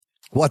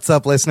What's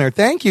up, listener?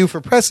 Thank you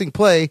for pressing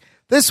play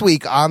this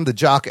week on the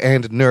Jock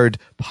and Nerd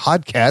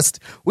podcast.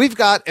 We've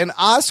got an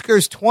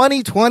Oscars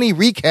 2020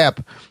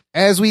 recap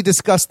as we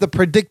discuss the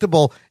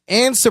predictable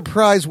and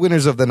surprise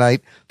winners of the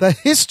night, the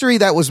history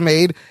that was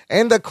made,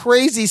 and the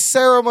crazy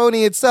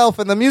ceremony itself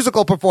and the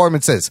musical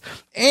performances,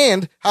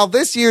 and how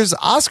this year's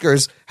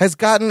Oscars has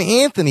gotten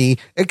Anthony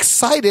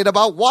excited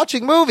about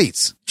watching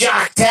movies.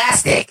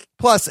 Jocktastic!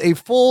 Plus a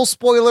full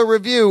spoiler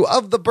review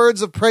of the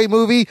Birds of Prey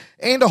movie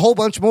and a whole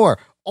bunch more,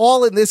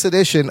 all in this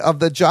edition of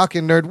the Jock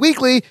and Nerd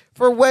Weekly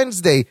for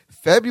Wednesday,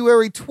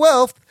 February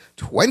 12th,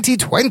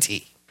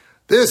 2020.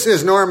 This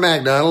is Norm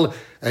MacDonald,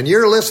 and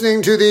you're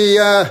listening to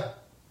the,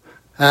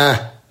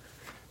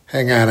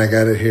 hang on, I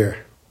got it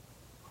here.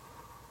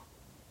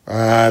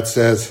 It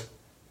says,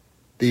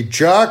 the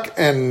Jock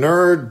and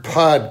Nerd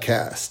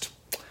Podcast,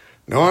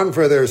 known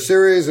for their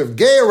series of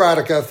gay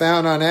erotica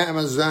found on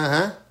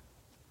Amazon,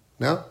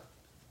 No?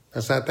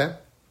 That's not them?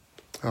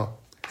 Oh.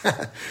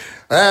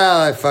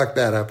 Well, I fucked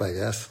that up, I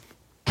guess.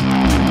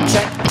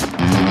 Check.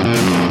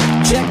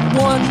 Check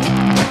one.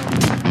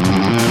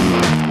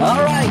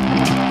 All right.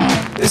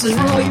 This is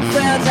really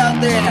fans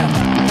out there.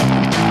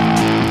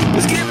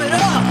 Let's give it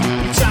up.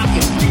 We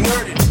jockin', we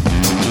nerdin'.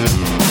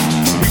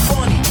 We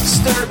funny,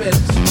 disturbing.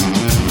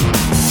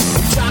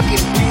 We jockin',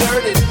 we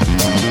nerdin'.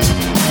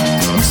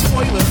 We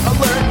spoiler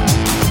alert.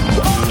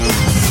 Oh yeah.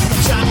 We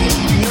jockin',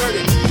 we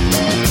nerdin'.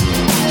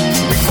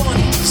 We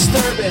funny,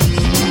 disturbing.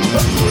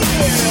 Oh yeah.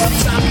 We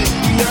jockin',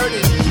 we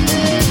nerdin'.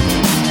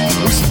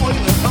 We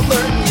spoiler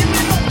alert. Give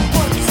it up.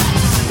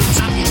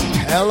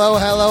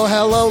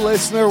 Hello,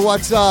 listener.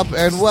 What's up?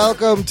 And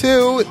welcome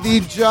to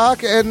the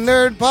Jock and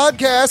Nerd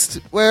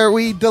Podcast, where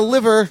we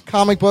deliver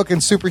comic book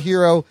and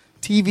superhero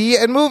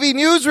TV and movie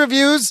news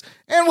reviews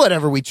and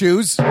whatever we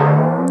choose.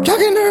 Jock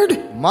and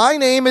Nerd. My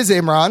name is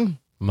Imran.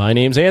 My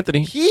name's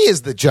Anthony. He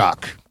is the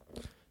Jock.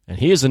 And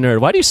he is the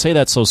nerd. Why do you say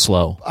that so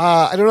slow?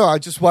 I don't know. I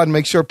just want to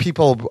make sure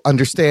people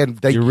understand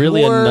that you're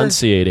really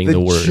enunciating the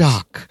word.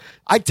 Jock.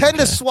 I tend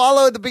to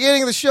swallow at the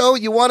beginning of the show.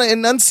 You want to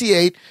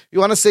enunciate. You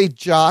want to say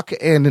Jock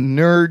and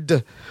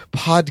Nerd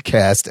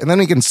Podcast, and then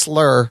you can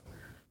slur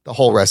the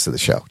whole rest of the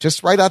show.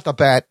 Just right out the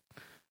bat,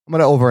 I'm going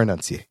to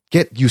over-enunciate.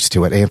 Get used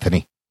to it,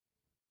 Anthony.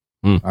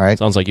 All right?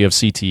 Sounds like you have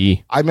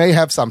CTE. I may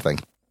have something.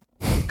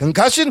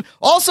 Concussion.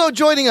 Also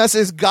joining us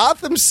is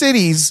Gotham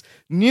City's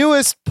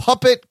newest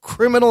puppet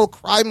criminal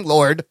crime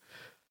lord.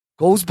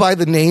 Goes by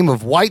the name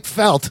of White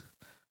Felt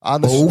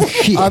on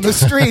the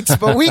streets,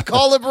 but we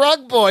call him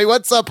Rug Boy.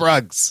 What's up,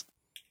 Rugs?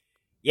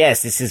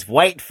 Yes, this is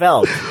White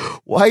Felt.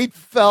 White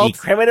Felt. The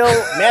criminal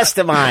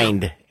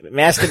mastermind.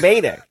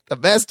 Masturbator. The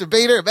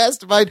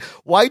mastermind.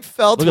 White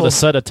Felt. Look at the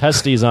set of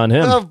testes on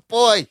him. Oh,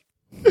 boy.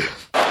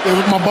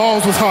 My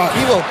balls was hot.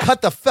 He will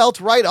cut the felt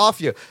right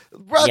off you.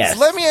 Rugs, Yes.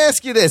 Let me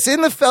ask you this.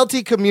 In the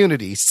felty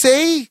community,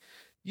 say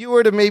you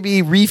were to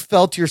maybe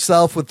refelt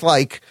yourself with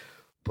like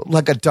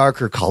a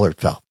darker colored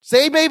felt.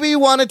 Say maybe you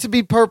want it to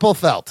be purple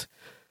felt.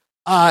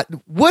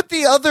 Would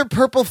the other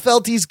purple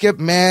felties get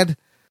mad?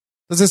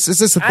 Is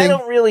this a thing? I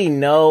don't really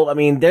know. I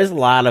mean, there's a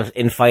lot of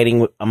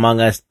infighting among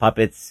us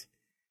puppets,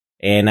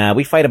 and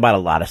we fight about a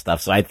lot of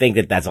stuff, so I think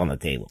that that's on the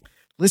table.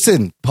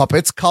 Listen,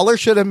 puppets, color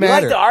shouldn't We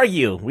matter. like to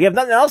argue. We have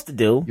nothing else to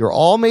do. You're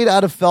all made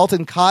out of felt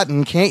and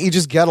cotton. Can't you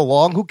just get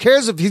along? Who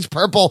cares if he's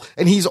purple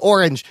and he's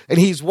orange and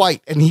he's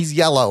white and he's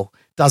yellow?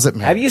 Doesn't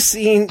matter. Have you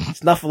seen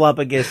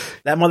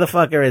Snuffleupagus? That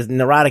motherfucker is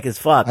neurotic as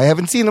fuck. I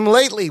haven't seen him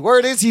lately.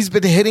 Word is he's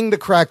been hitting the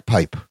crack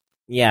pipe.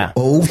 Yeah.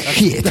 Oh,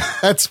 shit.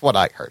 That's what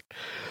I heard.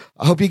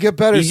 I hope you get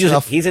better, He's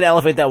an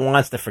elephant that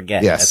wants to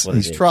forget. Yes, That's what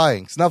he's it is.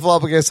 trying.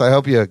 Snuffleupagus, I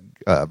hope you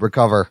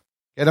recover.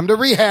 Get him to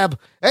rehab.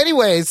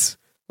 Anyways,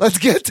 let's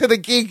get to the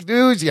geek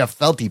news, you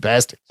felty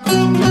bastards.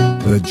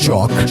 The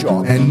Jock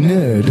and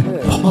Nerd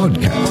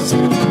Podcast.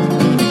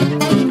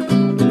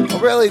 Well,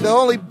 really, the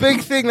only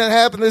big thing that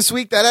happened this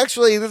week that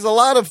actually, there's a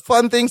lot of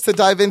fun things to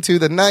dive into.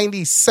 The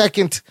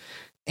 92nd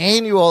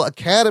Annual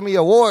Academy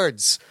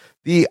Awards.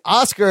 The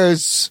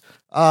Oscars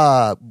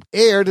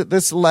aired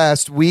this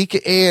last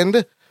week,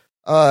 and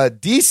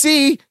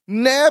DC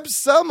nabbed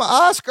some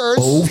Oscars.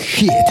 Oh,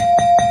 shit.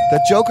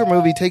 The Joker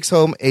movie takes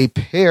home a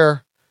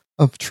pair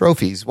of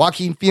trophies.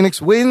 Joaquin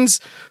Phoenix wins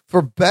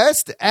for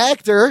Best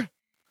Actor,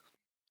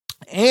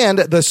 and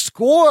the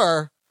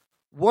score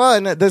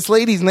won. This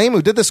lady's name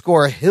who did the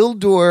score,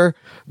 Hildur.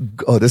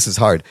 Oh, this is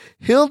hard.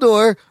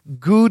 Hildur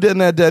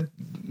Guðnadóttir.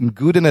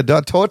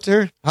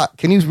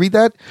 Can you read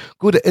that?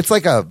 It's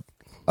like a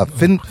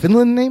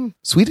Finland name?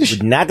 Swedish?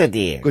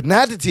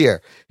 Guðnadóttir.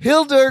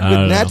 Hildur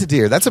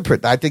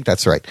Guðnadóttir. I think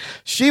that's right.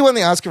 She won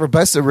the Oscar for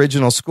Best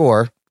Original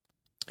Score,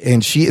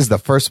 and she is the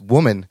first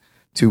woman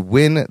to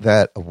win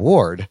that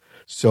award.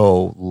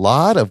 So,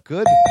 lot of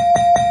good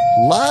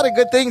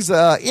things.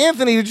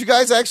 Anthony, did you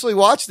guys actually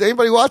watch? Did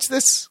anybody watch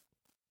this?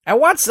 I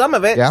watched some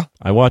of it. Yeah.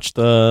 I watched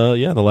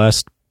the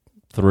last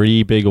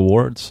 3 big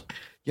awards.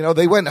 You know,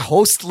 they went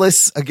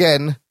hostless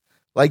again,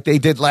 like they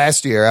did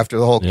last year after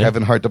the whole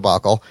Kevin Hart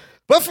debacle.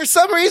 But for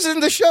some reason,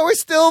 the show is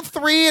still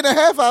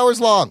 3.5 hours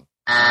long.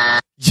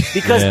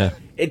 Because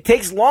it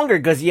takes longer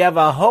because you have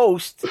a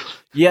host,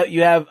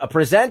 you have a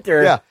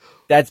presenter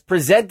that's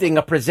presenting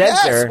a presenter.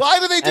 Yes,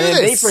 why do they do and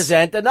then this? they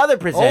present another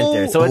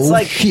presenter. So it's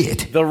like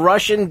the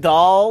Russian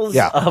dolls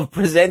of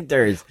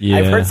presenters. Yeah.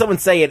 I've heard someone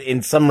say it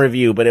in some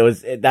review, but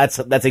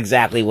that's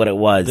exactly what it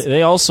was.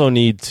 They also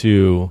need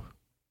to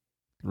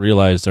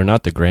realize they're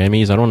not the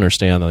Grammys. I don't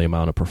understand the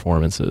amount of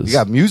performances. You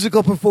got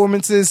musical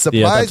performances, I'm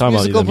surprise talking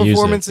about musical the music,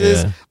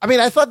 performances. yeah. I mean,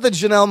 I thought the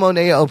Janelle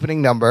Monáe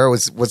opening number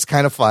was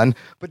kind of fun.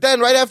 But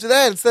then right after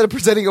that, instead of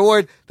presenting an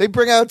award, they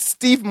bring out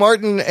Steve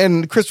Martin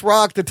and Chris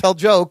Rock to tell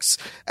jokes.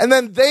 And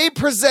then they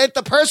present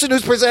the person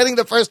who's presenting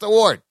the first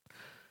award.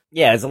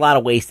 Yeah, there's a lot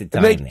of wasted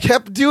time And they there.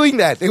 kept doing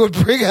that. They would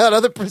bring out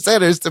other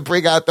presenters to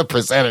bring out the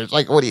presenters.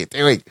 Like, what are you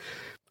doing?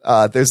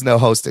 There's no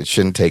host. It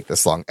shouldn't take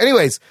this long.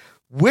 Anyways,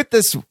 with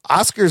this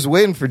Oscars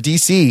win for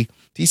DC,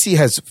 DC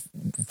has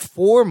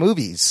 4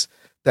 movies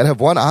that have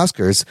won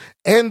Oscars,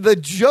 and the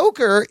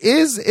Joker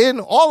is in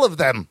all of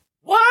them.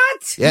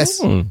 What?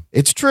 Yes,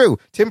 it's true.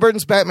 Tim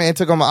Burton's Batman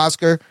took home an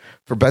Oscar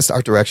for Best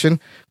Art Direction.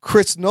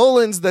 Chris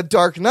Nolan's The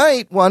Dark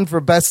Knight won for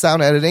Best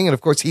Sound Editing, and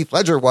of course Heath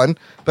Ledger won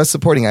Best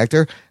Supporting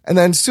Actor. And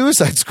then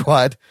Suicide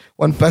Squad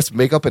won Best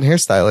Makeup and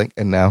Hairstyling,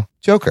 and now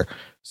Joker.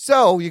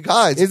 So, you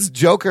guys, is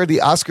Joker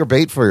the Oscar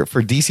bait for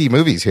DC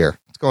movies here?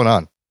 What's going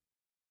on?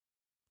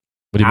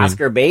 What do you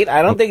Oscar bait?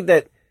 I don't think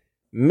that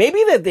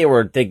maybe that they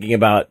were thinking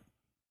about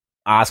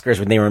Oscars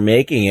when they were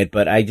making it,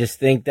 but I just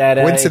think that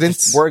it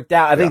Coincidence? just worked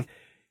out. I think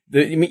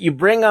you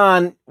bring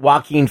on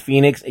Joaquin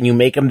Phoenix and you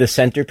make him the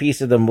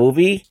centerpiece of the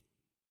movie,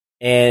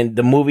 and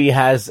the movie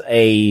has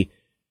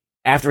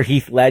after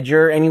Heath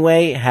Ledger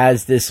anyway,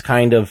 has this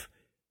kind of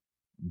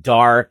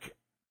dark,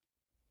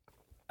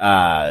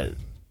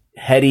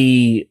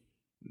 heady,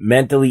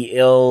 mentally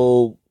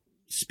ill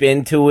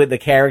spin to it, the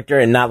character,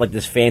 and not like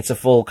this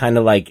fanciful kind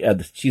of like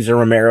the Cesar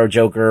Romero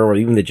Joker or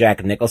even the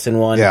Jack Nicholson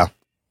one. Yeah.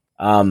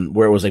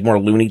 Where it was like more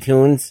Looney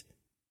Tunes.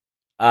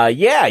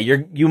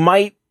 You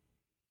might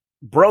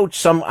broach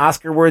some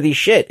Oscar-worthy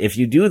shit if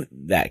you do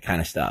that kind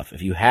of stuff.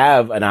 If you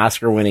have an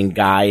Oscar-winning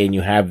guy and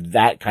you have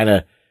that kind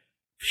of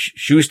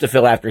shoes to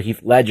fill after Heath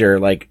Ledger,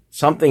 like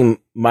something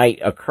might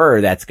occur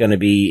that's going to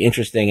be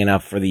interesting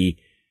enough for the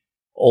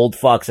old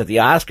fucks at the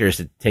Oscars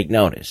to take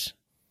notice.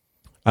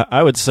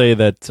 I would say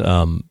that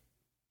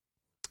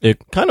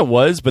it kind of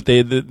was, but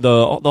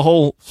the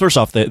whole, first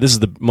off, this is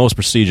the most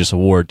prestigious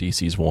award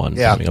DC's won.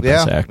 Coming up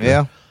Best Actor.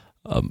 Yeah.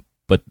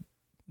 But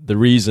the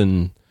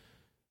reason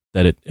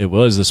that it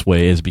was this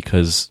way is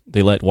because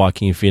they let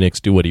Joaquin Phoenix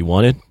do what he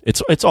wanted.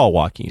 It's all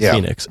Joaquin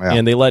Phoenix,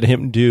 and they let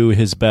him do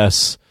his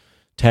best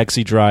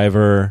Taxi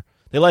Driver.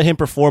 They let him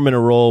perform in a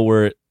role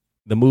where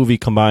the movie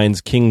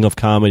combines King of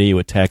Comedy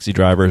with Taxi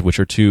Driver, which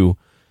are 2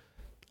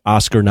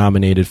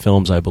 Oscar-nominated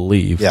films, I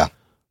believe. Yeah.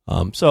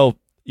 So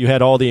you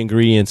had all the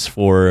ingredients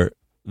for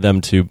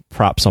them to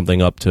prop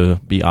something up to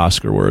be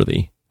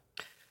Oscar-worthy.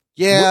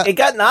 Yeah. It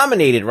got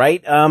nominated,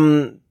 right?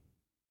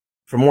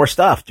 For more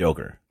stuff,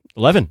 Joker.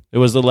 11. It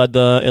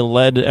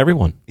led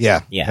everyone.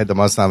 Yeah. Had the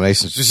most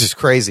nominations, which is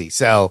crazy.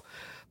 So,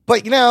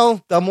 but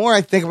the more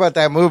I think about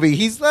that movie,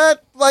 he's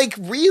not like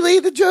really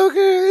the Joker,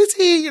 is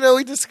he?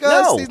 We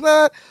discussed he's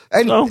not.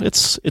 And no,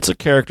 it's a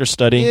character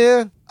study.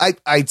 Yeah.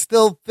 I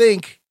still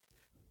think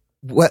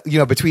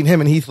between him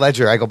and Heath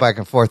Ledger, I go back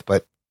and forth,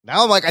 but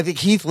now I'm like, I think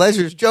Heath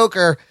Ledger's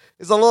Joker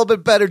is a little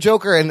bit better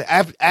Joker and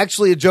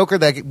actually a Joker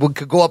that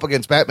could go up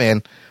against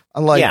Batman.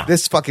 Unlike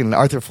this fucking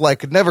Arthur Fleck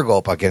could never go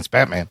up against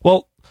Batman.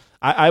 Well,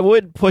 I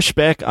would push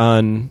back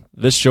on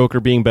this Joker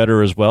being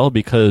better as well,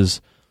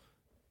 because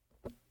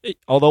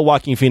although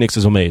Joaquin Phoenix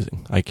is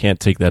amazing, I can't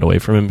take that away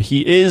from him.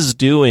 He is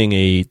doing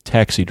a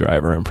Taxi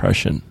Driver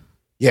impression.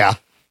 Yeah.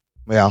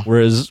 Yeah.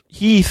 Whereas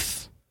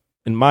Heath,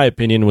 in my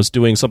opinion, was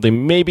doing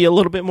something maybe a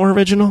little bit more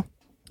original.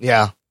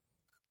 Yeah.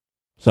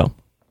 So,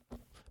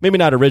 maybe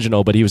not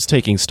original, but he was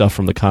taking stuff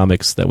from the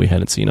comics that we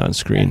hadn't seen on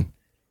screen.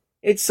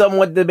 It's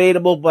somewhat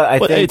debatable, but I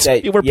think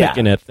that we're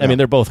picking it. I mean,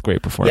 they're both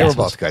great performances.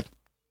 They're both good.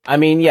 I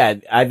mean,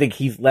 I think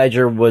Heath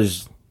Ledger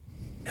was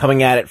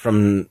coming at it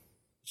from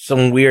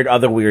some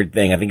other weird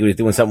thing. I think he was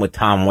doing something with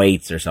Tom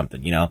Waits or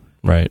something,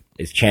 Right.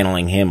 It's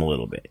channeling him a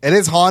little bit. It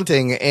is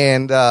haunting,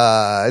 and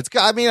I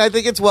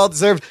think it's well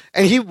deserved.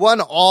 And he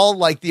won all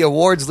the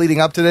awards leading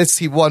up to this.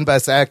 He won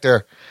Best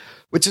Actor,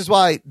 which is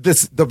why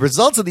the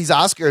results of these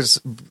Oscars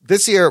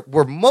this year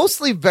were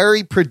mostly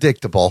very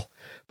predictable.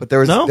 But there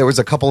was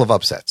a couple of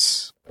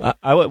upsets. A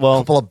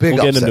couple of big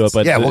we'll upsets. Get into it,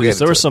 but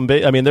there were some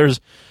big. I mean,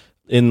 there's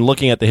in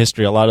looking at the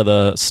history, a lot of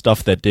the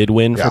stuff that did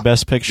win for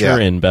Best Picture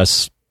and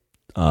Best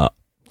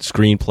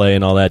Screenplay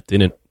and all that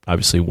didn't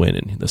obviously win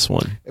in this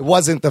one. It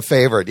wasn't the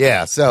favorite,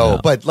 So,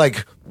 but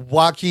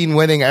Joaquin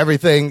winning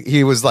everything,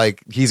 he was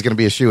he's going to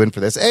be a shoo-in for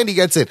this, and he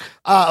gets it.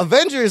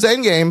 Avengers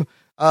Endgame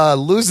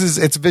loses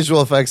its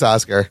visual effects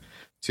Oscar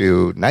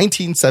to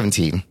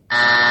 1917,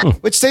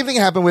 which same thing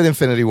happened with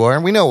Infinity War,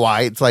 and we know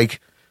why. It's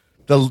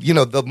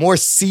the more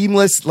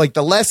seamless,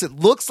 the less it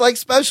looks like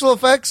special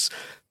effects,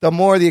 the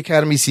more the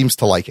Academy seems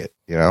to like it.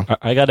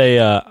 I got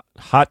a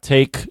hot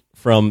take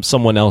from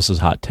someone else's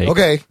hot take.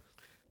 Okay.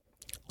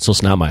 so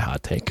it's not my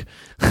hot take.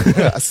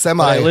 A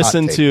semi. I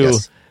listened to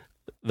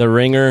The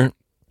Ringer.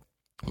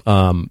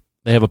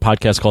 They have a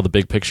podcast called The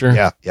Big Picture.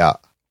 Yeah, yeah.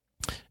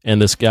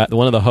 And this guy,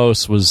 one of the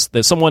hosts, was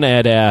that someone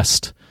had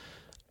asked,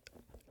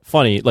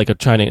 funny, like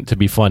trying to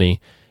be funny,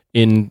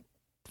 in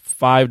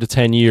 5 to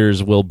 10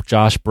 years, will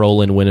Josh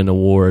Brolin win an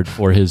award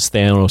for his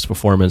Thanos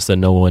performance that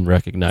no one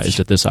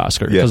recognized at this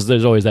Oscar? Because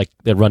there's always that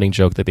running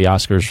joke that the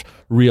Oscars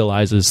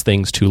realizes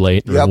things too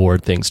late,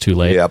 reward things too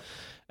late. Yep.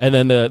 And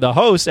then the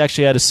host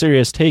actually had a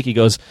serious take. He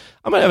goes,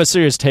 I'm going to have a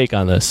serious take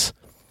on this.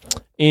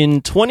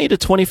 In 20 to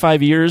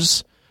 25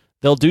 years,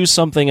 they'll do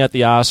something at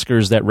the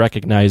Oscars that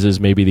recognizes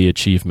maybe the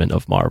achievement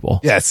of Marvel.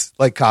 Yes,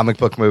 like comic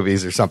book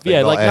movies or something.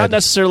 Yeah, like not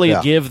necessarily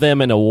give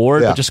them an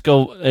award, but just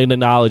go an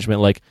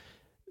acknowledgement. Like,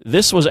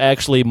 this was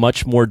actually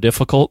much more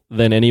difficult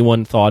than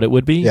anyone thought it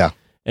would be. Yeah.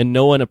 And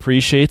no one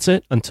appreciates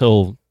it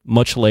until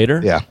much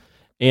later. Yeah.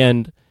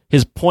 And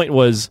his point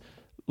was,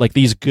 like,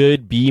 these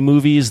good B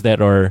movies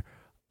that are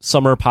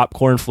summer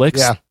popcorn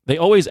flicks, they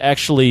always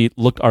actually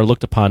are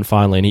looked upon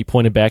fondly. And he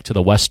pointed back to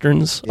the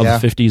westerns of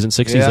the 50s and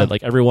 60s that,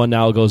 like, everyone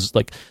now goes,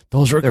 like,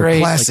 those were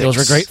great. Like, those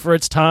were great for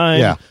its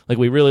time. Yeah. Like,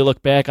 we really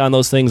look back on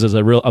those things as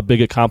a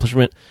big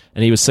accomplishment.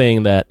 And he was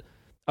saying that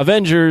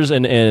Avengers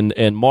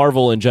and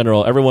Marvel in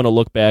general, everyone will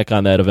look back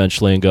on that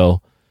eventually and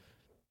go,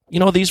 you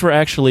know, these were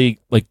actually,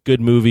 like, good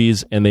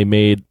movies, and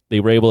they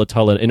were able to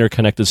tell an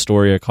interconnected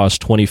story across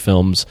 20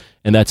 films,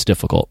 and that's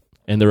difficult.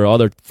 And there are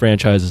other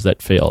franchises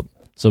that failed.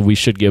 So we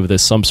should give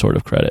this some sort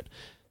of credit.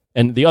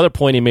 And the other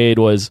point he made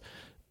was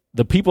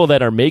the people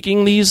that are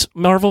making these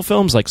Marvel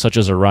films, like such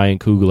as a Ryan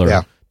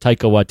Coogler,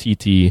 Taika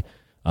Waititi,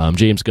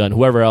 James Gunn,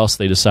 whoever else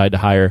they decide to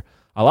hire,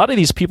 a lot of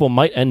these people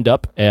might end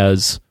up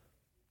as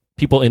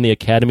people in the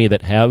Academy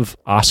that have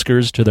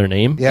Oscars to their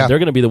name. Yeah. They're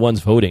going to be the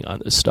ones voting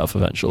on this stuff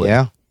eventually.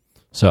 Yeah.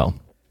 So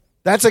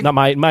that's not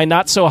my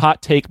not so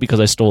hot take because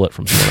I stole it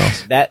from someone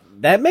else.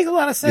 That makes a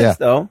lot of sense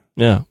though.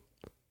 Yeah.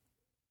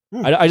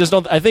 I just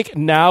don't. I think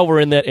now we're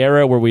in that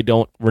era where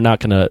we're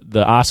not gonna,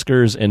 the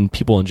Oscars and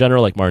people in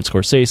general, like Martin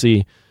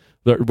Scorsese,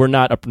 we're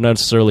not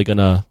necessarily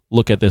gonna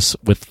look at this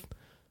with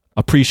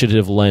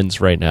appreciative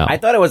lens right now. I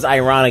thought it was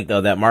ironic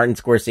though that Martin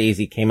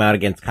Scorsese came out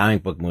against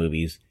comic book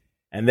movies,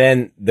 and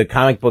then the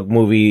comic book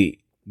movie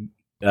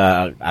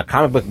got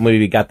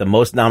the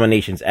most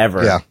nominations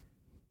ever. Yeah.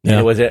 And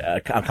it was a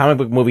comic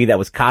book movie that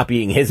was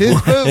copying his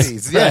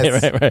movies.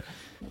 Yes. Right.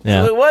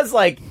 Yeah. So it was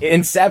like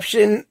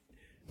Inception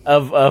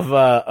of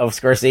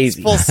Scorsese. It's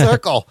full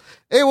circle.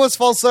 It was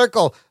full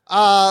circle.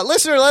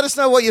 Listener, let us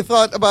know what you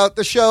thought about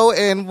the show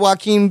and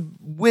Joaquin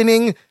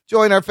winning.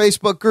 Join our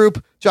Facebook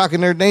group, Jock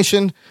and Nerd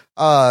Nation.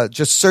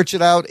 Just search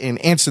it out and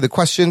answer the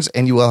questions,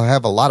 and you will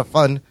have a lot of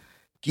fun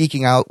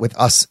geeking out with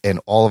us and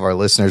all of our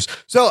listeners.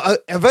 So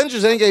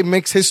Avengers Endgame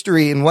makes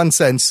history in one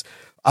sense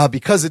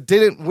because it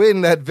didn't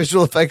win that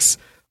visual effects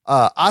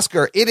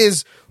Oscar. It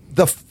is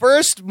the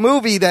first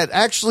movie that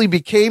actually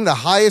became the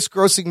highest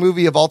grossing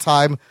movie of all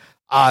time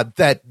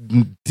that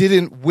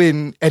didn't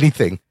win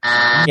anything.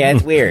 Yeah,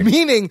 it's weird.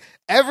 Meaning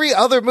every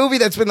other movie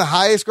that's been the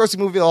highest grossing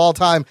movie of all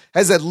time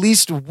has at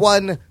least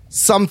won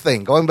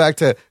something. Going back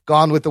to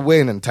Gone with the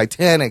Wind and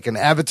Titanic and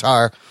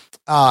Avatar.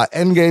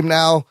 Endgame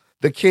now,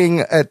 the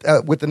king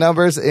with the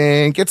numbers,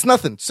 and gets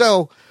nothing.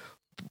 So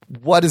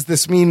what does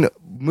this mean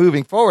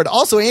moving forward?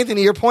 Also,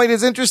 Anthony, your point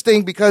is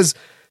interesting because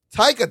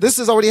this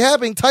is already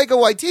happening. Taika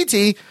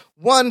Waititi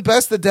won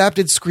Best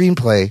Adapted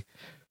Screenplay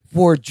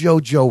for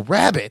Jojo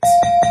Rabbit.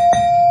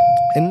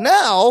 And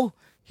now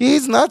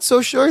he's not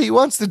so sure he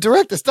wants to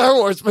direct a Star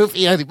Wars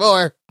movie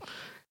anymore.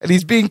 And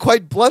he's being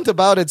quite blunt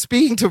about it.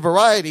 Speaking to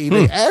Variety,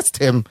 they asked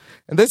him,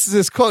 and this is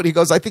his quote. He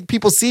goes, "I think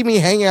people see me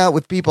hanging out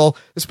with people,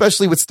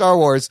 especially with Star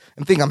Wars,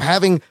 and think I'm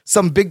having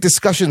some big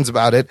discussions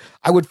about it.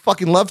 I would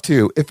fucking love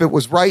to. If it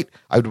was right,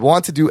 I would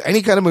want to do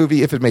any kind of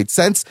movie if it made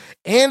sense,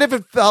 and if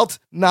it felt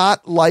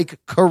not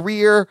like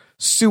career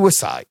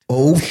suicide."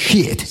 Oh,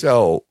 shit.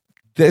 So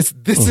this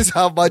is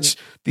how much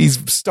these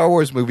Star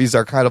Wars movies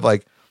are kind of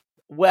like,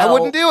 well, I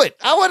wouldn't do it.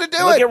 I want to do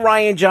it. Look at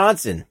Rian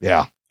Johnson.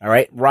 Yeah. All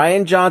right.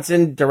 Rian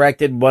Johnson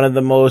directed one of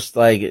the most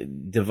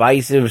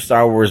divisive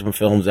Star Wars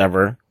films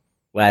ever,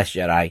 Last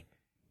Jedi.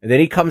 And then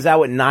he comes out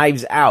with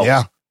Knives Out.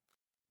 Yeah.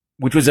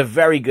 Which was a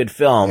very good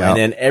film. Yeah. And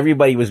then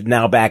everybody was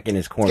now back in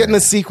his corner. Getting a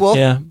sequel.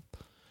 Yeah.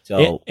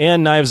 So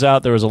and Knives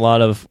Out, there was a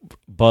lot of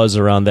buzz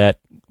around that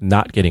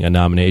not getting a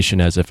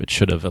nomination as if it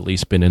should have at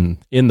least been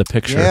in the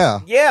picture.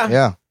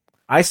 Yeah.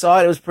 I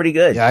saw it. It was pretty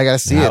good. Yeah, I got to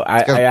see it.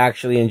 I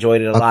actually enjoyed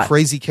it a lot.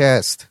 Crazy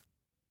cast.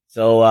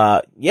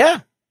 So,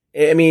 yeah.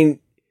 I mean,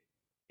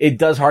 it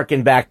does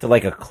harken back to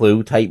like a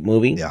Clue type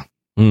movie. Yeah.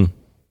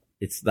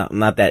 It's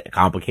not that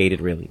complicated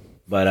really.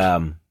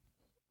 But,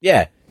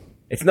 yeah.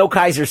 It's no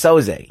Kaiser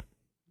Soze,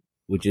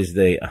 which is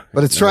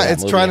but it's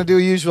trying to do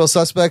Usual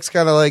Suspects,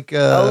 kind of like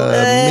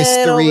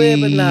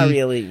mystery. But not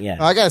really. Yeah.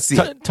 I got to see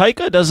it.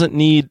 Taika doesn't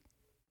need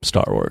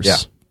Star Wars. Yeah.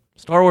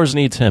 Star Wars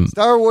needs him.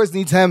 Star Wars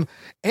needs him.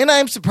 And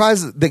I'm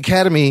surprised the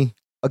Academy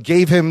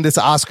gave him this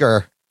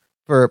Oscar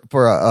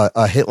for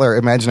a Hitler,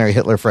 imaginary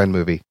Hitler friend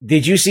movie.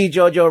 Did you see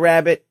Jojo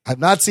Rabbit? I've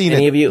not seen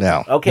Any it. of you?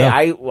 No. Okay,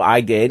 No.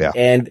 I did. Yeah.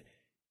 And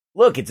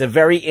look, it's a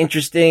very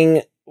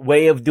interesting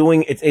way of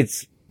doing it.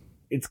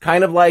 It's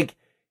kind of like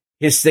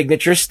his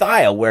signature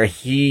style where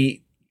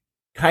he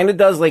kind of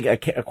does like a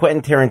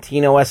Quentin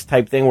Tarantino-esque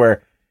type thing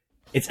where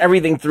it's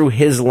everything through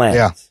his lens.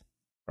 Yeah.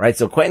 Right?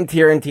 So Quentin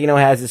Tarantino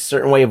has this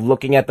certain way of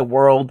looking at the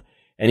world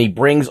and he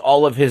brings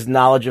all of his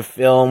knowledge of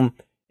film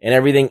and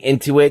everything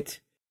into it.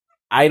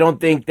 I don't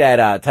think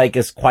that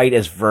Taika's quite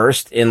as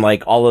versed in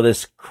like all of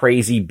this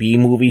crazy B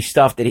movie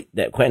stuff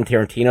that Quentin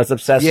Tarantino's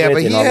obsessed with. Yeah,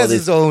 but he all has of this,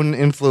 his own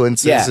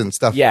influences and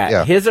stuff.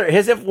 Yeah. His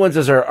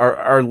influences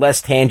are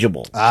less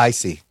tangible. I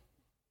see.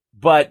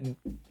 But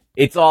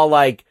it's all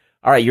like,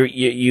 all right,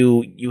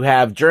 you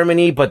have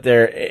Germany, but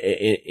they're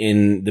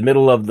in the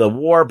middle of the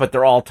war, but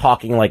they're all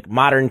talking like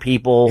modern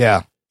people.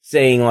 Yeah.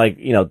 Saying like,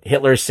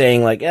 Hitler's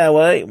saying like, yeah,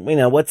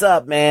 well, what's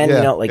up, man?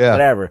 Yeah,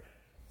 whatever.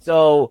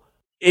 So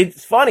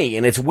it's funny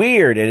and it's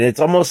weird and it's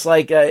almost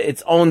like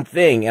its own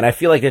thing. And I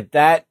feel like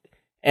that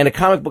and the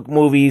comic book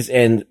movies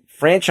and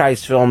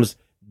franchise films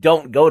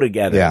don't go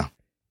together. Yeah.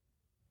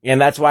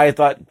 And that's why I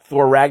thought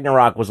Thor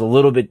Ragnarok was a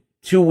little bit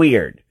too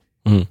weird.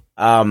 Mm.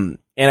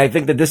 And I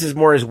think that this is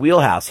more his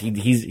wheelhouse.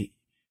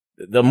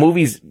 The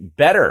movie's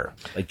better.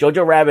 Like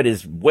Jojo Rabbit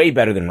is way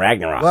better than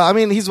Ragnarok. Well, I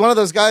mean, he's one of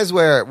those guys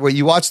where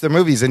you watch their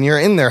movies and you're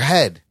in their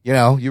head.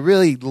 You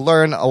really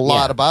learn a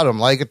lot about him,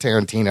 like a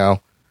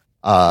Tarantino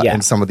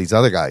and some of these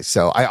other guys.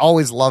 So I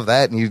always love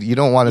that, and you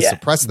don't want to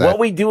suppress that. What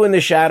We Do in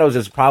the Shadows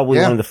is probably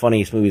one of the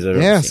funniest movies I've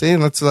ever seen. See,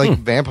 that's like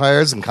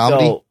vampires and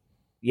comedy. So,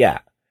 yeah.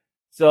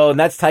 So, and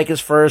that's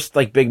Taika's first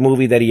like big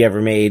movie that he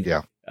ever made.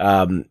 Yeah.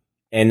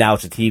 And now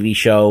it's a TV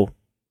show.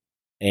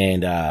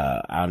 And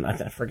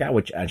I forgot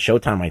which on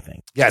Showtime, I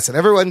think. Yes, and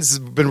everyone's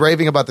been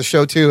raving about the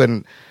show too,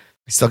 and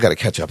I still got to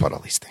catch up on all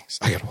these things.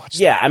 I got to watch.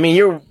 Yeah, I mean,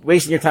 you're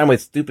wasting your time with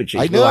stupid shit.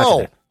 I You should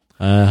watch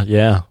know. it.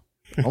 Yeah.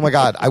 Oh my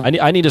God,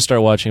 I need to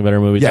start watching better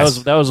movies. Yes.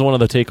 That was one of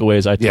the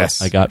takeaways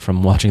I got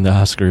from watching the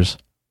Oscars.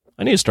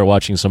 I need to start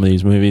watching some of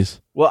these movies.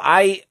 Well,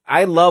 I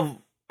love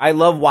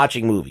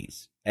watching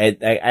movies.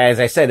 And as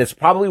I said, it's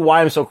probably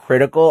why I'm so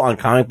critical on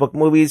comic book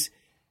movies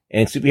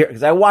and superhero,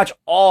 because I watch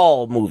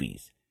all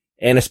movies.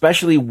 And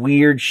especially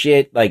weird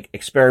shit, like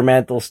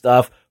experimental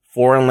stuff,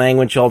 foreign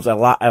language films. I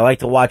like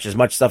to watch as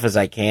much stuff as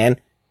I can.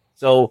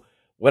 So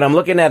when I'm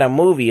looking at a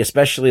movie,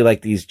 especially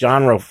like these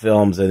genre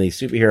films and these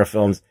superhero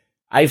films,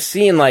 I've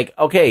seen like,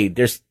 okay,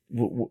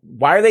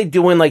 why are they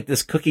doing like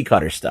this cookie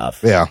cutter stuff?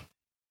 Yeah.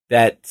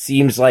 That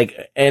seems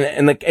like,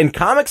 and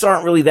comics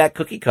aren't really that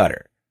cookie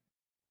cutter.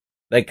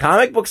 Like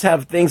comic books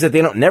have things that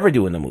they never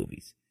do in the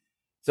movies.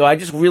 So I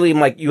just really am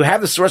like, you have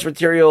the source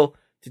material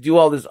to do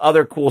all this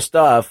other cool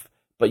stuff,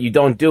 but you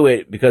don't do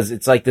it because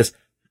it's like this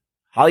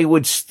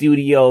Hollywood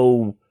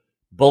studio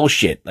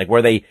bullshit, like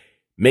where they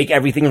make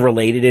everything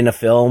related in a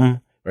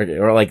film,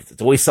 or like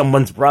it's always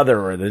someone's brother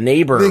or the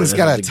neighbor. Things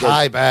got to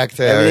tie back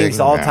to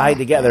everything's all tied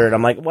together, and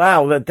I'm like,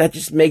 wow, that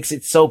just makes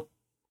it so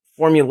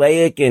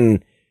formulaic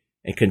and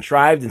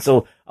contrived. And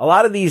so a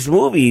lot of these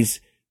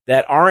movies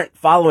that aren't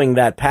following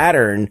that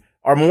pattern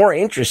are more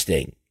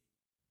interesting,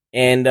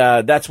 and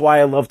that's why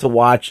I love to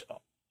watch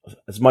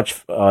as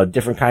much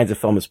different kinds of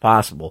film as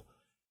possible.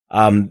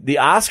 The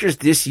Oscars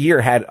this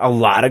year had a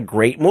lot of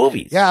great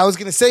movies. Yeah, I was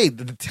going to say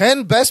the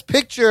 10 Best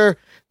Picture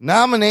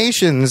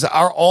nominations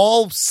are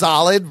all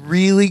solid,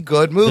 really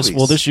good movies.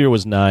 This year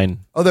was 9.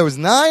 Oh, there was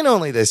 9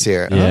 only this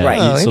year. Yeah. Oh,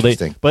 Right.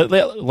 interesting.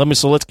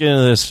 Let's get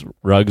into this,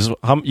 Ruggs.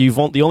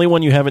 The only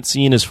one you haven't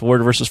seen is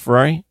Ford versus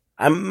Ferrari?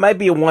 Might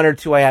be a one or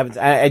two I haven't.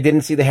 I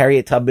didn't see the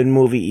Harriet Tubman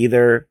movie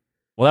either.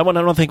 Well, that one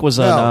I don't think was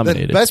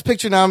nominated. The Best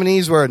Picture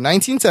nominees were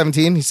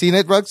 1917. You seen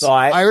it, Ruggs?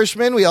 Saw it.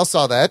 Irishman, we all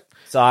saw that.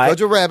 Saw it.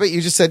 Jojo Rabbit, you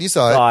just said you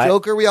saw Saw it. it.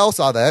 Joker, we all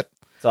saw that.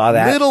 Saw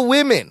that. Little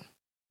Women.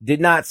 Did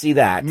not see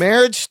that.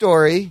 Marriage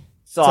Story.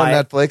 Saw it's on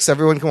it. Netflix.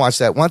 Everyone can watch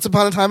that. Once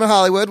Upon a Time in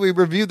Hollywood. We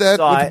reviewed that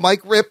Saw with it.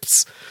 Mike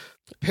Rips.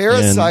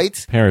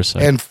 Parasite.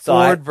 And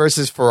Saw Ford it.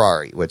 versus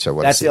Ferrari, which I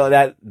want to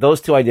see.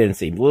 Those two I didn't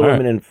see. Little All right.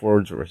 Women and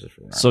Ford versus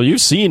Ferrari. So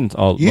you've seen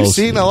all. You've most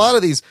seen of a these. lot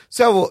of these.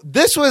 So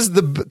this was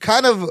the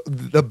kind of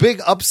the big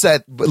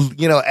upset,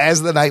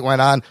 as the night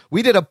went on.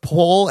 We did a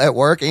poll at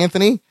work,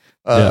 Anthony,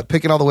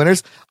 picking all the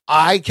winners.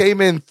 I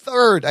came in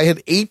third. I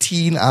had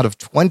 18 out of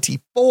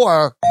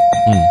 24.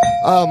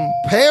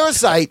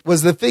 Parasite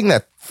was the thing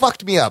that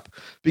fucked me up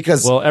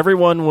because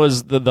everyone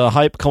was the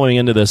hype going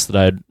into this that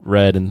I'd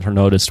read and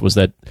noticed was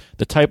that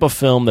the type of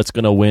film that's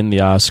going to win the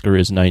Oscar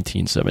is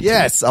 1917.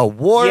 yes, a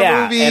war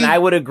movie. and I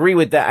would agree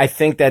with that. I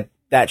think that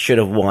should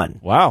have won.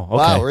 Wow. Okay.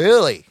 Wow,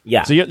 really?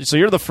 Yeah. So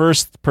you're the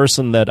first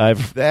person that I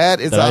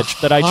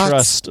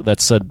trust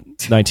that said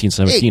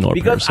 1917 or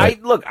because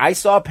Parasite. I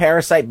saw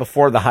Parasite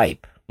before the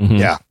hype. Mhm.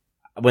 Yeah.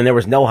 When there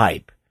was no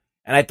hype.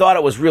 And I thought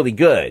it was really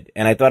good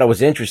and I thought it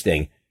was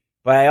interesting.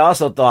 But I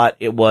also thought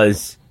it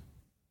was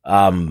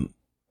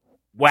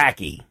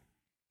wacky.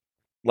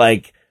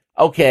 Like,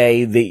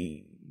 okay,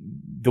 the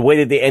way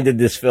that they ended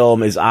this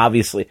film is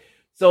obviously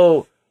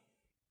so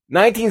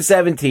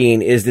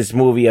 1917 is this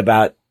movie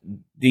about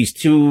these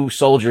two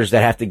soldiers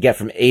that have to get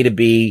from A to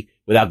B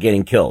without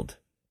getting killed.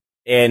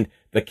 And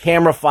the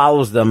camera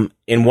follows them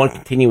in one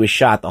continuous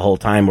shot the whole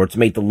time, or it's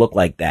made to look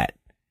like that.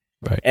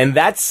 Right. And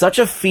that's such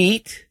a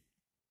feat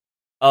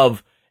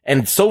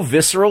and so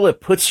visceral, it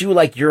puts you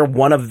like you're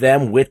one of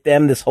them with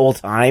them this whole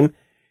time.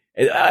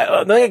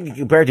 The thing I can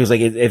compare it to is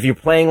like if you're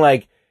playing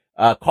like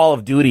Call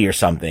of Duty or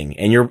something,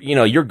 and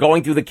you're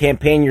going through the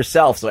campaign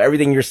yourself, so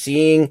everything you're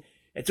seeing,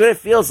 it's what it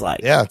feels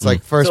like. Yeah, it's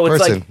like first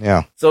person.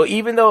 Yeah. So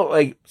even though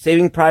like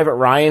Saving Private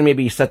Ryan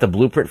maybe set the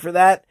blueprint for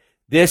that,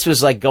 this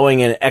was like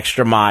going an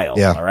extra mile.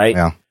 Yeah. All right.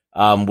 Yeah.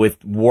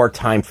 With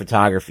wartime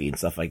photography and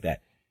stuff like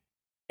that,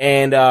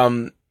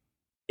 and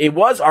it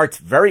was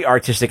very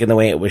artistic in the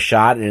way it was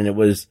shot, and it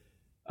was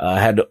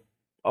had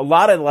a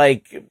lot of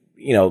like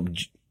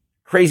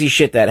crazy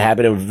shit that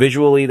happened. It was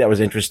visually that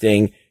was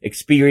interesting,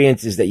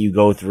 experiences that you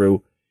go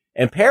through.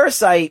 And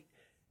Parasite,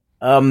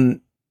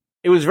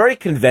 it was very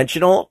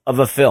conventional of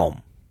a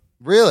film.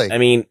 Really? I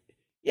mean,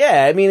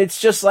 yeah. I mean,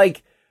 it's just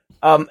like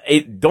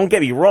don't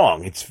get me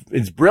wrong,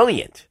 it's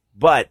brilliant,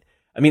 but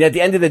I mean, at the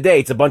end of the day,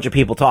 it's a bunch of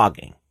people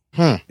talking.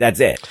 That's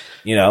it.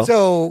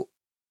 So,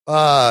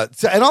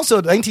 and also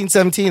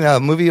 1917, a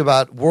movie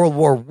about World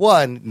War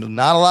I.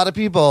 Not a lot of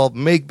people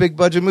make big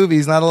budget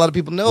movies. Not a lot of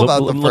people know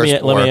about the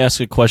first war. Let me ask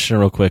you a question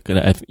real quick.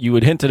 And you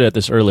had hinted at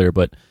this earlier,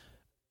 but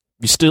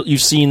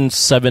you've seen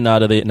 7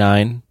 out of the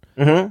 9.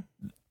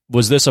 Mm-hmm.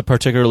 Was this a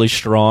particularly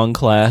strong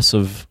class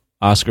of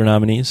Oscar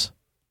nominees?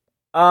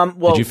 Well,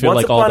 did you feel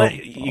like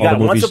you got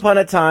Once Upon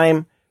a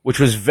Time, which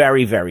was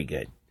very, very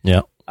good.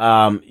 Yeah.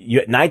 You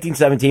had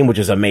 1917, which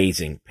is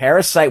amazing.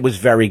 Parasite was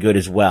very good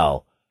as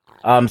well.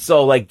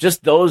 So like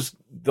just those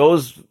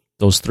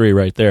 3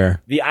 right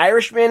there. The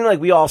Irishman, like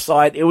we all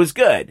saw it. It was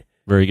good.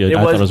 Very good.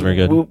 I thought it was very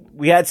good.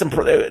 We had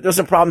there's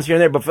some problems here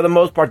and there, but for the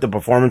most part, the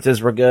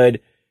performances were good.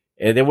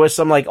 There was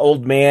some like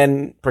old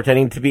man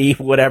pretending to be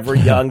whatever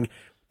young.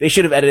 They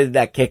should have edited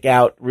that kick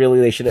out. Really,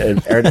 they should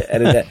have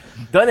edited that.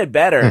 Done it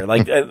better.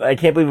 Like I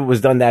can't believe it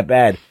was done that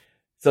bad.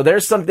 So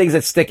there's some things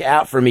that stick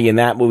out for me in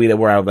that movie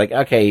where I was like,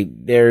 okay,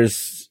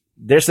 there's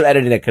some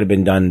editing that could have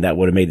been done that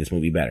would have made this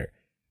movie better.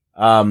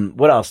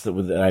 What else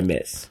did I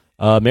miss?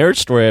 Marriage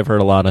Story, I've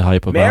heard a lot of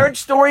hype about. Marriage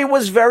Story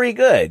was very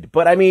good,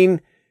 but I mean,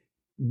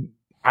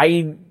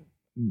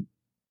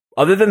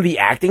 other than the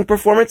acting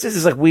performances,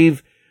 it's like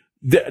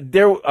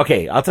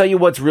okay, I'll tell you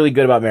what's really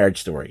good about Marriage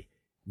Story.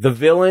 The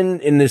villain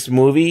in this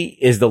movie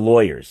is the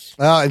lawyers.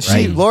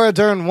 And Laura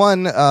Dern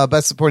won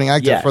Best Supporting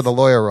Actor for the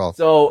lawyer role.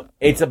 So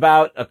it's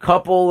about a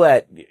couple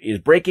that is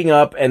breaking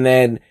up, and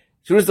then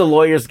as soon as the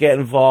lawyers get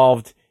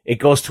involved, it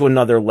goes to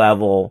another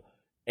level.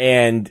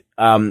 And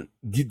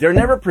they're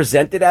never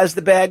presented as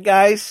the bad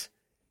guys,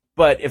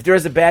 but if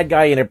there's a bad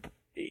guy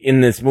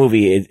in this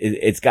movie,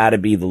 it's got to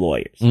be the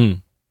lawyers.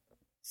 Mm.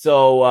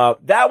 So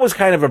that was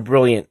kind of a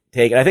brilliant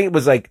take. And I think it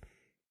was like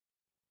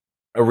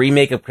a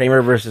remake of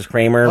Kramer versus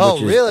Kramer,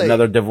 which is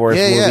another divorce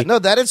movie. Yeah, no,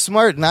 that is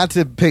smart not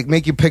to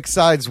make you pick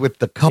sides with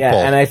the couple.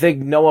 Yeah, and I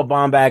think Noah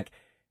Baumbach,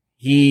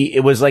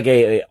 it was like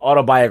a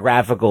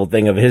autobiographical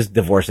thing of his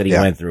divorce that he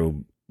went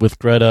through with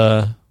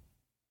Greta.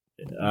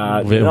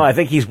 No, I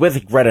think he's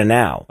with Greta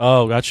now.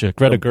 Oh, gotcha.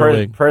 Greta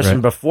Gerwig.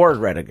 Person before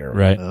Greta Gerwig.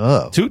 Right.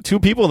 Oh. Two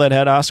people that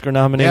had Oscar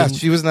nominations. Yeah,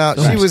 she was not.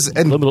 She was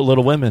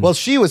Little Women. Well,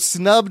 she was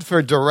snubbed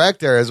for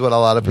director, is what a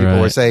lot of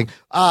people were saying.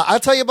 I'll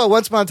tell you about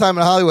Once Upon a Time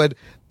in Hollywood.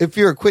 If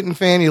you're a Quentin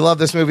fan, you love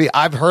this movie.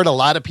 I've heard a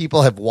lot of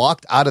people have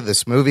walked out of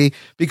this movie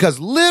because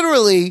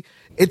literally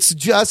it's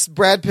just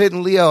Brad Pitt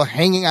and Leo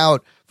hanging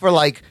out for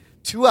like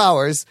 2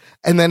 hours,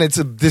 and then it's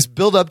this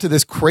build up to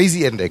this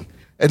crazy ending.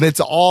 And it's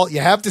all, you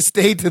have to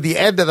stay to the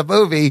end of the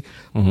movie.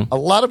 Mm-hmm. A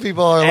lot of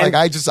people are like,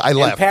 I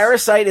left.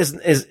 Parasite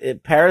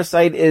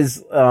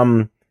is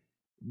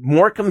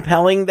more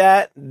compelling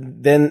than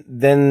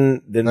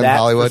that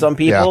Hollywood. For some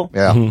people.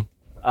 Yeah.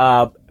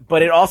 Mm-hmm.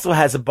 But it also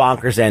has a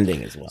bonkers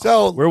ending as well.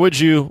 So where would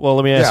you,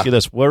 let me ask you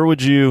this. Where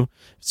would you,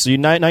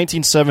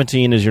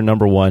 1917 is your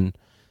number one.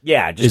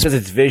 Yeah, just because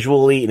it's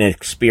visually an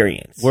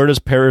experience. Where does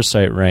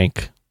Parasite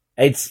rank?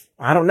 I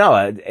don't know.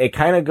 It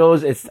kind of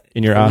goes,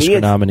 in your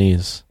Oscar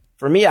nominees.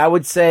 For me, I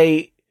would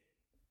say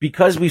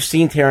because we've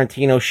seen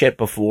Tarantino shit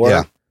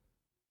before,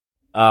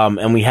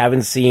 and we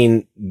haven't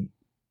seen.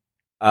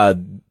 I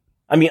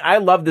mean, I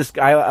love this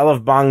guy. I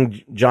love Bong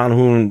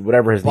Joon-ho,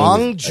 whatever his name is.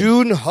 Bong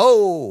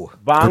Joon-ho.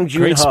 Bong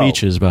Joon-ho. Great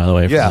speeches, by the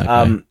way.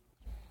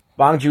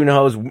 Bong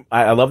Joon-ho's.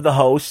 I love The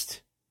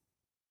Host,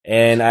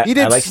 and he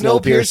did I like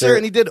Snowpiercer,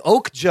 and he did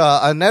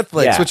Okja on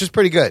Netflix, which is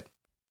pretty good.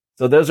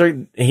 So those are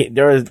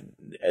they're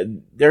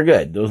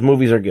good. Those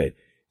movies are good.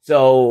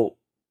 So.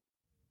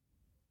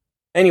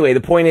 Anyway,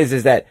 the point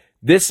is that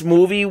this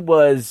movie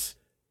was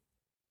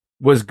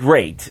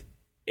great.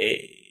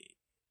 It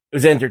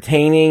was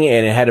entertaining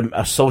and it had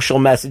a social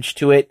message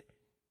to it.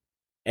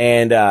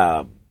 And,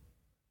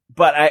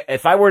 but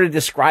if I were to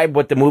describe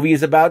what the movie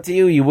is about to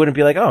you, you wouldn't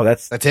be like, oh,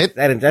 that's it.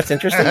 That's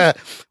interesting.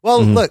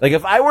 Well, look, like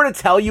if I were to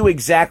tell you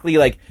exactly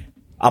like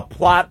a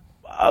plot,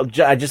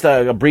 just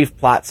a brief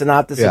plot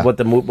synopsis of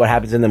what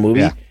happens in the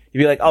movie,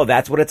 you'd be like, oh,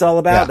 that's what it's all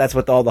about. Yeah. That's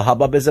what all the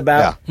hubbub is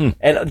about. Yeah.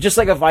 And just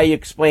like if I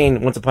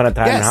explain Once Upon a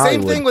Time in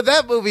Hollywood. Same thing with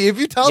that movie. If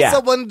you tell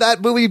someone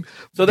that movie,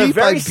 so they're beat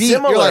by very beat,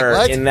 similar you're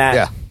like, what? in that.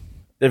 Yeah.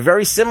 They're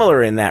very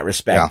similar in that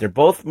respect. Yeah. They're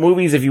both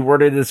movies. If you were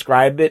to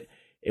describe it,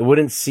 it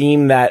wouldn't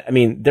seem that. I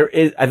mean, there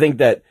is. I think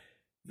that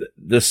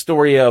the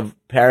story of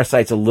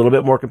Parasite's a little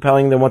bit more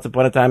compelling than Once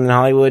Upon a Time in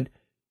Hollywood,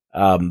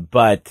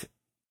 but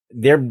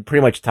they're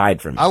pretty much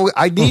tied for me.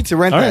 I need to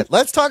rent All that. right.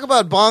 Let's talk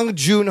about Bong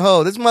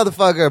Joon-ho. This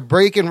motherfucker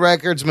breaking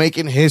records,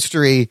 making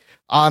history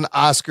on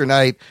Oscar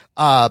night.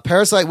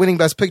 Parasite winning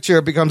Best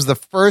Picture becomes the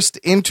first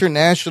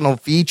international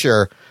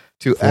feature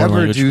to ever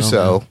language do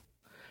film,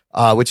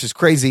 so, which is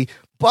crazy.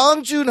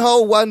 Bong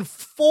Joon-ho won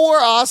 4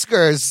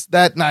 Oscars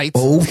that night.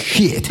 Oh,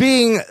 shit.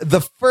 Being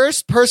the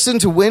first person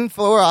to win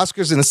 4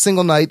 Oscars in a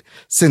single night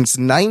since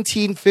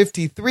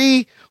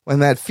 1953, when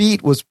that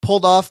feat was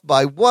pulled off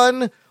by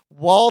one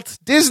Walt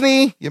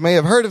Disney. You may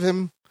have heard of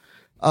him.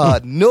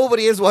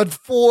 Nobody has won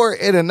 4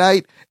 in a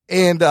night.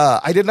 And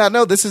I did not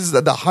know this is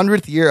the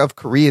 100th year of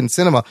Korean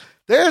cinema.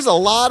 There's a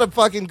lot of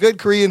fucking good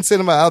Korean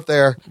cinema out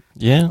there.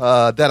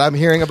 Yeah. That I'm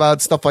hearing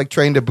about, stuff like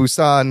Train to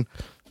Busan.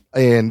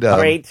 And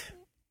Great.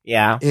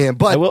 Yeah.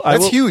 but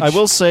that's huge. I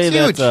will say It's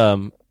huge.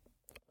 that,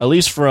 at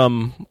least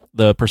from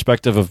the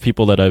perspective of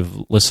people that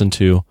I've listened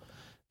to,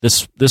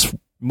 this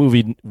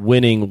movie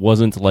winning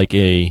wasn't like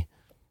a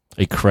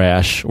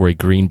Crash or a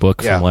Green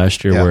Book from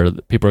last year, where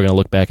people are going to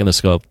look back and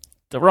this go,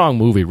 the wrong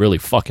movie really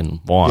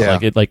fucking won.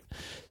 Yeah.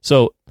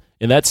 So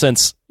in that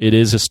sense, it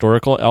is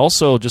historical.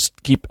 Also,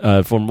 just keep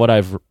from what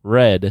I've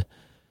read,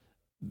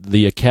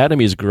 the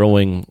Academy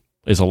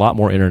is a lot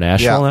more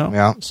international now.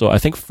 Yeah. So I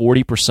think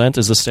 40%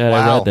 is the stat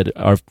I read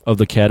that of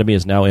the Academy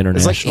is now There's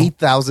international.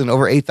 like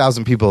over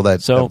 8,000 people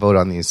that vote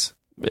on these.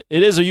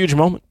 It is a huge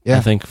moment, Yeah.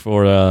 I think,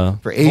 for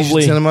Asian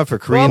hopefully- cinema, for Well,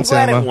 Korean I'm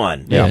glad cinema. it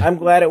won. Yeah. I'm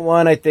glad it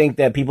won. I think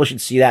that people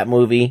should see that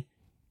movie.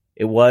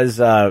 It was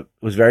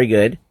very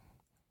good,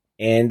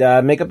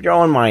 and make up your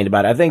own mind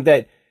about it. I think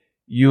that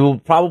you'll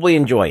probably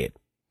enjoy it.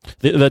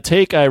 The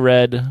take I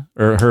read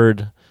or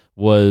heard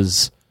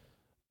was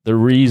the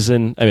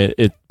reason. I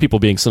mean, people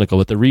being cynical,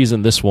 but the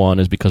reason this won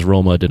is because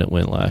Roma didn't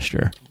win last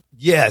year.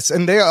 Yes,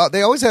 and they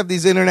always have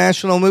these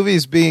international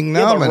movies being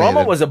Yeah, but nominated.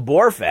 Roma was a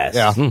bore fest.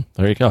 Yeah.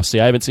 There you go.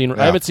 See, I haven't seen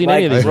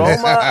any of these.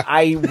 Roma,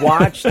 I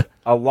watched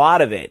a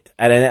lot of it,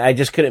 and I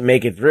just couldn't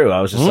make it through.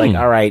 I was just like,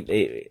 all right.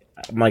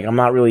 I'm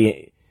not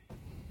really.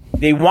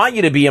 They want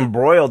you to be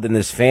embroiled in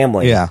this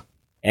family,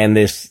 and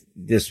this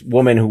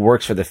woman who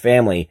works for the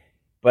family.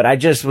 But I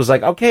just was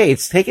like, okay,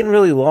 it's taking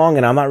really long,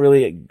 and I'm not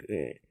really.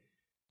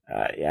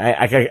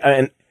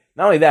 And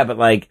not only that, but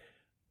like,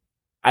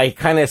 I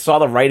kind of saw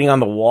the writing on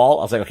the wall.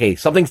 I was like, okay,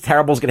 something's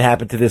terrible is going to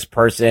happen to this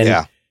person.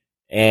 Yeah.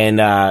 And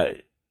I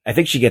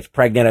think she gets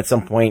pregnant at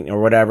some point or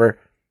whatever.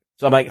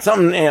 So I'm like,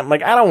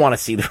 I don't want to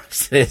see the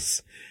rest of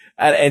this.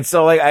 And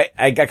so like,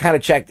 I got kind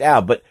of checked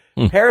out. But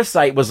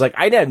Parasite was like,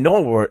 I had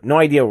no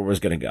idea where it was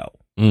going to go.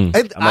 And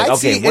I'm like,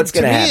 okay, what's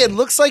going to happen? It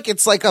looks like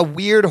it's like a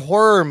weird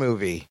horror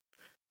movie,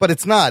 but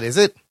it's not, is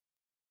it?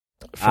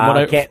 From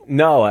what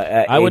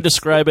I would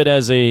describe it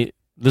as this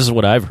is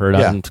what I've heard.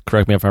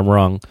 Correct me if I'm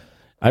wrong.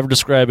 I would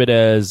describe it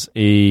as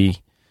a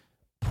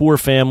poor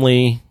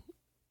family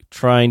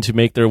trying to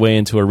make their way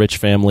into a rich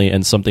family,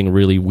 and something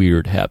really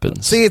weird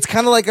happens. See, it's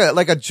kind of like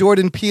a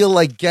Jordan Peele,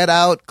 like Get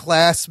Out,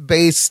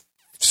 class-based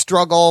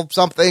struggle,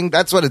 something.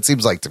 That's what it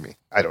seems like to me.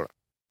 I don't know.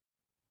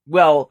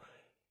 Well,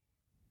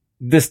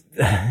 the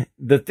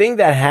thing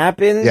that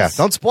happens. Yeah,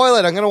 don't spoil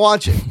it. I'm going to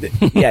watch it.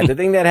 The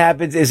thing that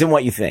happens isn't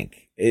what you think.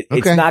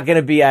 It's not going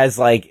to be as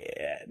like.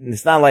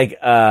 It's not like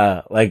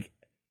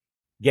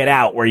Get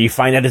Out, where you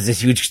find out there's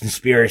this huge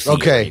conspiracy.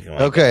 Okay.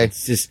 That.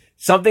 It's just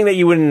something that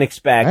you wouldn't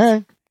expect. All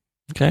right.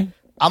 Okay.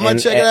 I'm going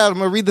to check it out. I'm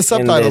going to read the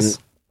subtitles.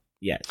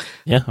 Yeah,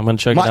 I'm going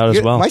to check it out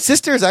as well. My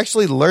sister is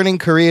actually learning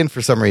Korean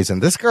for some reason.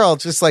 This girl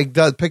just like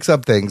picks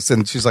up things,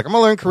 and she's like, I'm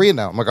going to learn Korean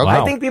now. I'm like, okay.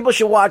 I think people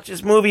should watch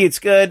this movie. It's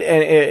good,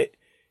 and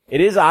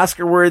it is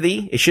Oscar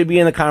worthy. It should be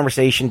in the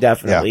conversation,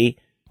 definitely.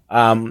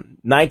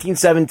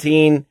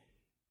 1917,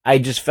 I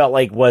just felt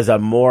like was a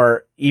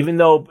more, even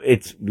though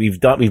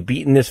we've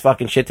beaten this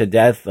fucking shit to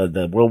death,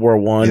 the World War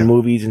I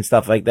movies and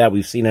stuff like that.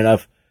 We've seen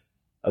enough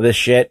of this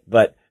shit,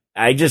 but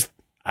I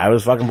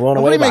was fucking blown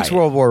away. Nobody by makes it.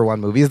 World War I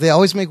movies. They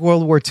always make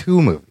World War II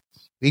movies.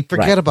 We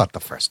forget about the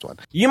first one.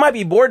 You might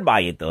be bored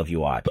by it though if you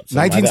watch it.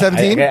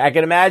 1917. I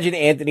can imagine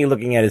Anthony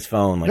looking at his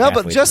phone. Like, no,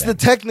 but just the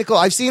technical.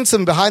 I've seen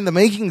some behind the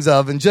makings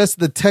of, and just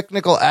the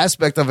technical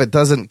aspect of it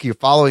doesn't keep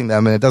following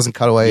them, and it doesn't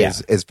cut away.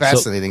 Is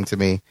fascinating to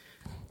me.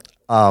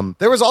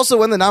 There was also,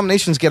 when the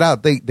nominations get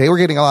out, they were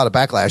getting a lot of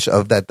backlash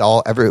of that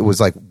it was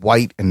like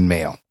white and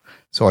male.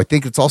 So I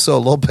think it's also a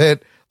little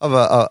bit of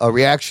a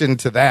reaction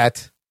to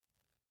that,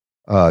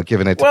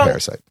 giving it to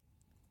Parasite.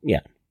 Yeah.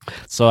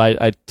 So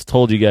I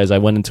told you guys I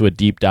went into a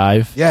deep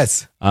dive.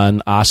 Yes.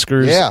 On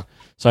Oscars. Yeah.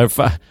 So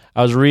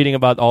I was reading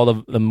about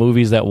all the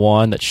movies that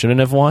won that shouldn't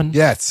have won.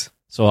 Yes.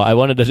 So I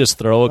wanted to just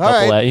throw a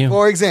couple at you.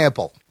 For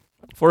example,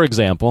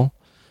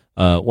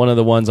 one of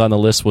the ones on the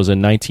list was in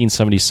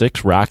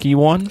 1976, Rocky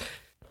won.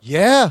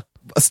 Yeah.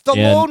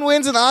 Stallone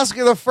wins an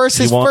Oscar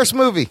his first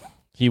movie.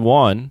 He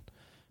won.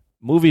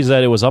 Movies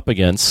that it was up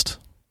against: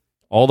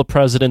 All the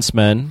President's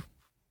Men,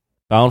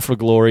 Bound for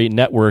Glory,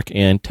 Network,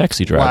 and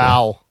Taxi Driver.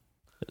 Wow.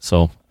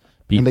 So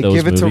beat and they those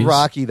give it movies. to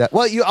Rocky. You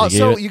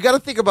got to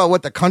think about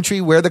what the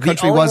country was at the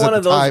time. One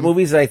of those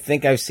movies I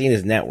think I've seen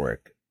is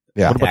Network.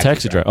 Yeah. What about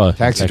Taxi Driver? Oh,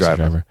 Taxi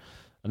Driver.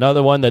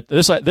 Another one that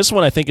this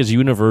one I think is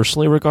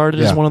universally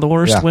regarded as one of the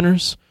worst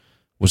winners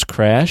was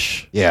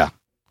Crash. Yeah.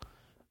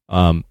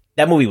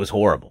 That movie was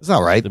horrible. It's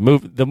not right.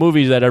 The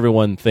movie that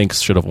everyone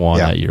thinks should have won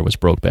that year was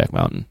Brokeback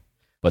Mountain.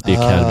 But the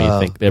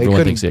Academy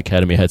everyone thinks the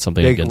Academy had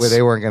something against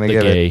they weren't going to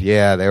give gay. it.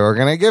 Yeah, they were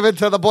going to give it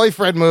to the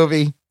boyfriend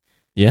movie.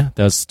 Yeah,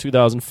 that was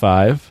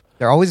 2005.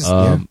 They're always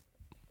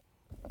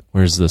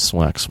Where's this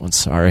next one?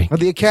 Sorry. Well,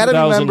 the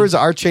Academy members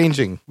are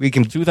changing. We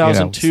can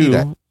 2002 see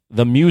that.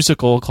 The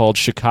musical called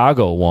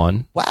Chicago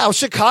won. Wow,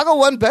 Chicago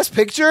won Best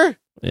Picture?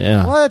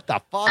 Yeah. What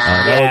the fuck?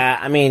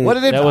 I mean, what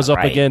did it that was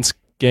up against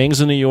Gangs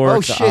of New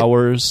York, The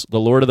Hours, The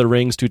Lord of the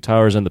Rings, Two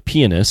Towers, and The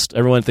Pianist.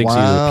 Everyone thinks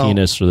either The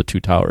Pianist or The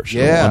Two Towers.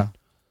 Yeah.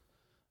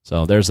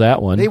 So there's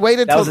that one. They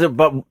waited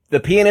but The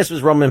Pianist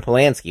was Roman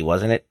Polanski,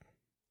 wasn't it?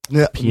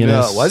 No,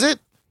 was it?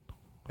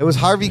 It was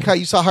Harvey Keitel.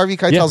 You saw Harvey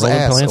Keitel's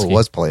ass. Polanski. Oh, it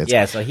was Polanski.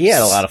 Yeah, so he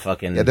had a lot of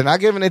fucking... Yeah, they're not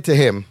giving it to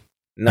him.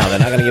 No, they're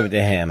not going to give it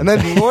to him. And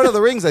then Lord of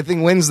the Rings, I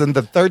think, wins them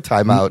the third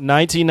time out.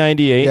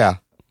 1998. Yeah.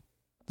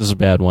 This is a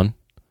bad one.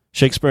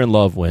 Shakespeare in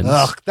Love wins.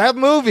 Ugh, that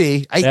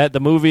movie. The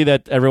movie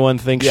that everyone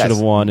thinks should have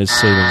won is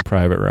Saving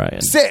Private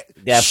Ryan.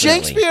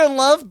 Shakespeare in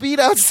Love beat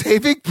out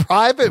Saving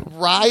Private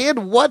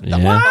Ryan? What the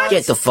fuck?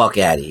 Get the fuck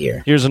out of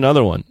here. Here's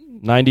another one.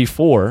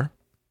 94.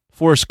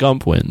 Forrest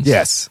Gump wins.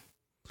 Yes.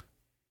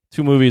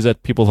 Two movies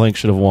that people think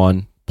should have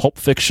won. Pulp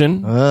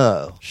Fiction.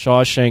 Oh.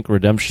 Shawshank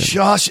Redemption.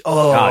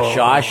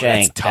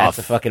 Shawshank. That's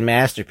a fucking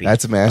masterpiece.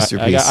 That's a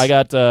masterpiece. I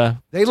got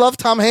they love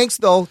Tom Hanks,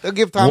 though. They'll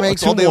give Tom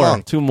Hanks all day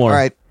long. Two more. All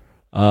right.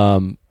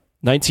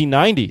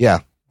 1990.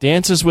 Yeah.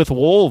 Dances with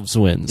Wolves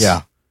wins.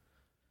 Yeah.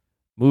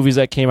 Movies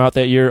that came out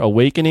that year: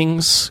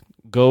 Awakenings,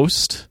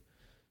 Ghost,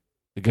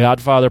 The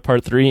Godfather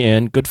Part 3,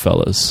 and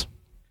Goodfellas.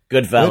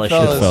 Goodfellas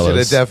should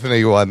have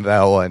definitely won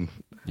that one.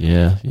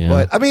 Yeah.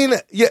 But I mean,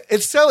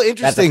 it's so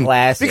interesting. That's a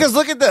classic. Because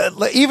look at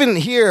even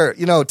here,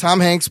 Tom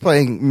Hanks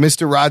playing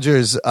Mr.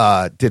 Rogers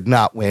did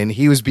not win.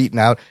 He was beaten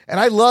out. And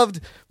I loved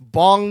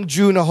Bong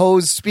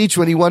Joon-ho's speech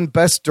when he won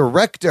Best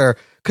Director,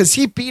 because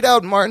he beat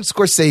out Martin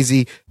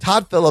Scorsese,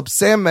 Todd Phillips,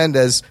 Sam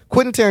Mendes,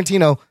 Quentin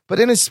Tarantino. But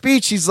in his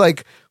speech, he's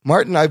like,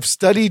 Martin, I've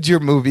studied your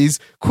movies.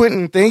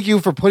 Quentin, thank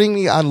you for putting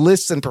me on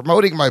lists and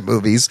promoting my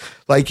movies.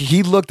 Like,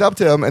 he looked up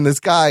to him, and this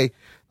guy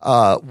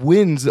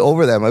wins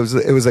over them.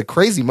 It was a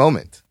crazy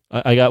moment.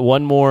 I got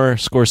one more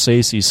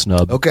Scorsese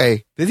snub.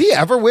 Okay. Did he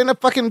ever win a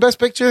fucking Best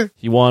Picture?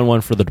 He won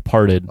one for The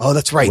Departed. Oh,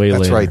 that's right.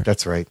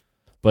 That's right.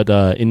 But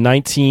in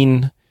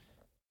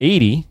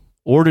 1980,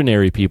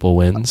 Ordinary People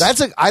wins.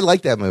 I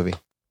like that movie.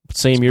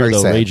 Same year,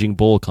 though, Raging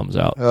Bull comes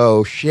out.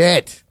 Oh,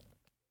 shit.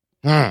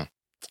 Wow.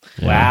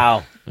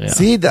 Yeah.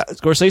 See,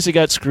 Scorsese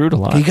got screwed a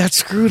lot. He got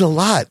screwed a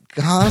lot.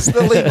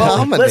 Constantly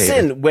dominated.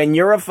 Listen, when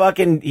you're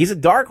he's a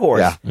dark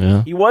horse.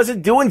 Yeah. He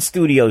wasn't doing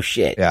studio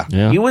shit.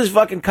 Yeah. He was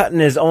fucking cutting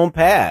his own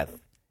path.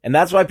 And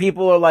that's why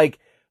people are like,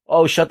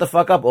 oh, shut the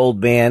fuck up,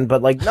 old man.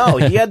 But no,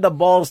 he had the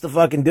balls to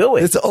fucking do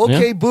it. This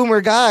boomer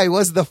guy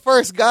was the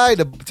first guy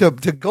to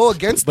go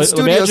against the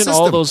studio imagine system.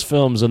 all those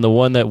films, and the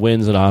one that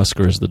wins an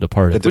Oscar is The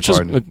Departed, which is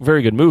a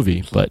very good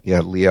movie, but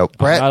Leo,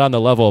 not on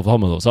the level of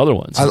some of those other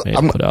ones.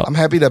 I'm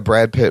happy that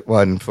Brad Pitt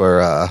won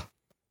for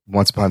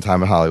Once Upon a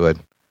Time in Hollywood.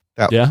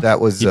 That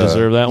was he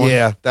deserved that one.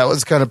 Yeah, that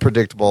was kind of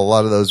predictable. A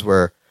lot of those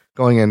were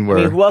going in.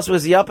 Who else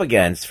was he up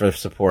against for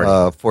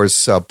supporting? For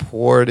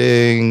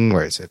supporting,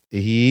 where is it?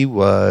 He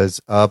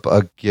was up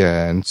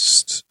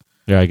against.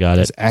 Yeah, I got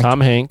it.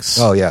 Tom Hanks.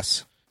 Oh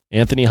yes.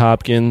 Anthony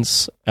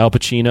Hopkins, Al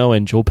Pacino,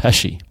 and Joe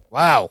Pesci.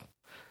 Wow,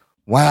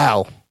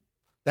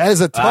 that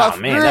is a tough.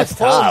 Oh, man, that's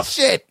tough.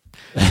 Shit.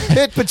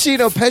 Pitt,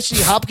 Pacino,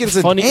 Pesci, Hopkins,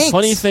 and Hanks.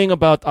 Funny thing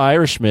about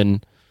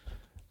Irishman,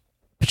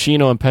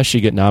 Pacino and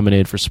Pesci get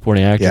nominated for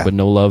supporting actor, but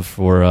no love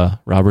for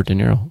Robert De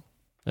Niro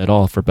at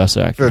all for Best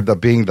Actor. For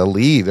being the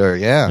lead,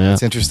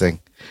 it's interesting.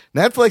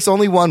 Netflix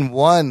only won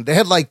one. They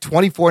had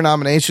 24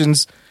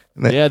 nominations.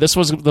 This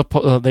was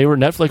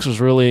Netflix was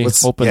really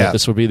hoping that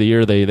this would be the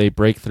year they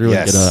break through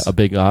and get a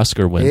big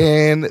Oscar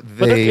win.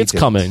 But it's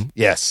coming.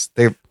 Yes,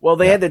 they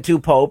had the two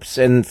popes,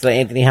 and so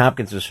Anthony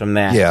Hopkins was from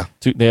that. Yeah,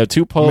 they had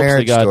two popes.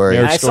 Marriage they got Story.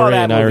 Marriage I Story saw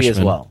that and movie Irishman.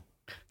 as well.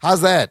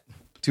 How's that?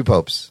 Two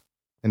popes.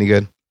 Any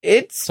good?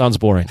 It sounds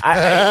boring.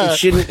 It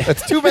shouldn't.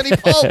 That's too many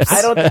popes.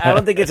 I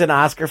don't think it's an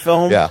Oscar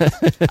film. Yeah,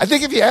 I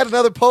think if you had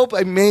another pope,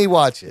 I may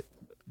watch it.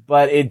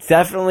 But it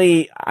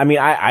definitely,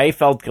 I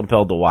felt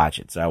compelled to watch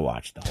it, so I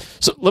watched the whole thing.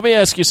 So let me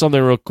ask you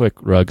something real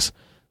quick, Ruggs.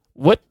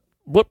 What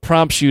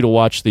prompts you to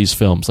watch these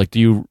films? Do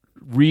you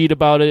read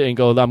about it and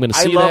go, I'm going to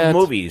see that? I love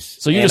movies.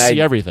 So you just see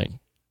everything.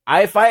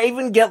 If I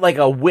even get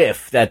a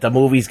whiff that the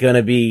movie's going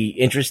to be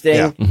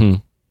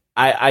interesting,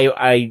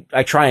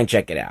 I try and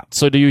check it out.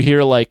 So do you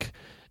hear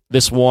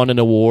this won an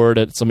award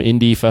at some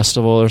indie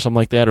festival or something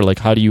like that, or like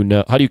how do you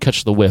know? How do you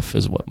catch the whiff?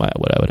 Is what I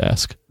would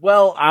ask.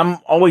 Well, I'm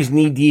always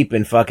knee deep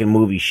in fucking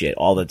movie shit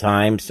all the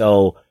time.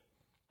 So,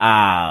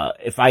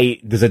 if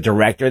there's a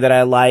director that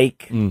I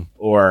like,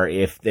 or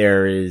if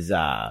there is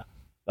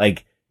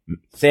like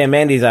Sam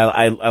Mendes,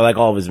 I like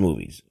all of his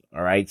movies.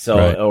 All right,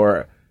 so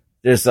or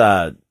there's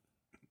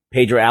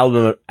Pedro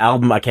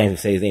Album. I can't even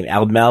say his name.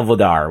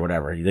 Almodovar or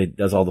whatever. He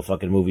does all the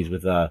fucking movies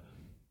with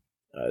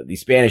these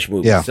Spanish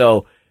movies. Yeah.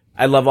 So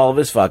I love all of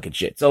his fucking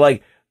shit. So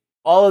like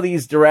all of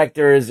these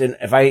directors, and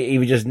if I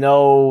even just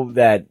know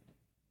that,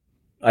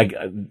 like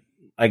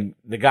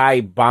the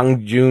guy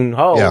Bong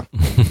Joon-ho,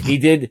 he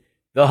did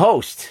The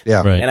Host.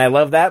 Yeah. Right. And I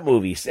love that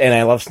movie, and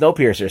I love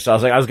Snowpiercer. So I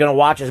was like, I was gonna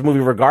watch this movie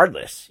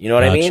regardless. You know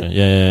what I mean?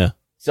 Yeah.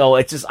 So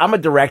it's just I'm a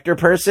director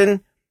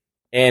person,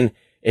 and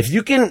if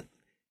you can.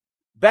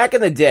 Back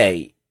in the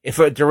day, if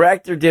a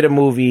director did a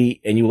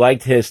movie and you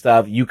liked his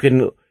stuff, you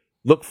can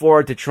look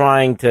forward to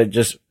trying to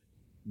just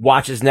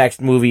watch his next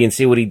movie and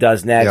see what he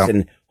does next,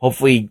 and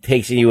hopefully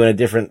takes you in a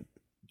different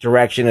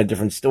direction, a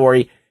different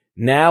story.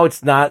 Now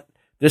it's not.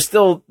 There's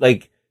still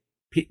like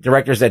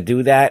directors that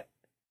do that,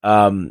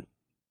 so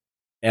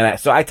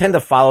I tend to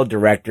follow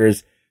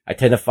directors. I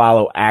tend to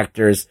follow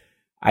actors.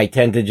 I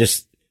tend to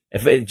just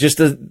if it just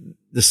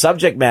the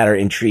subject matter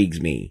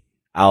intrigues me.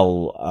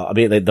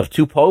 The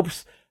Two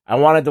Popes. I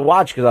wanted to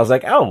watch because I was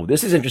like, oh,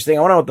 this is interesting.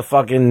 I want to know what the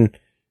fucking...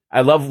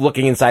 I love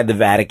looking inside the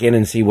Vatican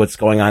and see what's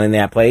going on in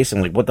that place.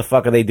 And like, what the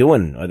fuck are they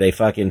doing? Are they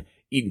fucking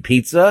eating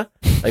pizza?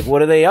 Like,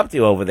 what are they up to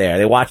over there? Are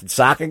they watching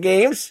soccer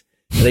games?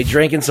 Are they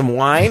drinking some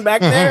wine back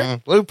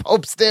there? What do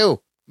popes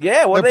do?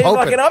 Yeah, what are they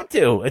fucking up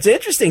to? It's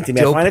interesting to me.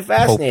 I find it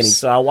fascinating,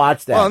 so I'll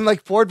watch that. Well, and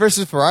like Ford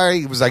versus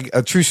Ferrari, it was like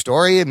a true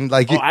story, and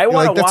like I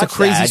want to that's watch a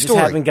crazy that. I just story.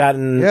 I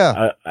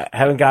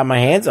haven't gotten my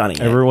hands on it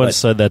yet. Everyone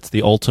said that's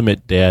the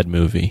ultimate dad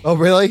movie. Oh,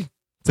 really?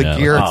 It's a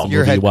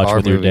gearhead you watch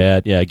with your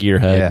dad. Yeah,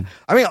 Gearhead. Yeah.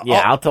 I mean,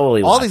 I'll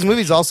totally all these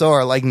movies also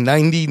are like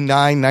 99,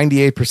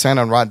 98%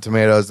 on Rotten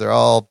Tomatoes. They're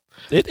all...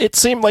 It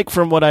seemed like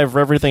from what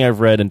everything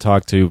I've read and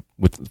talked to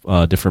with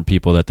different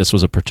people that this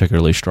was a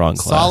particularly strong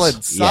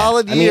class.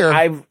 Solid year.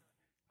 I mean,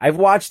 I've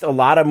watched a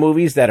lot of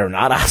movies that are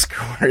not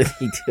Oscar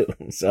worthy too.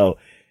 So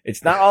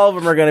it's not all of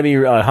them are going to be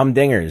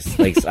humdingers.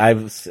 Like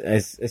I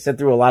sat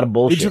through a lot of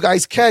bullshit. Did you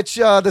guys catch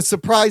the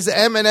surprise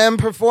Eminem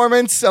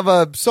performance of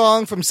a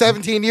song from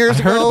 17 years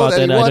ago? I heard about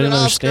that. He I won didn't an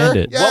understand Oscar?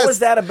 it. Yes. What was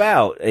that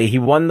about? He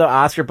won the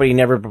Oscar, but he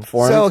never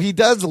performed. So he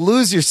does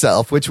Lose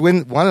Yourself, which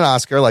won an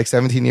Oscar like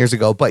 17 years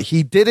ago, but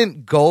he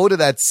didn't go to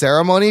that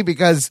ceremony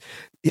because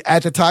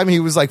at the time he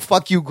was like,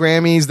 fuck you,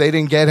 Grammys. They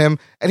didn't get him.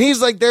 And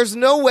he's like, there's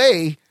no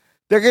way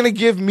they're going to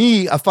give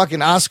me a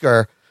fucking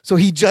Oscar. So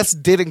he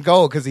just didn't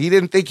go because he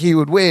didn't think he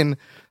would win.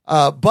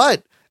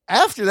 But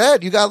after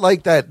that, you got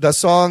like the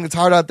song "It's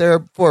Hard Out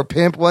There for a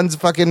Pimp." One's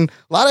fucking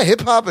a lot of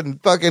hip hop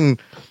and fucking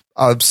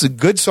some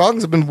good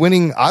songs have been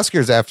winning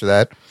Oscars after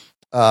that.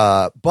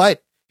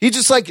 But he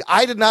just like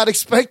I did not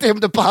expect him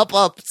to pop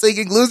up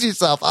singing "Lose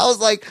Yourself." I was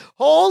like,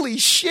 holy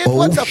shit!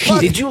 What the fuck?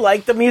 Did you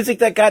like the music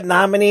that got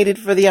nominated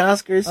for the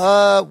Oscars?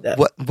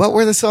 What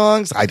were the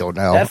songs? I don't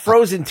know. That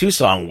Frozen 2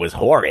 song was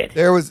horrid.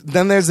 There's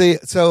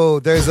a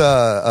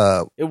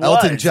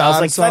Elton John I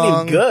was like, song. It's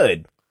not even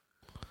good.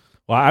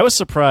 Well, I was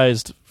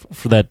surprised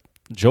for that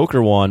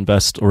Joker won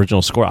Best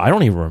Original Score. I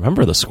don't even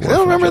remember the score. I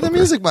don't remember the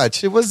music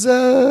much. It was, You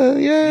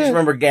just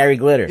remember Gary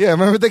Glitter. Yeah, I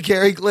remember the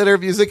Gary Glitter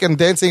music and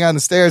Dancing on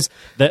the Stairs.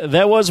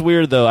 That was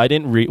weird, though. I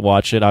didn't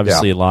watch it,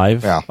 obviously,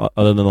 live,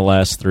 other than the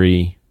last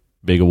 3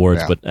 big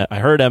awards. Yeah. But I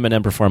heard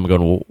Eminem perform and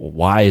going, well,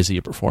 why is he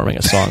performing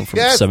a song from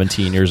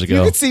 17 years ago?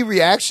 You could see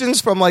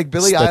reactions from like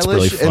Billie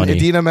Eilish and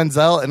Idina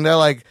Menzel, and they're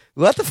like,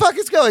 what the fuck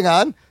is going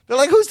on? They're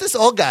like, who's this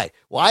old guy?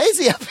 Why is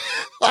he up?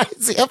 Why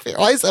is he up here?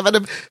 Why is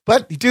Eminem?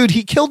 But dude,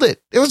 he killed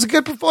it. It was a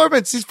good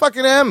performance. He's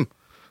fucking M.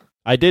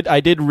 I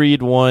did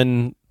read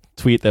one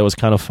tweet that was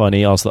kind of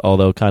funny, also,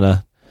 although kind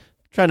of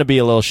trying to be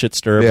a little shit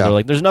stirrer. Yeah. They're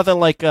like, there's nothing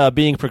like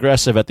being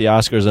progressive at the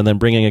Oscars and then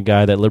bringing a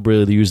guy that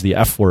liberally used the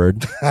F word,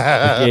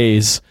 the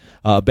gays,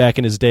 back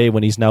in his day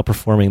when he's now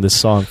performing this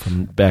song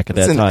from back at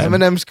that time.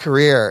 Eminem's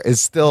career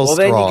is still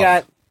strong.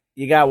 Then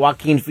you got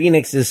Joaquin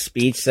Phoenix's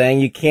speech saying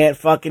you can't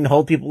fucking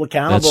hold people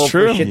accountable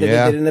for shit that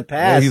they did in the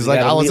past. Yeah, he's like,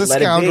 I was a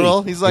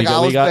scoundrel. He's like,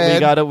 I was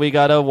bad. We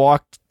gotta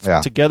walk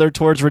together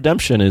towards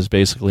redemption is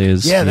basically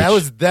his speech.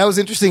 that was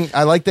interesting.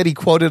 I like that he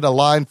quoted a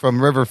line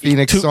from River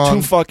Phoenix song.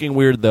 Too fucking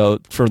weird though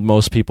for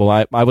most people.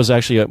 I was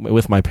actually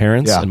with my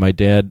parents and my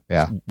dad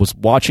was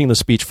watching the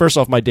speech. First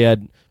off, my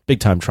dad, big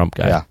time Trump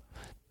guy.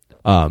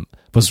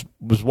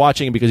 Was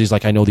watching because he's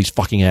like, I know these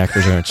fucking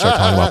actors are going to start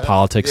talking about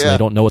politics and they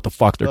don't know what the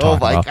fuck they're talking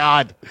about. Oh my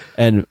God.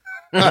 And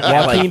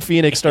Joaquin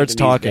Phoenix starts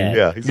talking.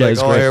 Yeah, he's like,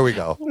 oh, here we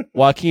go.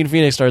 Joaquin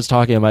Phoenix starts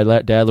talking and my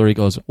dad literally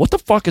goes, what the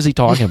fuck is he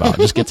talking about?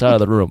 Just gets out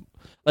of the room.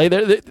 Like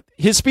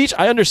his speech,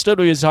 I understood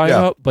what he was talking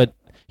about, but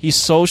he's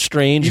so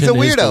strange in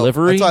his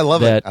delivery. That's why I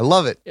love it. I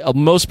love it.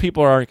 Most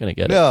people aren't going to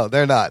get it. No,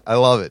 they're not. I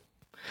love it.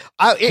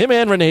 Him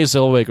and Renee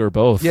Zellweger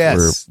both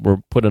were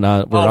putting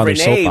on. Were on Renee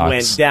their soapbox.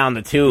 went down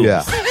the tubes.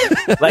 Yeah.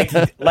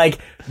 like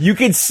you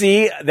could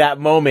see that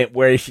moment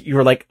where you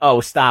were like,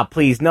 "Oh, stop,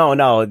 please,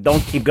 no,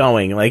 don't keep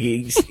going." Like,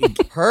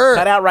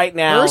 cut out right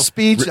now. Her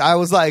speech, I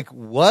was like,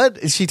 "What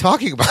is she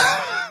talking about?"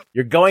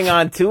 You're going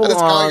on too What is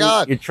long. going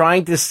on? You're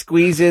trying to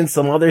squeeze in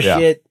some other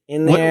shit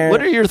in there.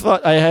 What are your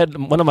thoughts? I had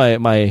one of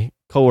my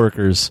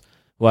coworkers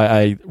who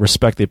I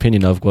respect the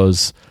opinion of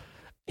was,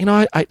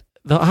 I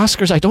the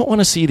Oscars, I don't want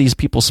to see these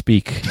people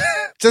speak.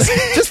 just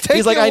take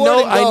He's like, your I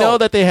word and go. know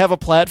that they have a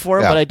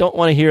platform, Yeah. but I don't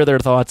want to hear their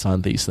thoughts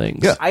on these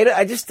things. Yeah.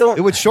 I just don't.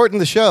 It would shorten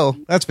the show.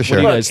 That's for What sure.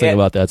 do you guys think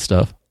about that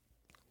stuff?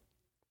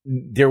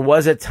 There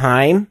was a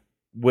time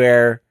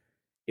where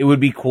it would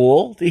be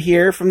cool to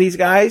hear from these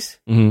guys,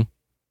 Mm-hmm.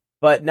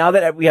 but now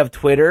that we have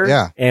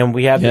Twitter and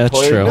we have the that's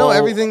toilet true. You bowl, know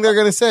everything they're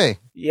going to say.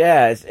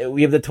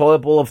 we have the toilet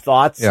bowl of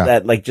thoughts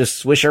that like just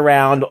swish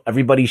around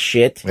everybody's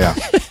shit. Yeah.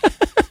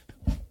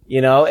 We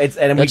got to true.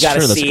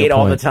 That's a see good it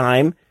all the point.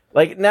 time.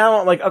 Like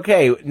now, I'm like,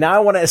 okay, now I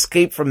want to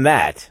escape from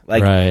that.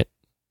 Like, Right.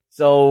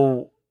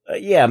 so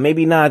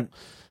maybe not.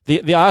 The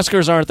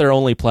Oscars aren't their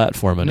only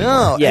platform anymore.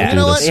 No, Yeah, and you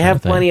know what? they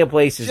have plenty of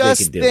places they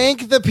Just could do it.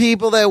 thank the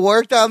people that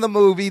worked on the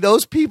movie.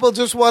 Those people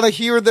just want to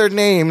hear their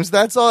names.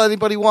 That's all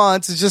anybody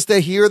wants is just to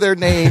hear their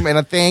name and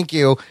a thank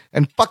you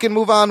and fucking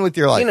move on with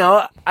your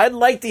life. I'd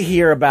like to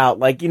hear about,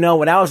 like,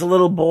 when I was a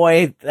little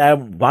boy, I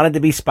wanted to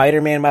be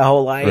Spider-Man my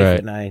whole life, Right.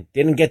 and I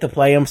didn't get to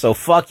play him, so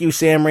fuck you,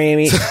 Sam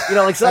Raimi.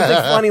 Like something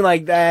funny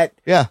like that.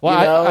 Yeah.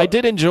 Well, I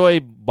did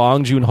enjoy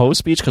Bong Joon-ho's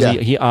speech because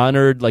he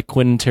honored like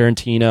Quentin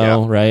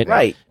Tarantino, right?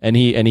 Right. And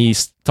he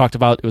talked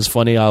about, it was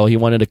funny how he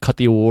wanted to cut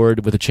the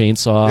award with a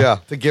chainsaw. Yeah,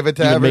 to give it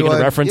to He would everyone. make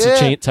a reference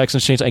to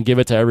Texas Chainsaw and give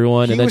it to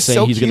everyone, He and then was saying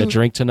so he's going to cute.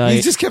 drink tonight.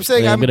 He just kept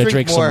saying, and I'm going to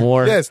drink some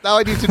more. Yes, now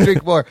I need to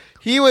drink more.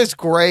 He was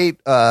great.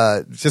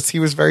 He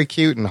was very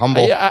cute and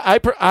humble.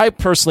 I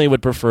personally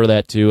would prefer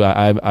that too.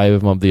 I'm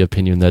of the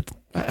opinion that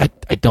I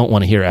don't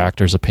want to hear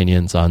actors'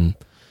 opinions on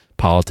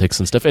politics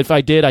and stuff. If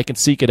I did, I can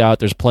seek it out.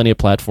 There's plenty of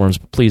platforms,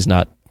 but please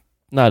not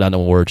on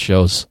award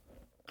shows.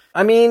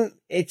 I mean,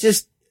 it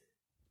just,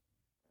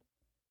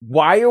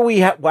 why do we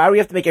have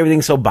to make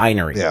everything so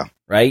binary? Yeah.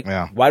 Right?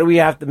 Yeah. Why do we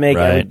have to make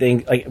Right.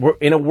 everything, like, we're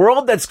in a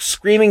world that's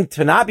screaming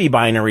to not be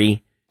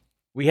binary,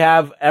 we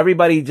have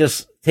everybody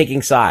just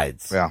taking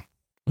sides. Yeah.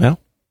 Well,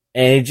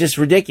 And it's just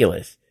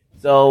ridiculous.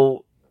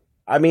 So,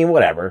 I mean,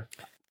 whatever.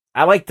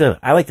 I like to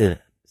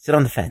sit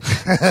on the fence.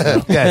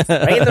 Yes.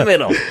 Right in the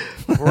middle.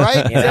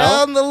 Right You know?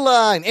 down the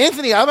line.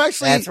 Anthony, I'm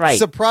actually That's right.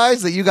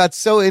 surprised that you got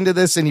so into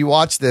this and you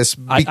watched this.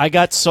 I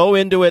got so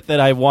into it that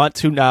I want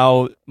to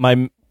now.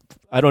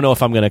 I don't know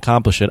if I'm going to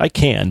accomplish it. I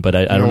can, but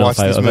I don't know watch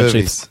if I these eventually.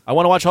 movies. I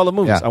want to watch all the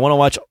movies. Yeah. I want to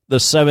watch the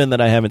 7 that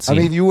I haven't I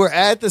seen. mean, you were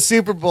at the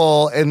Super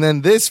Bowl, and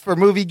then this for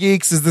Movie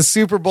Geeks is the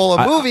Super Bowl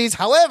of movies.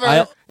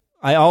 However,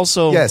 I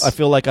also Yes. I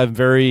feel like I'm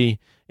very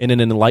in an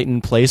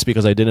enlightened place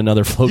because I did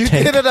another float you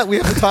tank. did it. We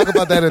have to talk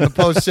about that in the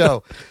post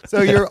show.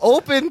 So you're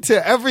open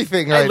to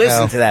everything right I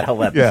listened now. to that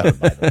whole episode,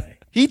 by the way.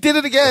 He did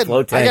it again.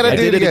 Float I tank. got to I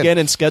do did it it again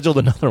and scheduled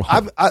another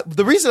one.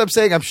 The reason I'm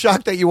saying I'm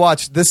shocked that you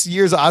watched this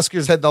year's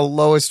Oscars had the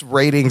lowest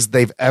ratings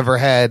they've ever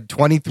had,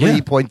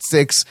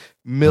 23.6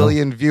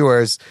 million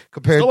viewers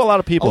compared. Still a lot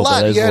of people, A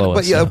lot, but it is you had, lowest,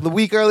 but yeah. the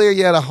week earlier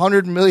you had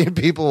 100 million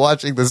people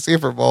watching the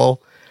Super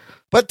Bowl,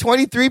 but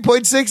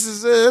 23.6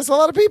 is that's a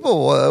lot of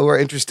people who are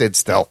interested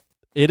still.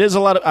 It is a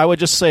lot of. I would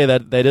just say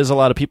that is a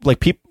lot of people. Like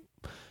people,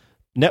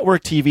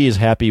 network TV is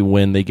happy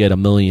when they get 1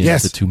 million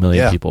Yes. to 2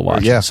 million Yeah. people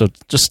watching. Yeah. So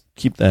just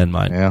keep that in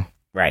mind. Yeah,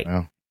 Right.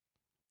 Yeah.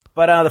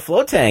 But the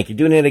float tank, you're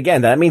doing it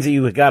again. That means that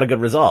you got a good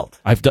result.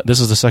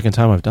 This is the second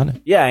time I've done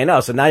it. Yeah, I know.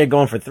 So now you're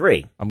going for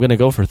 3. I'm going to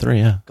go for 3.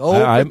 Yeah, go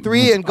for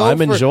 3 and go. I'm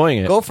for, enjoying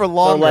it. Go for So,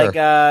 longer.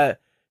 like,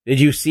 did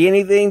you see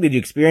anything? Did you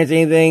experience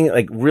anything?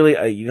 Like,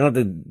 really, you don't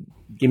have to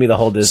give me the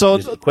whole just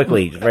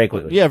quickly, just very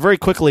quickly. Yeah, very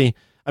quickly.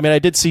 I mean, I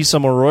did see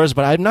some auroras,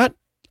 but I'm not.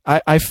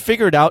 I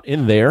figured out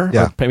in there,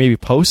 Yeah. or maybe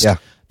post, Yeah.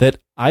 that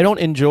I don't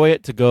enjoy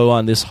it to go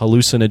on this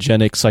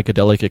hallucinogenic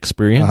psychedelic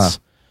experience,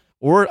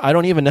 or I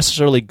don't even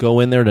necessarily go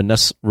in there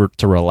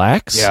to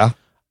relax. yeah,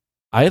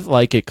 I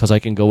like it because I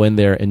can go in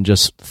there and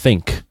just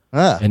think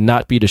and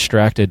not be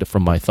distracted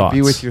from my thoughts.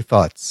 be with your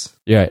thoughts.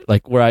 Yeah,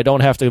 like where I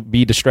don't have to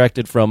be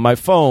distracted from my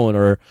phone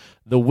or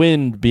the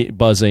wind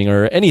buzzing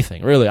or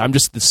anything, really. I'm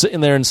just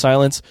sitting there in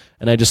silence,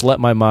 and I just let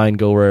my mind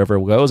go wherever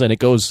it goes, and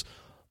it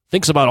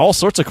thinks about all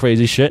sorts of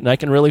crazy shit, and I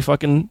can really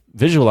fucking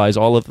visualize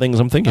all the things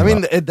I'm thinking about.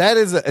 I mean, that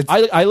is.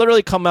 I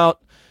literally come out,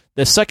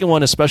 the second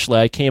one especially,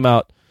 I came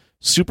out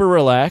super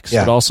relaxed,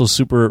 Yeah. but also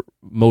super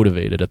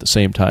motivated at the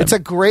same time. It's a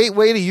great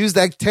way to use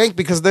that tank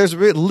because there's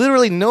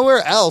literally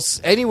nowhere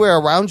else, anywhere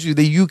around you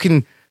that you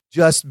can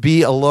just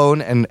be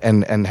alone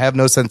and have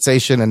no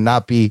sensation and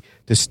not be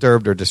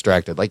disturbed or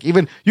distracted. Like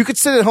even you could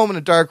sit at home in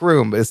a dark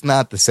room, but it's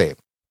not the same.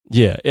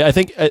 Yeah, I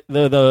think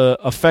the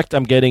effect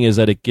I'm getting is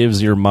that it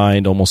gives your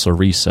mind almost a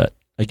reset.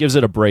 It gives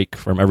it a break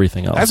from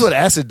everything else. That's what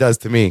acid does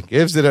to me.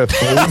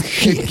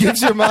 It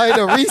gives your mind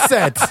a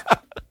reset.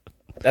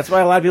 That's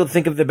why a lot of people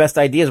think of the best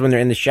ideas when they're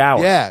in the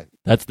shower. Yeah.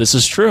 This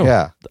is true.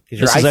 Yeah. Because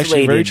you're This is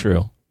actually very isolated.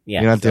 true.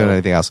 Yeah, You're not doing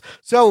anything else.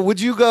 So would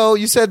you go,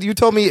 you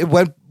told me it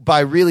went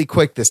by really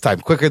quick this time,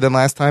 quicker than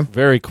last time.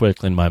 Very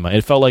quick in my mind.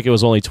 It felt like it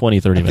was only 20,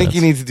 30 minutes. I think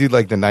you need to do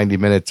like the 90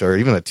 minutes or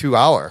even a 2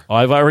 hour. Oh,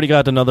 I've already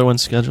got another one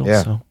scheduled.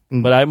 Yeah. So.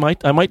 But I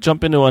might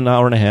jump into an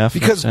hour and a half.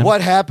 Because what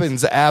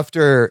happens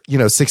after,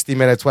 60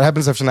 minutes, what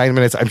happens after 90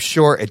 minutes, I'm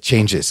sure it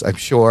changes. I'm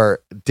sure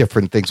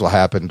different things will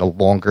happen the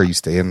longer you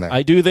stay in there.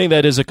 I do think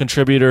that is a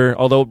contributor,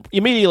 although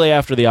immediately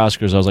after the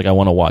Oscars, I was like, I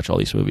want to watch all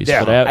these movies.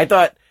 Yeah. But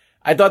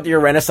I thought your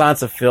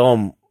renaissance of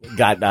film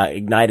got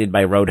ignited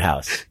by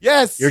Roadhouse.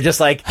 Yes. You're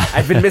just like,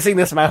 I've been missing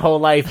this my whole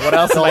life. What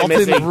else am I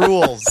missing? Dalton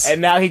rules.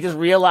 And now he just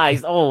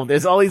realized,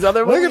 there's all these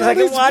other Look movies at all I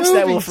can these watch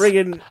that will movies.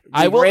 friggin' be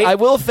I great.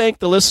 will thank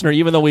the listener,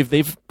 even though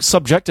they've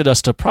subjected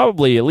us to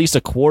probably at least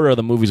a quarter of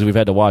the movies we've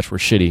had to watch were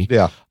shitty.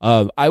 Yeah.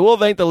 I will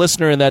thank the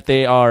listener in that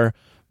they are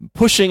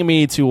pushing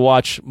me to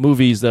watch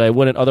movies that I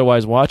wouldn't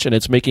otherwise watch, and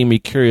it's making me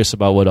curious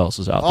about what else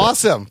is out there.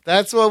 Awesome.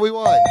 That's what we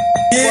want.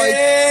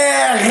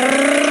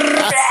 Yeah.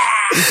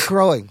 He's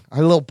growing.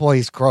 Our little boy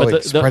is growing.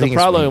 But the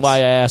problem why I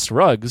asked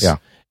Ruggs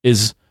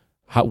is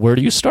where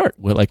do you start?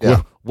 What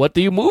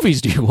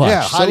movies do you watch?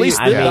 Yeah, so at least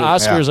the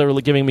Oscars are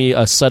giving me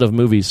a set of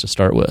movies to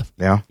start with.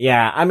 Yeah.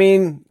 Yeah, I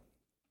mean,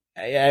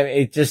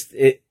 that's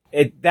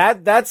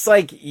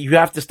like, you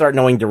have to start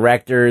knowing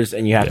directors,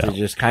 and you have to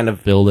just kind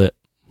of build it.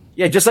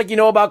 Yeah, just like you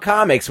know about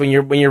comics. When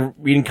you're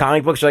reading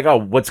comic books, you're like, oh,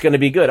 what's going to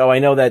be good? Oh, I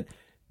know that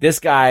this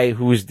guy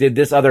who's did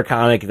this other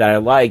comic that I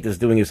liked is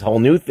doing this whole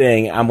new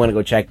thing. I'm going to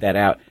go check that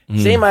out.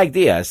 Same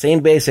idea,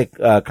 same basic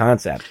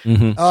concept.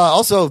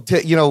 Also,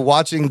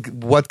 watching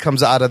what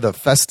comes out of the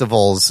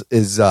festivals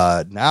is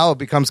now it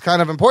becomes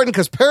kind of important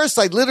because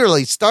Parasite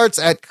literally starts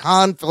at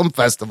Cannes Film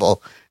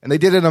Festival, and they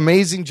did an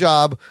amazing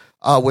job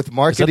with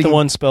marketing. Is that the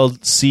one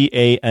spelled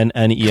Cannes?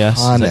 Cannes.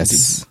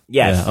 Yes.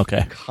 Yeah,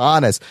 okay.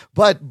 Cannes.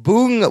 But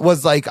Boong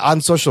was like on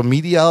social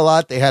media a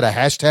lot. They had a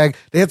hashtag.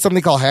 They had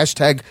something called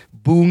hashtag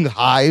Boong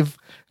Hive.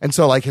 And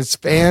so like his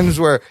fans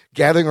were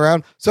gathering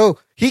around. So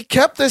he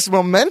kept this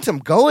momentum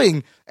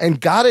going and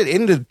got it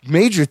into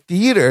major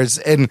theaters,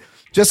 and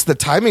just the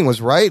timing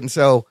was right. And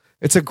so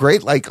it's a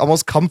great, like,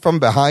 almost come from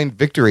behind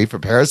victory for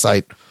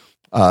Parasite,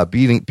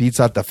 beats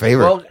out The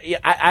Favorite. Well,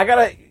 I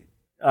gotta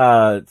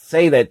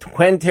say that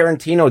Quentin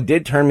Tarantino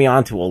did turn me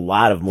on to a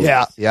lot of movies.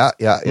 Yeah.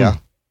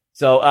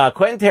 So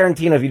Quentin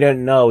Tarantino, if you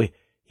didn't know,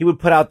 he would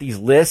put out these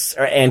lists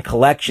and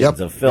collections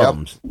of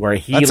films where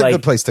he That's a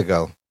good place to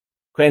go.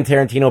 Quentin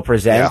Tarantino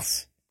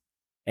presents,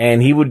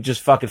 and he would just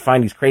fucking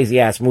find these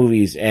crazy ass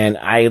movies, and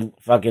I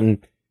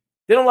fucking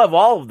didn't love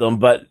all of them,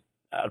 but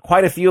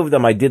quite a few of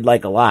them I did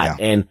like a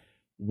lot. And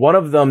one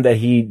of them that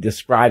he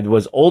described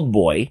was Old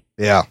Boy,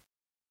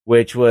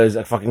 which was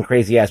a fucking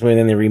crazy ass movie,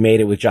 and then they remade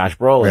it with Josh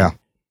Brolin. Yeah.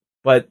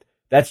 But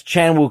that's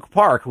Chan-wook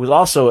Park, who's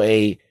also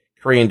a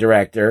Korean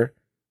director,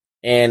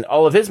 and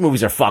all of his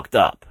movies are fucked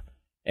up.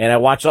 And I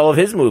watched all of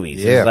his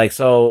movies. Yeah. Like,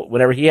 so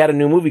whenever he had a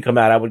new movie come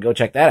out, I would go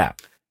check that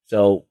out.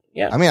 So,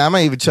 yeah. I mean, I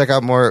might even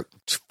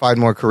find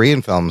more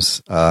Korean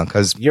films,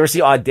 because you ever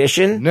see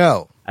Audition?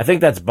 No. I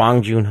think that's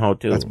Bong Joon-ho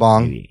too. That's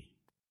Bong. Maybe.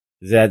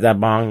 Is that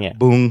Bong? Yeah.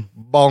 Boom,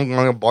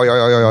 bong, boy,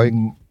 I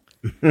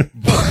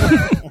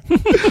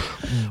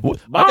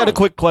got a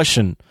quick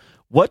question.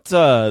 What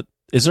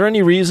is there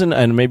any reason,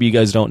 and maybe you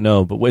guys don't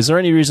know, but is there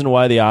any reason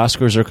why the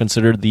Oscars are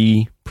considered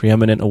the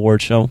preeminent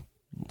award show,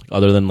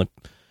 other than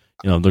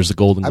there's the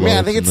Golden Globes?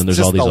 I think it's and then there's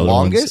just all these the other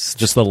longest. ones.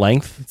 Just the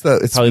length.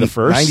 It's probably the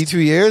first 92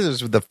 years. It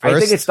was the first. I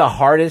think it's the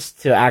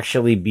hardest to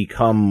actually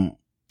become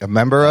a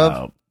member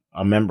of.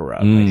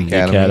 The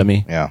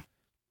Academy. Yeah.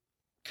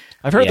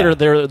 I've heard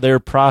their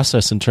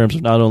process in terms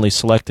of not only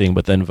selecting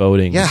but then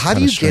voting. Yeah, is how do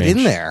kinda you get in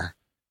strange. there?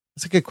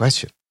 That's a good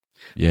question.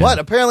 Yeah. But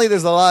apparently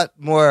there's a lot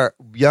more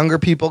younger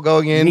people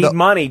going in. You need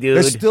money, dude.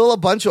 There's still a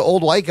bunch of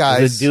old white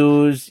guys. The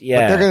dudes, But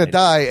they're going to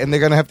die, and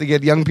they're going to have to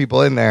get young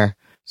people in there.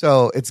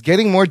 So it's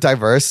getting more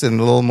diverse and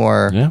a little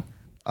more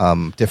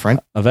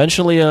different.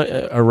 Eventually,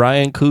 a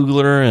Ryan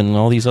Coogler and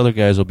all these other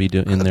guys will be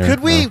in there.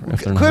 Could we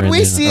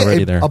see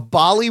a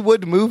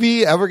Bollywood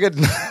movie ever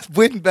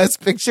win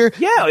Best Picture?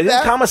 Yeah,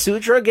 didn't Kama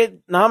Sutra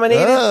get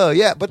nominated? Oh,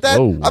 yeah, but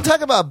I'm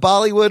talking about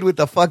Bollywood with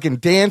the fucking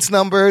dance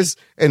numbers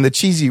and the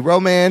cheesy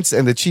romance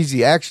and the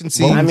cheesy action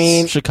scenes. Well, I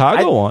mean,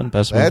 Chicago won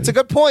Best Movie. That's a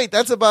good point.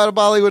 That's about a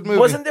Bollywood movie.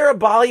 Wasn't there a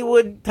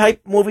Bollywood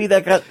type movie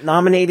that got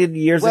nominated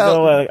years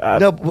ago?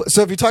 No.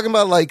 So if you're talking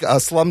about like a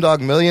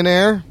Slumdog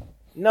Millionaire,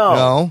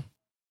 no.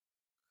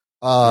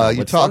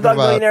 You're talking Slumdog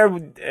about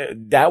Millionaire,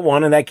 that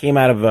one, and that came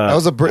out of that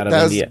was a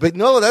India. But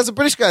no, that's a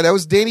British guy. That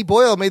was Danny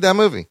Boyle made that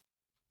movie.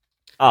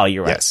 Oh,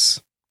 you're right.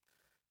 Yes.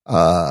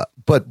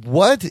 But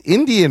what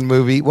Indian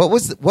movie? What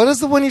is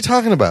the one you're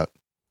talking about?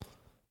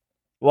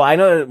 Well, I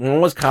know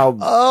one was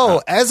called.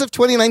 As of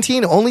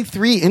 2019, only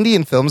 3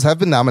 Indian films have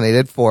been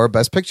nominated for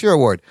Best Picture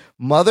Award: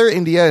 Mother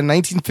India in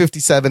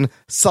 1957,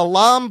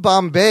 Salaam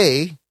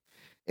Bombay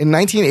in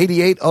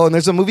 1988. Oh, and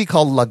there's a movie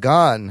called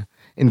Lagan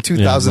in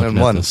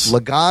 2001.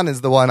 Lagan is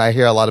the one I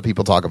hear a lot of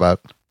people talk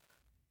about.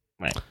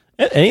 Right.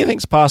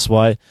 Anything's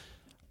possible.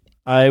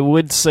 I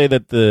would say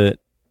that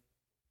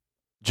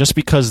just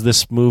because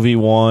this movie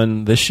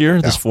won this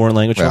year, this foreign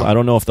language film, I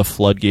don't know if the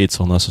floodgates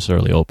will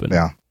necessarily open.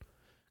 Yeah.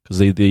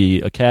 because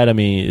the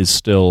Academy is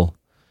still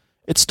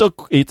it's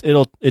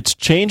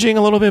changing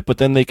a little bit, but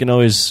then they can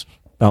always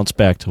bounce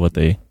back to what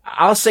they.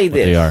 I'll say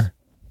this: they are.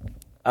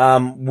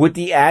 With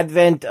the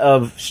advent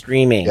of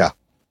streaming,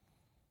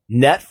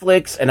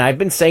 Netflix, and I've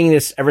been saying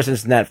this ever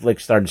since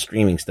Netflix started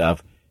streaming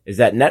stuff, is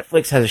that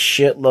Netflix has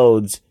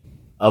shitloads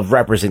of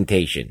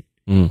representation,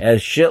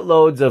 has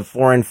shitloads of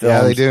foreign films.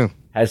 Yeah, they do.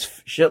 Has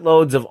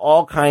shitloads of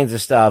all kinds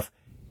of stuff.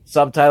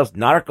 Subtitles,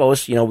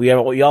 Narcos.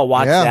 We all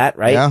watch that,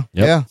 right? Yeah,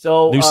 yeah.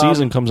 So new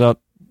season comes out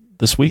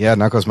this week. Yeah,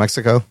 Narcos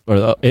Mexico.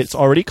 Or it's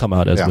already come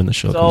out when the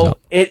show comes out.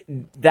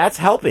 That's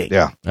helping.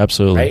 Yeah,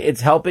 absolutely. Right?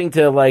 It's helping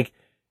to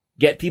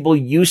get people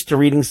used to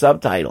reading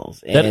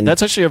subtitles. And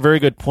that's actually a very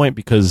good point,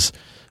 because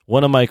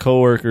one of my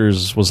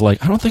coworkers was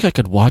like, I don't think I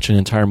could watch an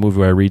entire movie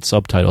where I read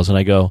subtitles. And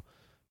I go,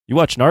 you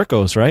watch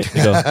Narcos, right?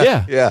 They go,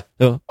 yeah. Yeah.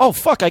 They go, oh,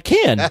 fuck, I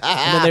can. And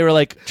then they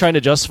were trying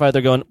to justify it.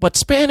 They're going, but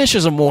Spanish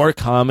is a more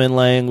common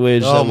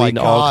language. Oh, my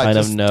God. All kind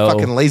just of know.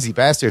 Fucking lazy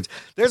bastards.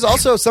 There's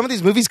also some of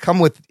these movies come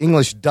with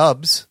English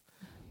dubs.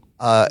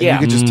 You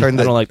could just turn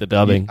I don't like the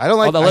dubbing. I don't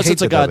like unless I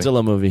it's a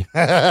Godzilla movie.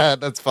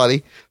 That's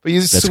funny. But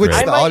you just switch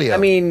great. the audio. I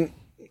mean,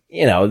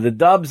 the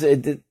dubs,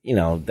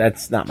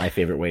 that's not my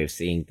favorite way of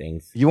seeing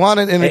things. You want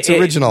it in its it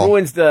original. It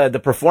ruins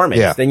the performance.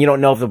 Yeah. Then you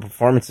don't know if the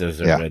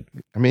performances are good.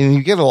 I mean,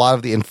 you get a lot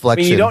of the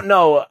inflection. You don't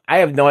know. I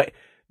have no.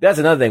 That's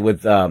another thing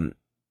with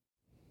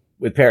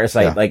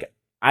Parasite. Yeah.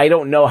 I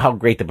don't know how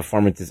great the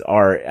performances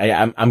are.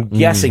 I'm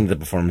guessing the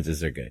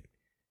performances are good.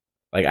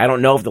 I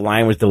don't know if the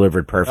line was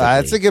delivered perfectly.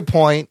 That's a good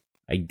point.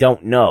 I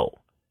don't know.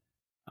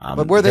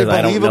 But were they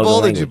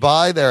believable? Did you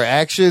buy their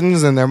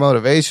actions and their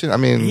motivation? I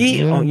mean,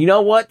 you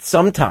know what?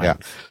 Sometimes. Yeah.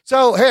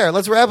 So here,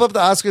 let's wrap up the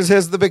Oscars.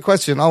 Here's the big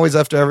question, always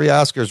after every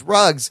Oscars.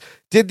 Ruggs,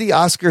 did the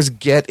Oscars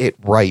get it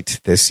right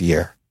this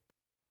year?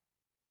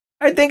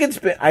 I think it's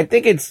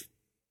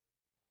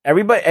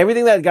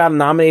everything that got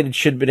nominated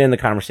should have been in the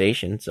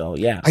conversation. So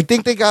yeah, I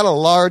think they got a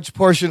large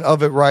portion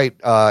of it right.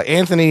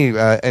 Anthony,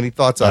 any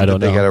thoughts on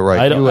did they got it right?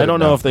 I don't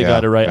know if they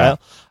got it right. Yeah.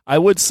 I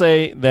would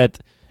say that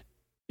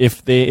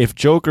if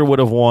Joker would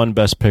have won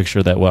Best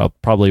Picture, that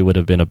probably would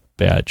have been a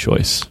bad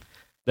choice.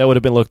 That would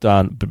have been looked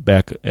on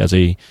back as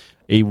a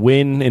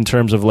win in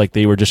terms of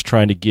they were just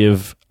trying to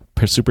give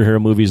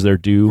superhero movies their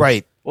due.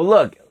 Right. Well,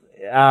 look,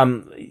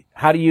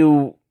 how do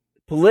you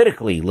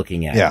politically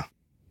looking at it?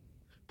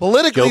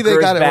 Politically, Joker they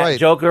got it right.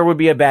 Joker would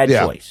be a bad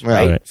choice,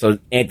 right? So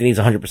Anthony's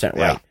 100%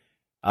 right.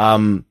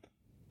 The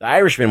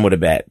Irishman would have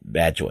been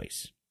bad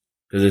choice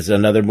because it's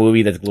another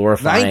movie that's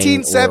glorifying.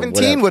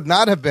 1917 would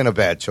not have been a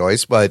bad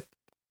choice, but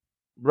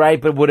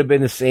right, but would have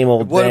been the same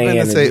old thing. Would have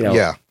been the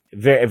same,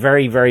 very,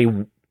 very, very,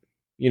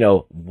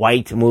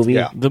 white movie.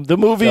 Yeah. The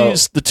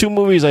movies, the two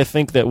movies I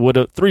think that would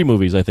have, three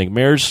movies I think,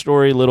 Marriage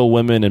Story, Little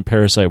Women, and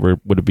Parasite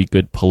would be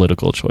good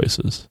political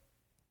choices.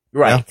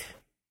 Right. Yeah.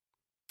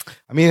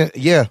 I mean,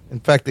 yeah.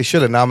 In fact, they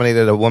should have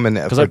nominated a woman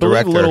because I believe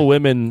director. Little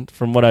Women,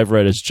 from what I've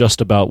read, is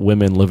just about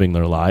women living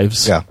their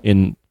lives.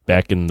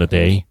 Back in the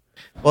day.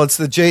 Well, it's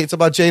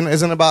about Jane.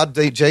 Isn't it about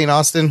Jane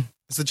Austen?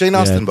 It's the Jane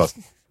Austen book.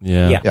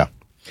 Yeah.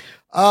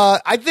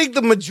 I think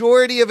the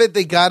majority of it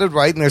they got it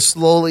right, and they're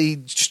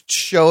slowly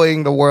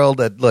showing the world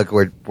that look,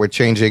 we're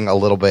changing a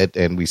little bit,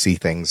 and we see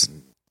things.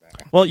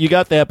 Well, you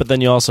got that, but then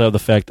you also have the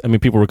fact. I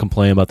mean, people were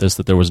complaining about this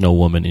that there was no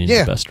woman in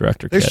the Best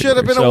Director. There should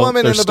have been a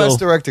woman in the Best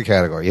Director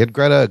category. You had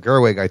Greta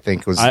Gerwig, I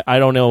think was. I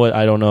don't know.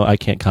 I don't know. I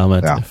can't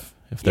comment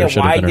if there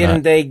should have been or not. Why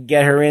didn't they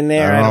get her in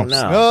there? I don't know.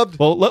 Snubbed.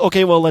 Well,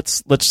 okay. Well,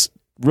 let's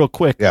real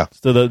quick. Yeah.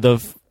 So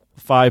the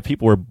five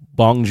people were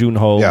Bong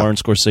Joon-ho, Martin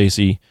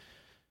Scorsese,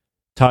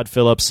 Todd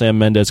Phillips, Sam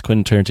Mendes,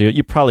 Quentin Tarantino.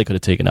 You probably could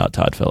have taken out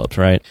Todd Phillips,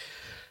 right?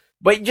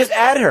 But just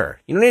add her.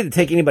 You don't need to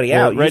take anybody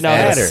out. Right now,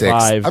 add her.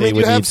 Five. I mean,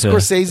 you have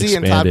Scorsese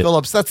and Todd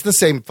Phillips. That's the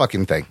same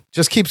fucking thing.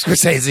 Just keep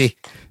Scorsese.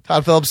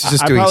 Todd Phillips is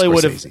just doing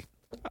Scorsese.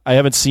 I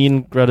haven't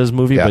seen Greta's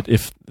movie, but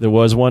if there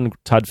was one,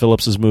 Todd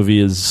Phillips'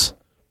 movie is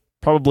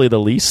probably the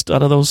least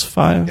out of those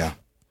five. Yeah.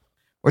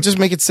 Or just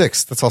make it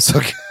 6. That's also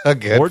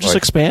good. Or just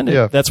expand it.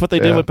 Yeah. That's what they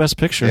did with Best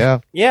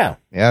Picture. Yeah.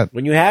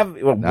 When you have,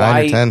 9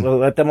 or 10. Well,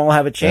 let them all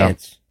have a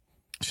chance.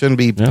 Shouldn't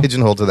be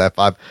pigeonholed to that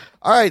 5.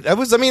 All right.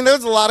 There's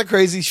a lot of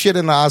crazy shit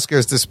in the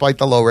Oscars despite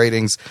the low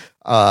ratings.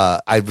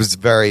 I was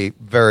very,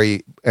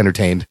 very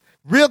entertained.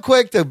 Real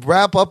quick to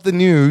wrap up the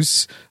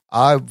news,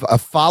 a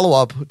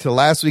follow-up to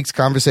last week's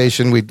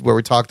conversation where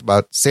we talked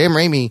about Sam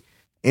Raimi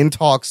in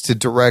talks to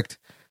direct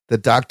the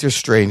Doctor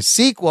Strange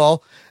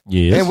sequel.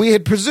 Yes. And we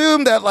had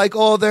presumed that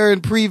they're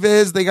in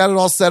previs, they got it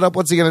all set up.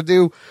 What's he going to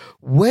do?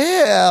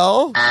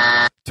 Well,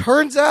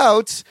 turns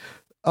out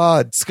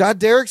Scott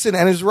Derrickson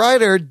and his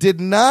writer did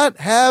not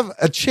have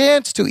a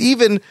chance to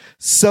even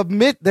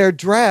submit their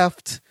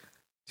draft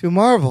to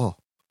Marvel.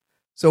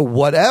 So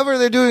whatever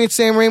they're doing at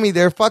Sam Raimi,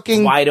 they're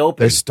fucking wide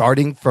open. They're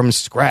starting from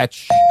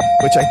scratch,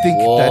 which I think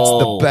that's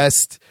the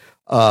best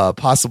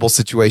possible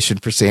situation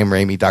for Sam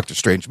Raimi Doctor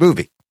Strange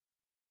movie.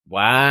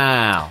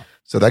 Wow.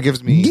 So that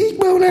gives me Geek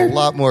boner. a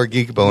lot more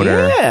geek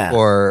boner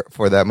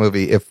for that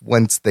movie. If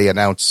once they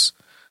announce,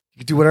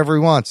 can do whatever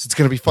he wants. It's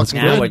going to be fucking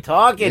Now good. we're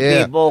talking,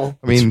 people.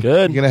 I mean,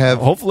 good. You're going to have.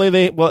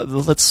 Hopefully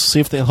let's see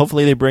if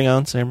hopefully they bring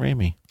on Sam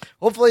Raimi.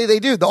 Hopefully they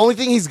do. The only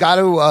thing he's got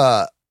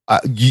to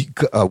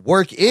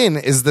work in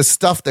is the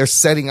stuff they're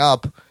setting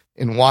up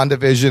in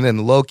WandaVision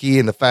and Loki,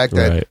 and the fact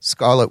that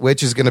Scarlet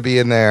Witch is going to be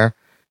in there,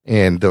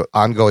 and the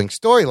ongoing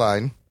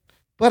storyline.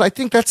 But I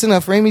think that's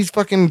enough. Raimi's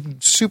fucking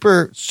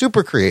super,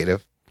 super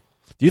creative.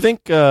 Do you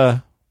think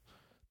the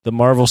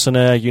Marvel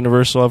Cinematic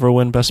Universe will ever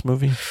win Best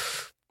Movie?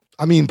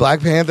 I mean, Black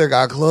Panther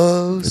got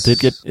close.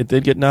 It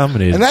did get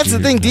nominated. And that's the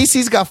thing.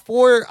 DC's got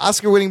 4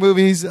 Oscar-winning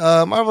movies.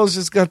 Marvel's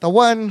just got the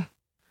 1.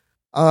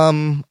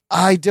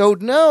 I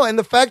don't know. And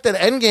the fact that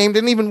Endgame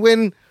didn't even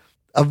win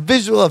a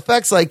visual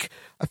effects, like,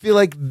 I feel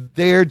like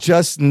they're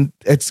just,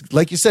 it's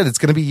like you said, it's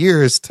going to be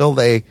years till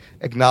they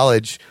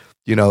acknowledge,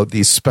 you know,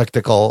 these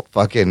spectacle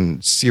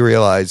fucking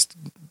serialized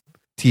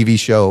TV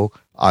show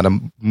on a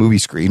movie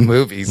screen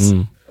movies.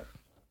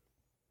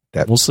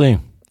 That we'll see.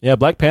 Yeah,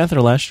 Black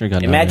Panther last year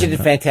got Imagine nominated.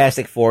 if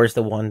Fantastic Four is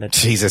the one that...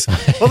 Jesus.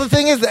 Well, the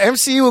thing is, the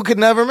MCU could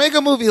never make a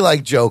movie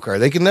like Joker.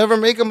 They could never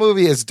make a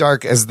movie as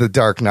dark as The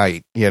Dark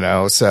Knight, you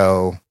know,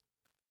 so...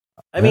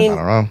 I mean... I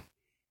don't know.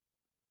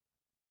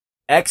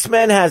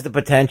 X-Men has the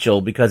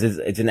potential because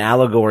it's an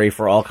allegory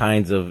for all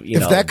kinds of, you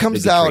know... If that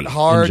comes bigotry. out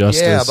hard,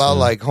 Injustice, about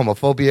like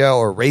homophobia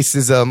or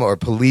racism or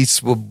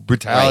police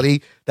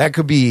brutality, that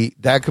could be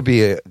a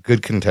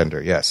good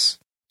contender, yes.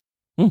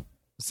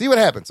 See what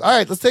happens. All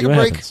right, let's take a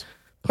break. Happens.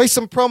 Play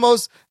some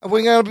promos, and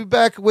we're going to be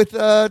back with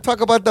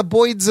talk about the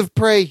Boyds of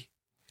Prey.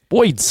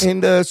 Boyds.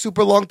 And a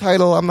super long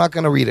title. I'm not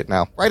going to read it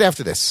now. Right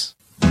after this.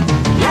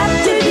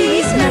 After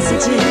these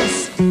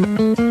messages,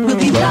 we'll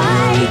be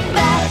right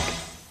back.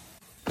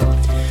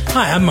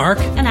 Hi, I'm Mark.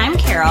 And I'm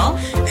Carol.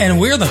 And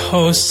we're the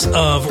hosts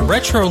of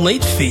Retro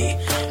Late Fee.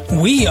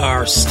 We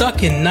are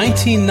stuck in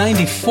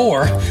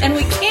 1994. And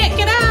we can't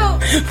get out.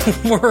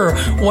 We're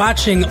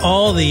watching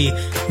all the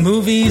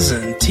movies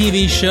and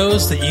TV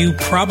shows that you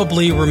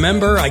probably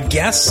remember, I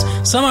guess.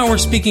 Somehow we're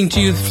speaking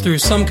to you through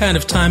some kind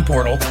of time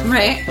portal.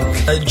 Right.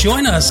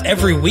 Join us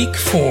every week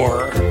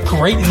for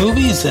great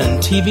movies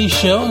and TV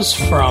shows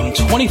from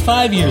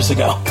 25 years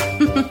ago.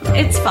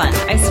 It's fun,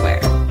 I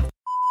swear.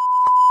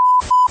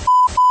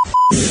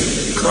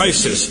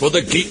 Crisis for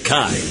the geek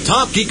kind.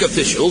 Top geek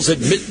officials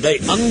admit they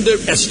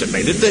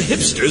underestimated the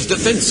hipsters'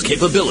 defense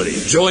capability.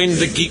 Join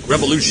the geek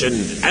revolution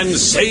and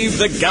save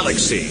the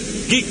galaxy.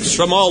 Geeks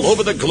from all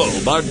over the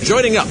globe are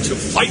joining up to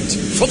fight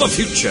for the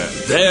future.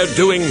 They're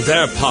doing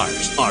their part.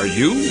 Are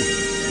you?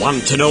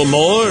 Want to know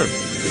more?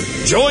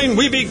 Join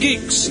Weeby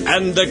Geeks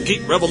and the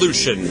Geek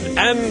Revolution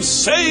and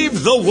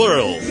save the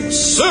world.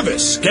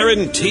 Service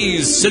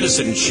guarantees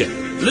citizenship.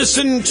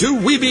 Listen to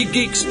Weeby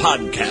Geeks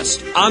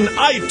podcast on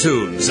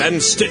iTunes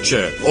and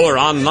Stitcher or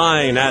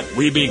online at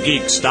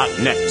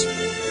WeebyGeeks.net.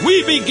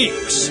 Weeby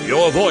Geeks,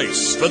 your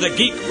voice for the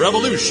Geek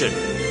Revolution.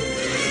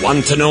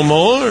 Want to know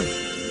more?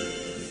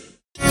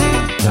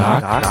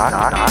 Jock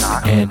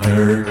and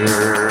Nerd.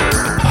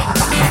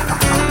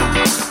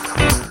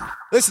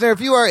 Listener,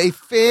 if you are a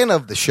fan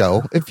of the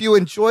show, if you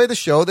enjoy the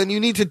show, then you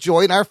need to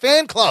join our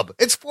fan club.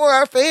 It's for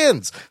our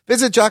fans.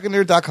 Visit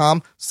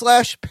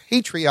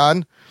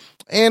jockandnerd.com/Patreon.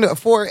 And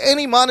for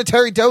any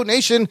monetary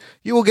donation,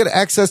 you will get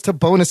access to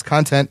bonus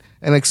content,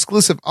 an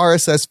exclusive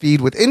RSS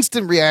feed with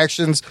instant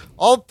reactions.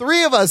 All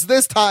 3 of us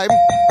this time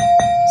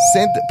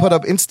put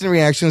up instant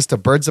reactions to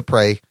Birds of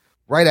Prey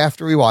right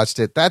after we watched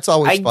it. That's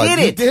always fun. I did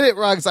it. You did it,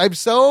 Ruggs. I'm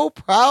so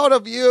proud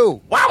of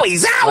you. Wowie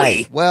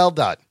zowie. Well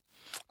done.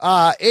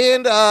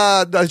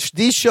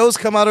 These shows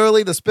come out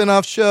early, the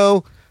spinoff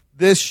show,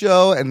 this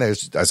show, and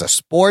there's a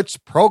sports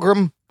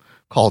program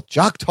called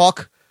Jock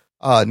Talk.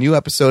 New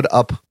episode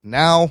up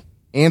now.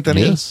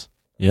 Anthony,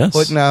 yes,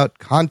 putting out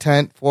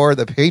content for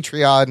the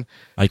Patreon.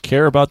 I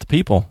care about the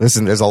people.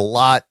 Listen, there's a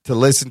lot to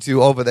listen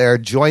to over there.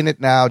 Join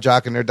it now,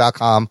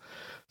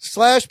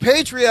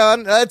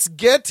 jockandnerd.com/Patreon. Let's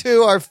get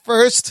to our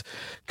first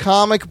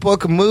comic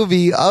book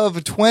movie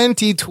of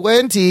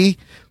 2020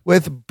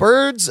 with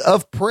Birds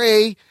of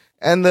Prey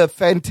and the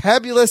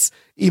fantabulous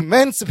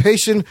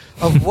emancipation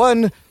of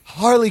one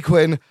Harley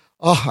Quinn.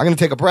 Oh, I'm going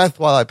to take a breath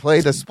while I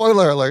play the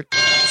spoiler alert.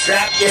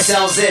 Strap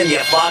yourselves in, you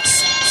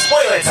fucks.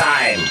 Spoiler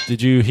time.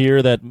 Did you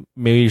hear that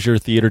major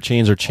theater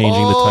chains are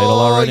changing the title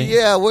already?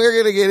 Yeah, we're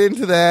going to get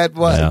into that.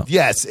 Well, Yeah.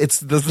 Yes,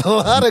 there's a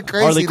lot of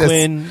craziness.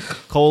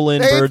 Harley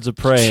Quinn, Birds of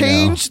Prey.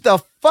 Changed the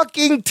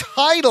fucking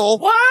title.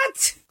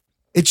 What?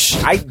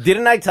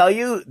 Didn't I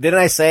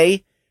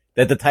say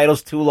that the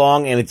title's too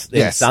long and it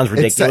sounds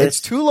ridiculous? It's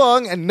too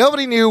long and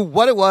nobody knew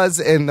what it was,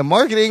 and the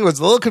marketing was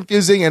a little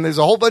confusing, and there's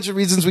a whole bunch of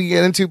reasons we can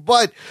get into.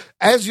 But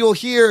as you'll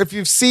hear, if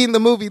you've seen the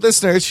movie,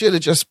 listener, it should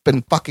have just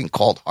been fucking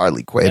called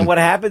Harley Quinn. And what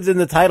happens in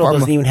the title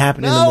doesn't even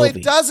happen in the movie. No,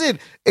 it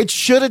doesn't. It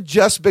should have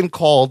just been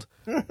called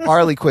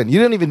Harley Quinn. You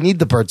don't even need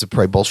the Birds of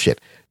Prey bullshit.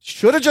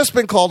 Should have just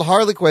been called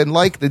Harley Quinn,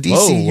 like the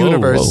DC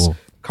Universe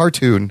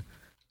cartoon.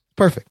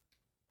 Perfect.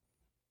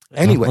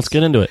 Anyway, let's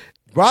get into it.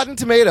 Rotten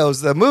Tomatoes,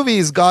 the movie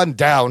has gone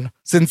down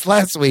since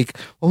last week.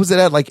 What was it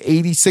at, like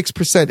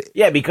 86%?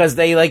 Yeah, because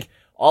they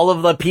all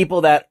of the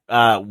people that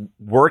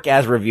work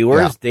as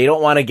reviewers, they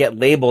don't want to get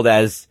labeled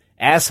as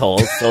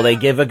assholes, so they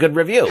give a good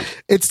review.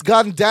 It's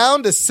gone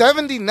down to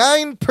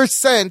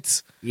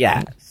 79%.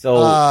 Yeah.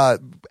 So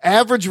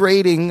average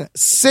rating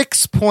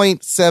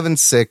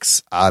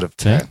 6.76 out of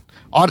 10.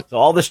 So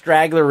all the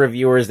straggler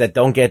reviewers that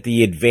don't get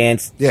the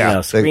advanced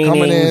screenings they're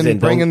coming in,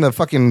 and bringing the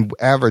fucking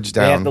average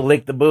down. They have to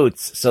lick the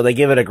boots, so they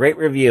give it a great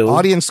review.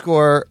 Audience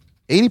score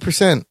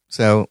 80%.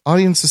 So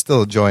audience is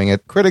still enjoying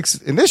it. Critics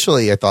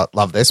initially, I thought,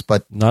 love this,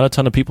 but not a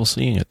ton of people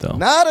seeing it though.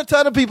 Not a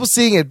ton of people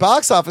seeing it.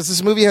 Box office.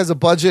 This movie has a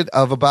budget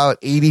of about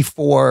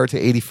 $84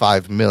 to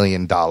 $85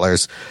 million.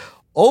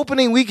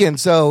 Opening weekend.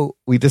 So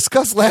we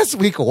discussed last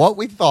week what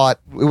we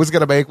thought it was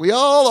going to make. We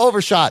all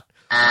overshot.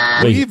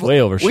 Way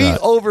overshot. We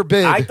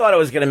overbid. I thought it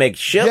was going to make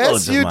shitloads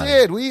yes, of you money.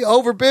 did. We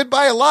overbid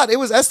by a lot. It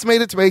was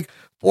estimated to make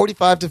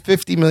 $45 to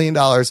 $50 million.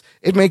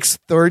 It makes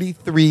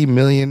 $33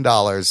 million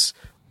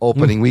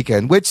opening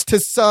weekend, which to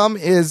some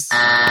is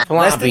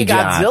less than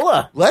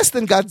Godzilla. Less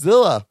than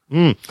Godzilla.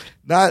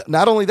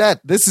 Not only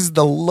that, this is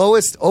the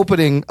lowest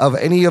opening of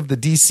any of the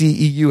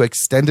DCEU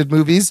extended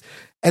movies,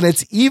 and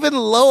it's even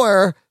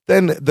lower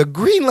than the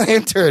Green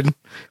Lantern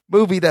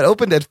movie that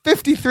opened at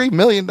 $53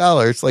 million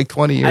like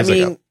 20 years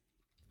ago.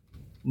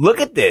 Look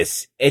at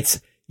this.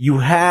 You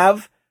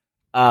have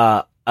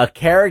a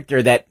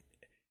character that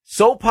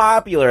so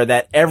popular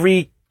that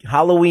every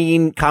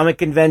Halloween comic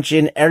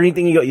convention,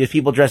 everything you go, there's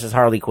people dressed as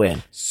Harley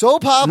Quinn. So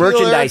popular,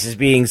 merchandise is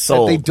being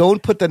sold. They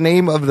don't put the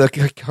name of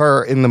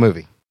her in the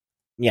movie.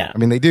 Yeah, I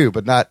mean they do,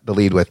 but not the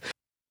lead with.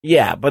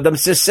 Yeah, but I'm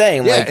just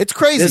saying. Yeah, it's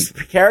crazy. This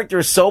character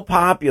is so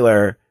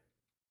popular.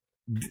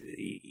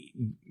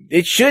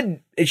 It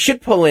should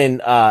pull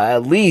in at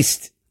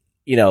least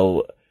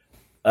Deadpool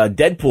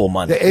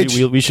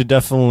money. We should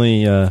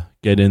definitely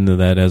get into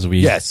that as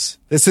we this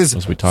is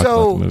as we talk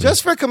about the movie.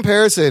 Just for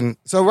comparison,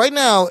 so right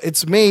now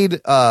it's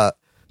made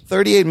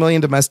 38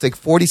 million domestic,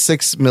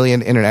 46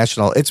 million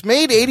international. It's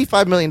made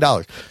 $85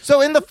 million.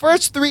 So in the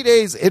first 3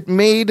 days, it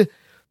made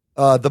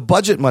the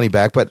budget money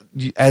back. But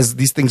as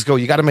these things go,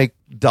 you got to make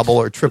double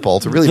or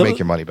triple to really make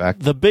your money back.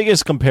 The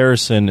biggest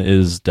comparison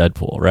is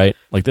Deadpool, right?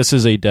 Like this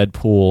is a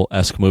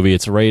Deadpool-esque movie.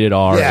 It's rated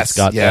R. Yes, it's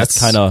got that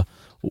kind of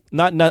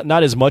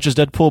not as much as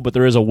Deadpool, but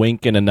there is a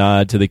wink and a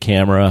nod to the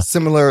camera.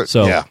 Similar.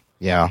 So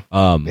yeah.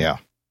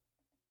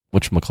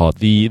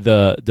 Whatchamacallit?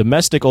 The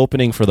domestic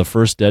opening for the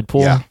first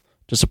Deadpool,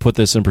 just to put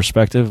this in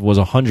perspective, was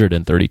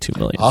 $132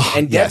 million.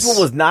 And Deadpool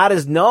was not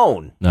as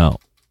known. No.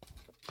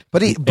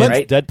 But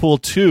right?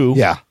 Deadpool 2,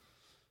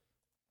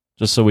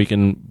 just so we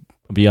can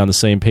be on the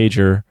same page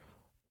here,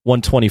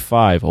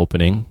 125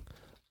 opening.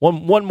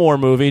 One more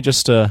movie,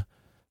 just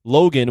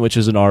Logan, which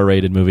is an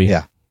R-rated movie.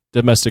 Yeah.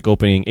 Domestic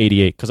opening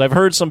 88. Because I've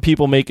heard some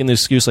people making the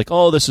excuse like,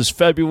 oh, this is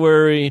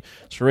February,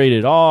 it's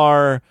rated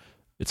R,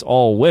 it's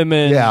all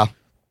women. Yeah.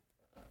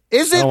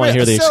 Is it? I don't want to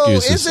hear the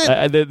excuses. Is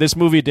it, this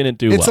movie didn't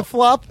do well. It's a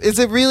flop. Is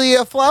it really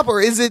a flop,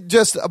 or is it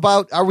just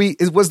about?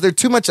 Was there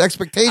too much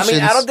expectations? I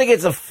mean, I don't think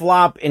it's a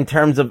flop in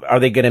terms of are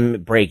they going to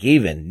break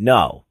even?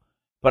 No,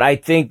 but I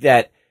think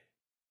that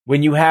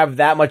when you have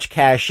that much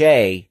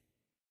cachet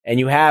and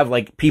you have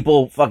like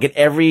people fucking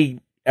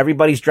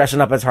everybody's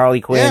dressing up as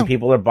Harley Quinn,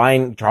 people are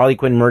buying Harley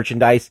Quinn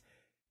merchandise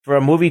for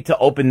a movie to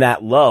open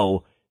that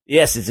low.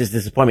 Yes, it's just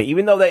disappointment.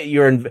 Even though that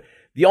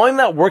the only thing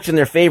that works in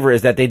their favor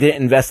is that they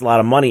didn't invest a lot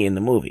of money in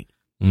the movie.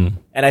 And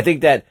I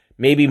think that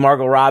maybe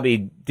Margot Robbie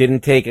didn't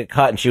take a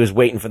cut and she was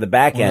waiting for the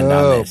back end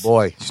on this. Oh,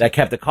 boy. That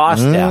kept the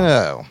cost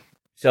down.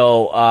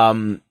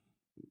 So,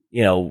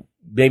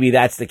 maybe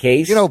that's the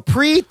case.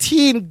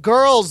 Preteen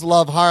girls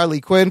love Harley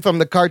Quinn from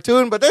the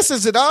cartoon, but this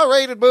is an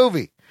R-rated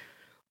movie.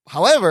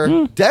 However,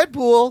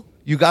 Deadpool,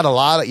 you had a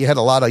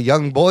lot of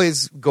young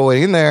boys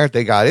going in there.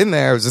 They got in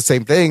there. It was the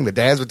same thing. The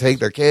dads would take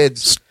their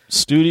kids.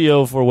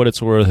 Studio, for what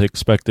it's worth,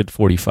 expected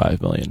 $45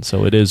 million,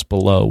 so it is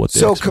below what they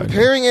expected. So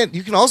comparing it,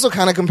 you can also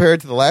kind of compare it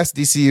to the last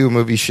DCU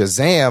movie,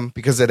 Shazam,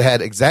 because it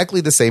had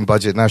exactly the same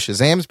budget. Now,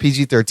 Shazam's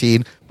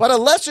PG-13, but a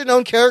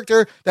lesser-known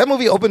character. That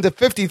movie opened to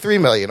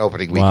 $53 million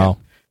opening weekend. Wow.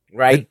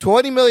 Right.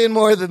 $20 million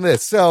more than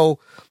this. So,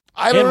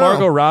 I don't know. And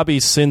Margot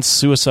Robbie, since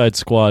Suicide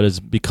Squad, has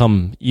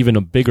become even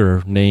a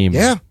bigger name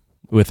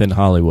within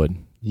Hollywood.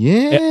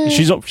 Yeah.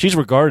 She's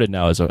regarded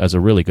now as a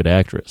really good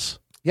actress.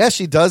 Yeah,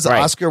 she does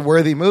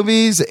Oscar-worthy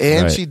movies,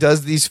 and she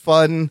does these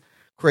fun,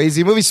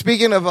 crazy movies.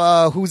 Speaking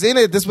of who's in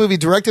it, this movie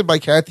directed by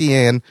Kathy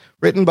Ann,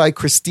 written by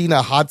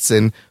Christina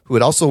Hodson, who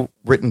had also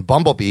written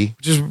Bumblebee,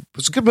 which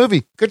was a good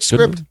movie, good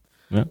script.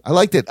 Yeah. I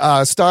liked it.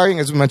 Starring,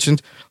 as we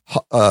mentioned,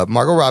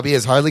 Margot Robbie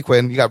as Harley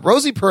Quinn. You got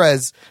Rosie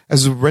Perez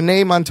as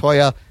Renee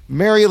Montoya,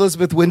 Mary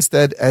Elizabeth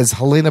Winstead as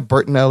Helena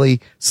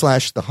Bertinelli /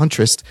 The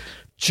Huntress,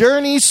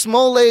 Journey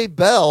Smollett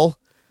Bell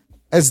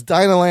as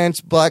Dinah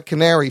Lance Black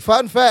Canary.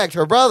 Fun fact,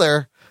 her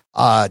brother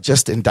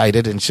just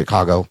indicted in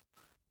Chicago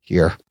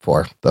here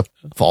for the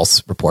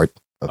false report.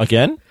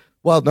 Again?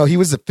 Well, no, he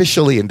was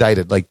officially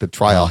indicted. Like the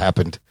trial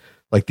happened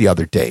like the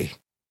other day.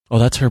 Oh,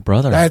 that's her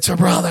brother. That's her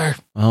brother.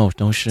 Oh,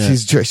 no shit.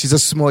 She's a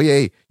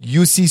Smollett.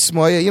 UC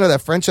Smollett. You know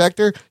that French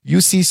actor?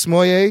 UC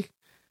Smollett?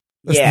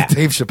 That's the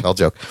Dave Chappelle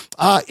joke.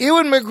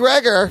 Ewan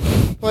McGregor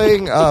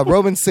playing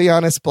Roman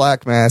Sionis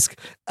Black Mask,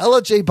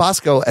 Ella J.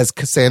 Bosco as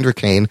Cassandra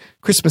Cain,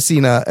 Chris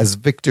Messina as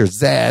Victor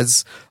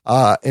Zaz,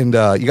 and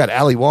you got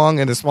Ali Wong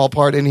in a small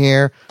part in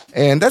here,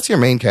 and that's your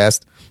main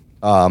cast.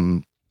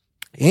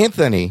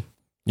 Anthony,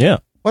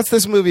 what's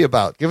this movie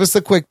about? Give us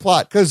a quick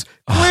plot, because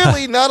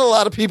clearly not a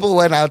lot of people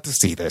went out to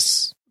see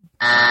this.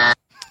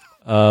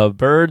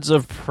 Birds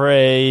of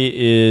Prey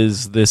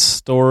is this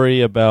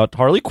story about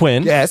Harley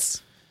Quinn.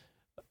 Yes.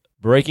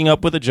 Breaking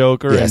up with the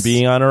Joker and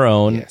being on her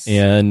own,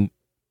 and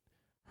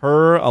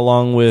her,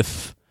 along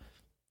with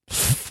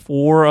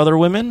 4 other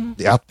women,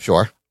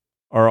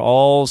 are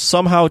all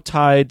somehow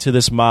tied to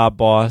this mob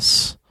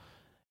boss,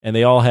 and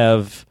they all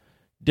have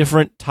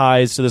different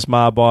ties to this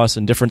mob boss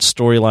and different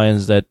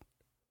storylines that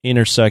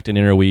intersect and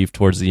interweave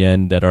towards the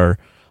end that are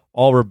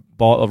all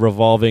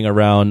revolving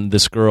around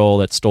this girl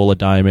that stole a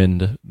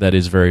diamond that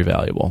is very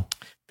valuable.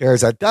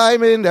 There's a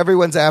diamond.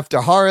 Everyone's after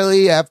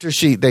Harley after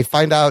they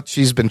find out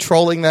she's been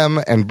trolling them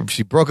and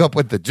she broke up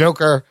with the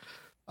Joker.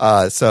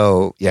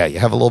 So, you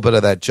have a little bit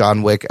of that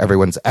John Wick,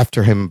 everyone's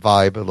after him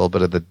vibe, a little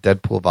bit of the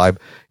Deadpool vibe.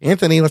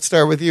 Anthony, let's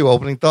start with you.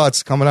 Opening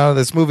thoughts coming out of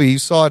this movie. You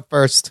saw it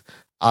first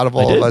out of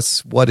all of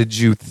us. What did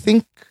you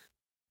think?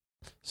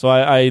 So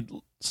I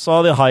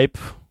saw the hype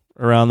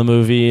around the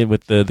movie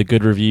with the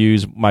good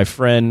reviews. My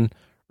friend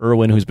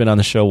Erwin, who's been on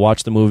the show,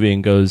 watched the movie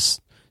and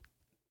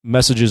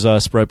messages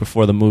us right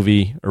before the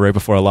movie, or right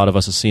before a lot of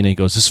us have seen it. He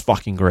goes, "This is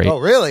fucking great." Oh,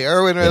 really?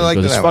 Erwin really liked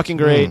it. It's fucking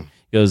great. He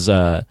goes,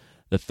 the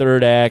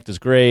third act is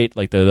great,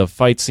 like the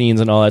fight scenes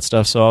and all that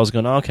stuff. So I was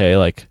going, okay,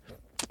 like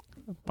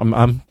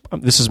I'm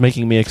this is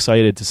making me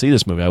excited to see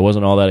this movie. I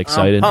wasn't all that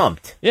excited. I'm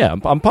pumped. Yeah,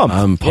 I'm pumped.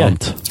 I'm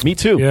pumped. Yeah, me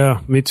too.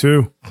 Yeah, me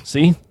too.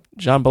 See,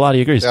 John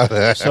Bellotti agrees.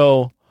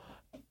 So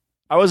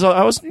I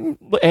was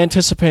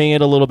anticipating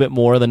it a little bit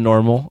more than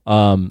normal.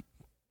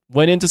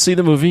 Went in to see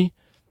the movie.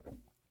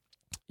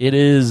 It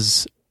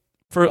is,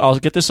 I'll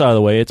get this out of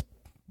the way, it's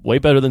way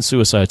better than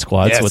Suicide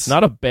Squad, so it's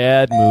not a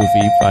bad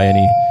movie by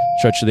any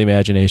stretch of the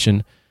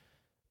imagination,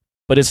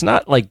 but it's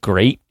not like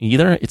great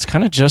either. It's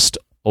kind of just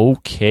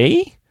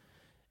okay.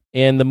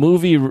 And the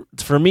movie,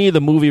 for me,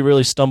 the movie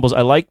really stumbles. I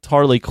liked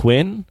Harley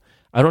Quinn.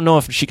 I don't know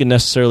if she can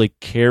necessarily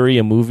carry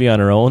a movie on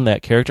her own,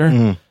 that character.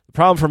 The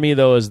problem for me,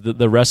 though, is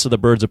the rest of the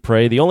Birds of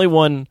Prey. The only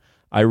one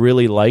I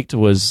really liked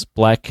was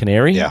Black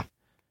Canary. Yeah.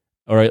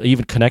 Or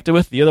even connected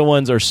with. The other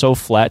ones are so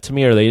flat to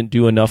me, or they didn't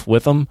do enough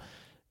with them,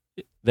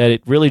 that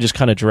it really just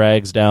kind of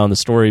drags down the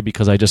story,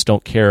 because I just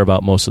don't care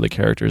about most of the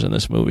characters in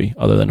this movie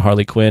other than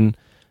Harley Quinn.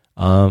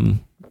 So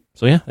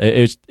yeah,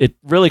 it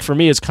really, for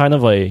me, is kind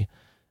of a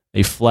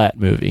flat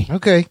movie.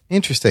 Okay,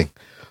 interesting.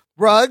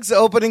 Ruggs,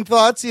 opening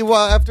thoughts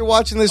after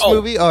watching this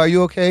movie? Oh, are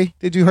you okay?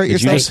 Did you hurt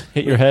yourself? Did you just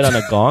hit your head on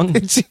a gong?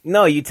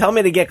 No, you tell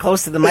me to get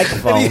close to the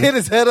microphone. Did he hit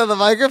his head on the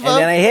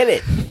microphone? And then I hit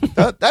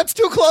it. That's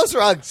too close,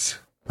 Ruggs.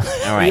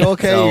 All right. You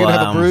okay? So, you're going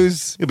to have a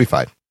bruise? You'll be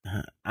fine.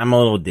 I'm a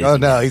little dizzy. Oh,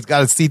 no. He's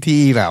got a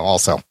CTE now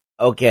also.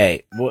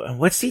 Okay.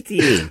 What's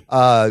CTE?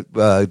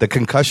 The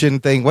concussion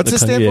thing. What's it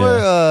stand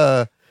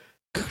for?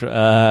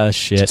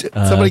 Shit.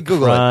 Somebody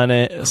Google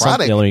chronic, it.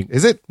 Chronic.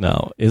 Is it?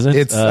 No. Is it?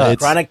 It's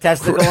chronic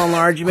testicle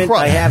enlargement.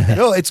 I have that.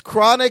 No, it's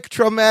chronic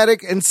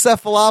traumatic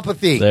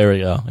encephalopathy. There we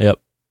go. Yep.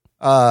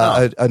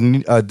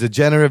 A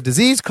degenerative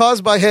disease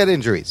caused by head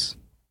injuries.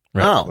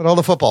 Right. Oh. What all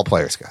the football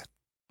players got.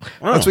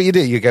 That's what you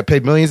do. You get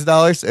paid millions of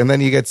dollars, and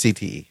then you get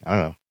CTE. I don't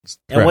know.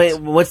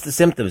 And what's the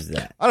symptoms of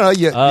that? I don't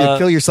know. You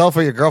kill yourself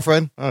or your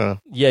girlfriend? I don't know.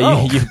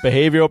 Yeah, you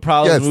behavioral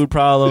problems, mood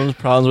problems,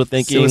 problems with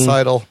thinking.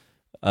 Suicidal.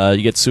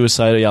 You get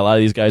suicidal. Yeah, a lot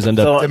of these guys end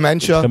up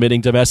dementia,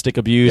 committing domestic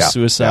abuse,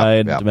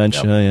 suicide,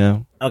 dementia. Yeah.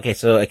 Okay,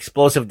 so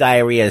explosive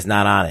diarrhea is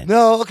not on it.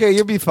 No, okay,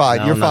 you'll be fine.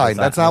 No, you're no, fine.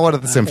 That's not one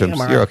of the symptoms.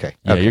 You're okay.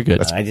 Yeah, you're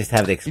good. I just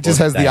have the He explosive just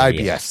has the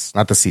diarrhea. IBS,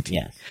 not the CT.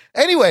 Yes.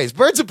 Anyways,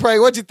 Birds of Prey,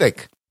 what'd you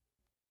think?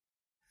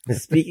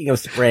 Speaking of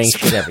spraying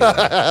shit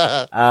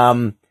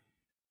everywhere.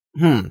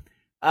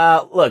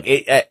 Look,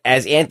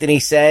 as Anthony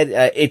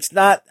said, it's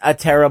not a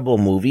terrible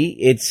movie.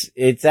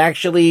 It's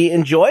actually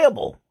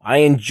enjoyable. I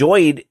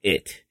enjoyed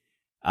it,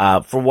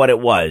 for what it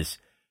was.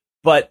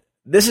 But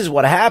this is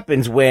what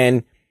happens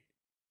when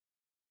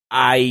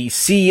I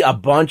see a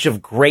bunch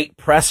of great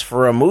press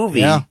for a movie.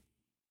 Yeah.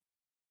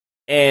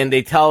 And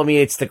they tell me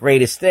it's the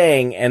greatest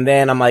thing. And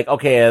then I'm like,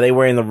 okay, are they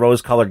wearing the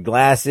rose-colored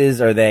glasses?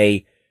 Are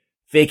they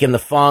faking the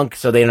funk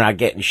so they're not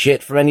getting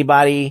shit from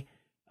anybody?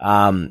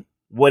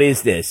 What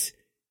is this?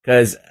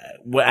 Because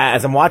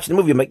as I'm watching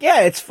the movie, I'm like,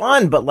 yeah, it's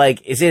fun, but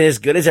like, is it as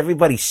good as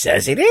everybody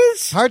says it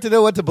is? Hard to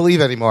know what to believe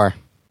anymore.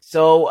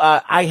 So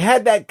I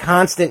had that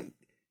constant,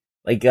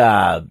 like,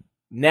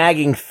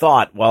 nagging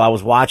thought while I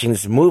was watching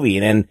this movie.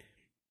 And then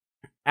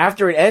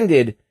after it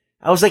ended,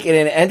 I was like, and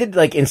it ended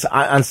like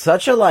on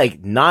such a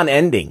like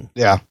non-ending.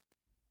 Yeah.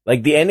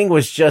 Like the ending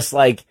was just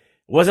like, it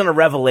wasn't a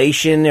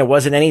revelation. It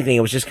wasn't anything.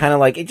 It was just kind of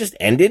like, it just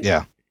ended.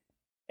 Yeah.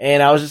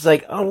 And I was just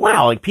like, oh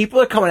wow, like people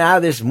are coming out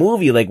of this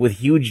movie like with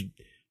huge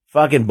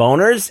fucking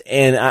boners,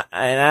 and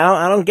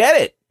I don't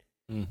get it.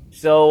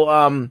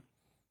 So,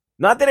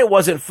 not that it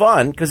wasn't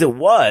fun, because it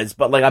was,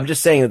 but like I'm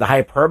just saying that the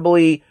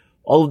hyperbole,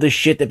 all of the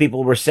shit that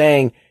people were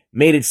saying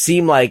made it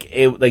seem like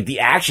the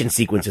action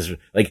sequences,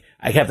 like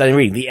I kept on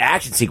reading the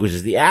action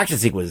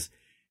sequences.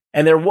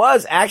 And there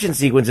was action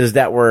sequences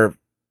that were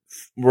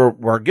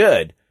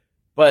good,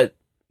 but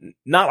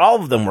not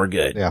all of them were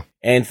good. Yeah.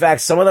 And in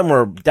fact, some of them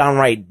were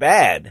downright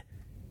bad.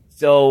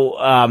 So,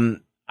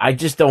 I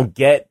just don't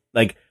get,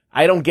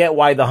 I don't get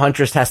why the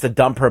Huntress has to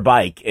dump her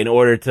bike in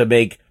order to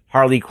make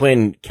Harley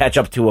Quinn catch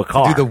up to a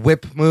car. Do the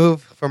whip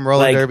move from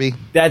roller derby.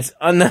 That's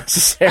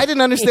unnecessary. I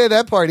didn't understand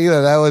that part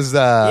either. That was, it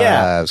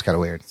was kind of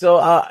weird.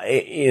 So,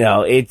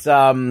 it's,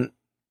 and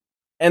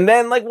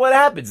then what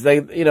happens?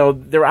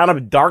 They're on a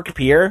dark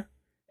pier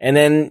and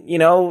then,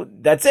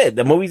 that's it.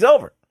 The movie's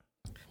over.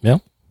 Yeah.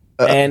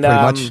 And,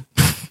 pretty much.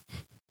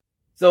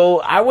 So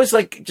I was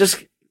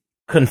just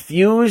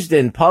confused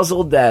and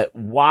puzzled that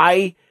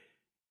why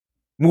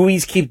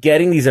movies keep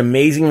getting these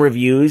amazing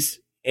reviews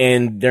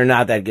and they're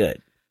not that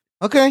good.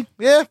 Okay.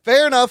 Yeah,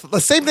 fair enough.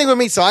 The same thing with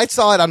me. So I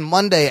saw it on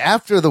Monday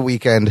after the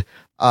weekend.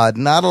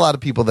 Not a lot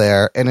of people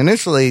there. And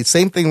initially,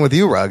 same thing with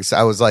you, Ruggs.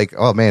 I was like,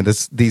 oh man,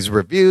 these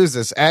reviews,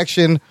 this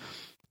action,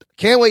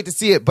 can't wait to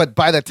see it. But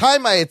by the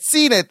time I had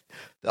seen it,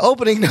 the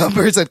opening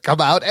numbers had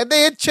come out and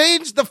they had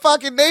changed the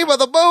fucking name of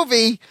the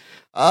movie.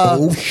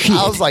 Shit.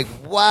 I was like,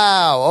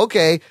 wow,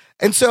 okay.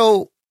 And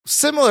so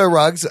similar,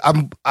 Ruggs,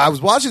 I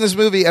was watching this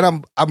movie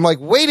and I'm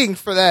waiting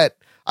for that.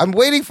 I'm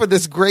waiting for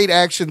this great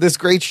action, this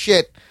great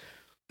shit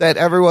that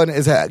everyone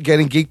is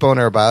getting geek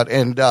boner about.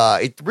 And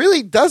it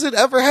really doesn't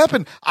ever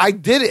happen. I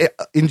did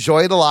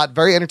enjoy it a lot.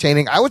 Very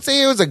entertaining. I would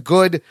say it was a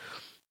good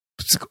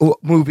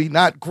movie.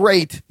 Not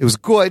great. It was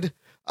good.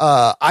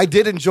 I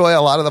did enjoy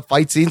a lot of the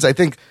fight scenes. I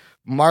think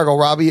Margot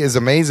Robbie is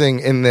amazing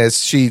in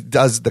this. She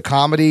does the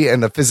comedy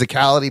and the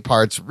physicality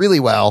parts really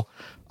well.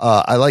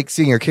 I like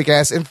seeing her kick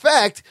ass. In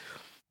fact,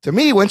 to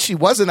me, when she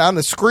wasn't on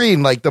the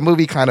screen, the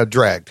movie kind of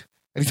dragged.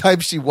 Anytime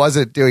she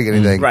wasn't doing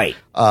anything,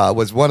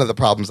 was one of the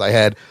problems I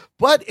had.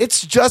 But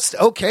it's just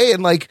okay.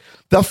 And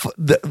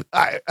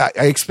I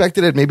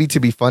expected it maybe to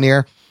be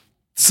funnier.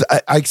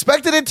 I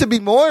expected it to be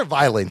more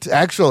violent,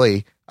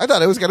 actually. I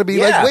thought it was going to be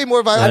way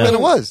more violent than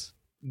it was.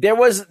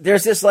 There's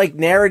this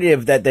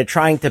narrative that they're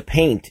trying to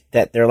paint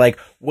that they're like,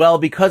 well,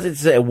 because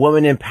it's a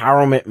woman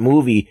empowerment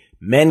movie,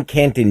 men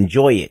can't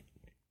enjoy it.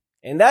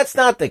 And that's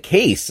not the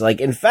case.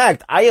 In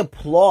fact, I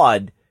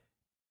applaud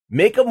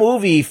make a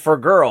movie for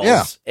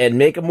girls and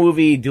make a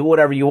movie, do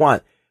whatever you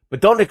want, but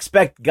don't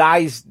expect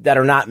guys that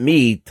are not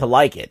me to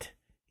like it.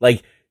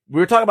 We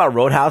were talking about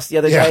Roadhouse the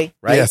other day,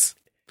 right? Yes.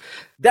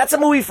 That's a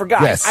movie for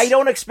guys. Yes. I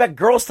don't expect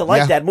girls to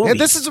like that movie. And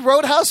this is a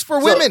Roadhouse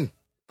for women.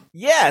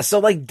 Yeah, so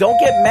don't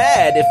get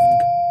mad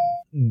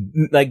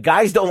if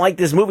guys don't like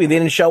this movie, they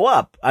didn't show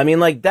up. I mean,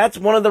 that's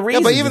one of the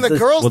reasons. Yeah, but even the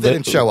girls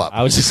didn't show up.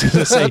 I was just going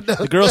to say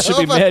the girls should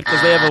be mad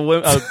because they have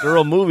a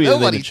girl movie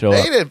and they didn't show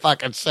up. They didn't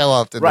fucking show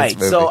up to this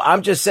movie. So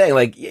I'm just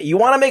saying, you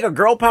want to make a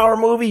girl power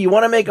movie? You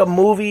want to make a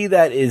movie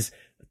that is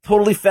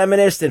totally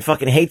feminist and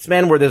fucking hates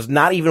men, where there's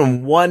not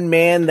even one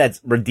man that's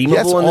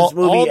redeemable in this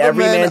movie.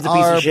 Every man's a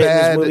piece of shit in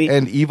this movie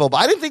and evil. But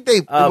I didn't think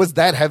it was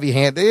that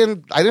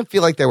heavy-handed. I didn't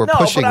feel like they were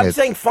pushing it. No, but I'm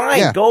saying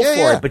fine, go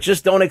for it, but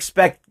just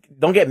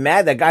don't get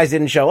mad that guys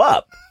didn't show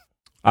up.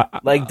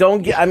 I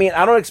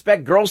don't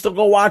expect girls to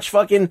go watch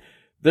fucking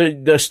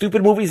the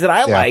stupid movies that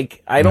I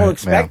like. I don't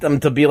expect them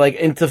to be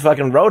into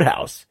fucking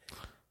Roadhouse.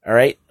 All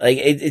right,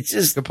 it's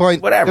just good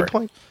point. Whatever. Good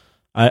point.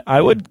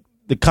 I would.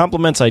 The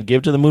compliments I'd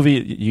give to the movie,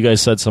 you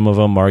guys said some of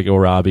them, Margot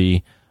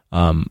Robbie.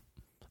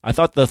 I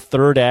thought the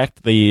third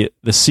act, the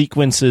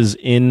sequences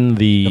in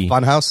the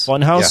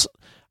Funhouse,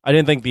 I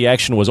didn't think the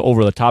action was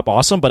over the top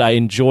awesome, but I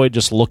enjoyed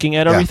just looking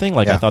at everything.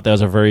 I thought that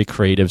was a very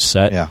creative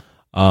set. Yeah.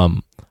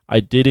 I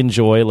did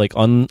enjoy,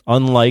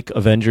 unlike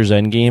Avengers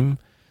Endgame,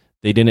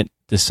 they didn't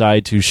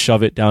decide to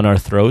shove it down our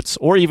throats,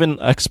 or even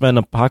X-Men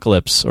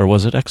Apocalypse, or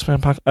was it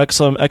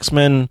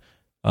X-Men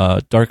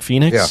Dark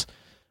Phoenix,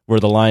 where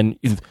the line,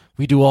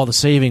 we do all the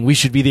saving, we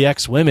should be the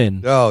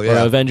X-Women. Oh,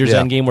 yeah. Or Avengers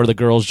Endgame, where the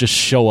girls just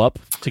show up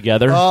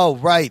together. Oh,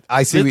 right.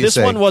 I see what you're This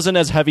saying. one wasn't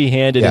as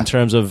heavy-handed in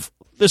terms of,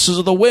 this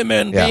is the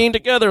women being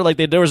together.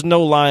 There was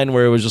no line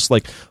where it was just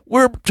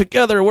we're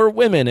together, we're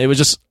women. It was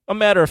just a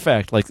matter of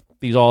fact.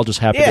 These all just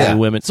happen to be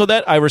women. So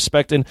that I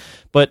respect.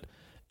 But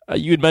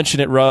you had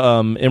mentioned it,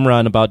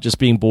 Imran, about just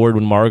being bored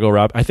when Margot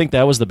Robbie. I think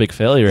that was the big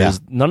failure.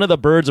 Is none of the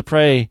birds of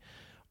prey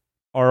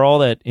are all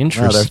that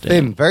interesting. No,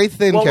 they're thin, very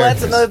thin characters.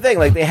 That's another thing.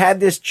 They had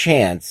this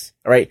chance,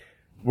 right?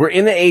 We're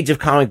in the age of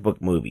comic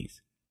book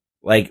movies,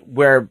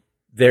 where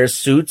there's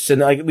suits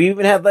and we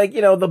even have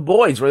The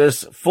Boys, where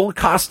there's full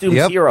costume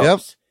heroes. Yep.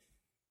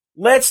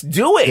 Let's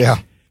do it. Yeah.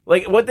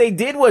 What they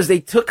did was they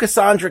took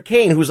Cassandra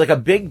Cain, who's a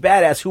big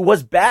badass, who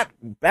was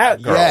Batgirl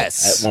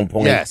at one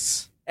point.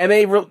 Yes. And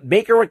they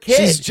make her a kid.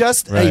 She's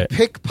just a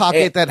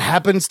pickpocket that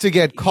happens to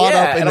get caught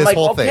up in this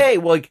whole thing. Okay,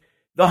 well,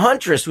 the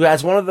Huntress, who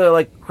has one of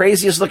the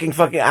craziest looking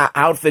fucking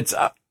outfits,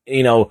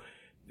 in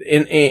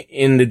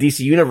the DC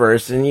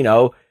universe,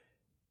 and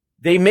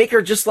they make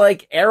her just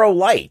like Arrow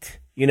Light.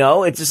 You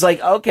know, it's just like,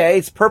 okay,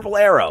 it's Purple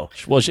Arrow.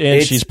 Well,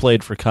 she's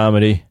played for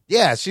comedy.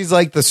 Yeah, she's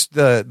like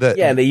the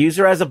yeah, they use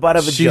her as a butt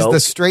of a she's joke. the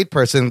straight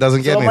person,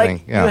 doesn't get anything.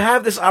 Like, you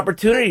have this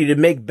opportunity to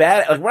make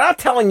bad. Like, we're not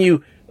telling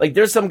you. Like,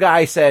 there's some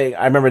guy saying,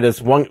 I remember this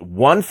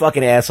one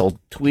fucking asshole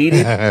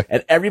tweeted,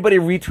 and everybody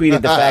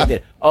retweeted the fact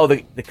that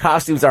the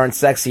costumes aren't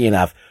sexy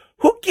enough.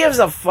 Who gives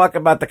a fuck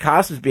about the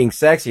costumes being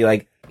sexy?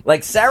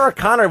 Like Sarah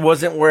Connor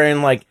wasn't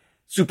wearing like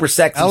super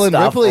sexy Ellen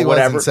stuff Ripley or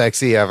whatever. wasn't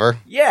sexy ever.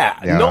 Yeah,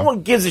 no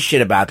one gives a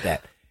shit about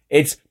that.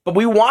 But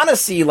we want to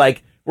see,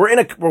 like,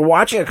 we're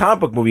watching a comic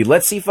book movie.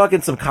 Let's see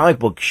fucking some comic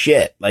book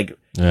shit. Like,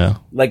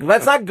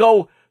 let's not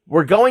go.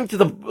 We're going to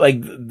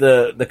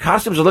the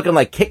costumes are looking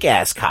like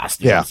kick-ass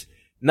costumes. Yeah.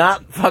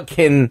 Not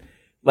fucking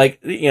like,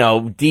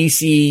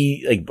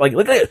 DC. Like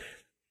look at it.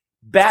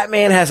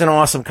 Batman has an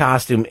awesome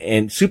costume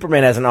and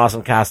Superman has an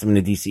awesome costume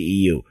in the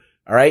DCEU.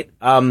 All right.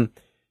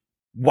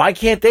 Why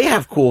can't they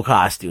have cool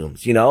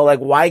costumes? Like,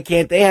 why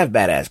can't they have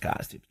badass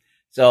costumes?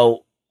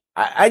 So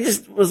I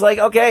just was like,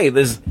 okay,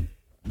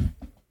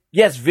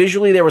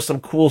 visually there was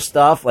some cool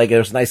stuff. Like, there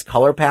was a nice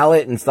color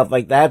palette and stuff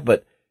like that,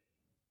 but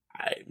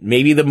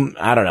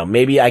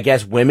maybe I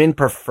guess women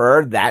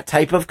prefer that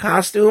type of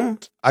costume.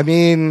 I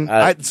mean,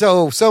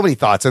 so many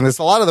thoughts on this.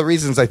 A lot of the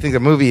reasons I think the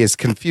movie is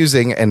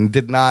confusing and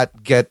did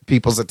not get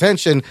people's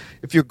attention.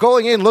 If you're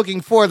going in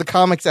looking for the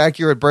comics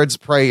accurate Birds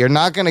of Prey, you're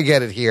not going to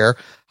get it here.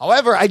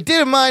 However, I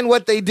didn't mind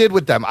what they did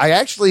with them. I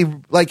actually,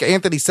 like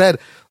Anthony said,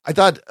 I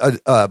thought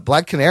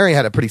Black Canary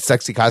had a pretty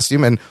sexy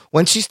costume, and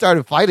when she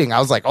started fighting, I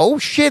was like, "Oh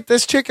shit,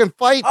 this chick can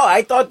fight!" Oh,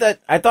 I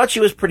thought she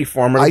was pretty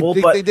formidable. I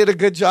think they did a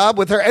good job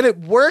with her, and it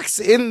works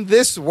in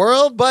this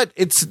world. But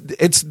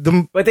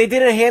but they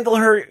didn't handle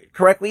her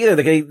correctly either.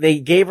 They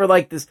gave her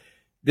like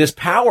this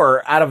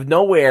power out of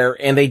nowhere,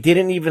 and they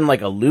didn't even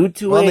like allude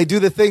to it. Well, they do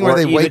the thing where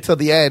they wait till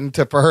the end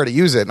for her to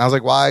use it, and I was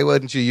like, "Why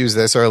wouldn't you use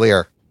this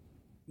earlier?"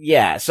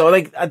 Yeah, so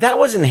like that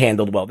wasn't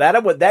handled well.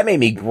 That made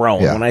me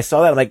groan when I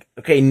saw that. I'm like,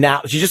 okay,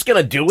 now she's just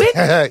gonna do it?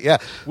 Yeah,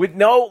 with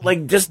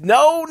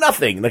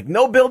nothing, like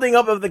no building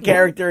up of the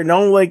character,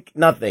 no like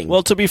nothing.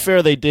 Well, to be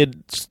fair, they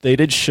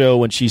did show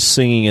when she's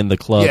singing in the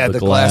club, the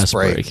glass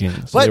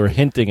breaking. So they were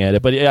hinting at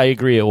it, but I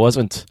agree, it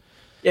wasn't.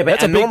 Yeah, but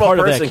that's a big part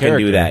of that character. Can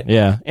do that.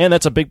 Yeah, and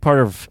that's a big part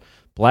of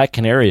Black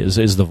Canary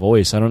is the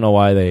voice. I don't know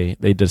why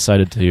they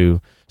decided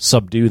to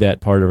subdue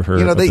that part of her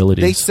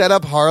abilities. They set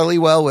up Harley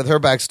well with her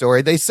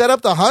backstory. They set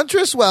up the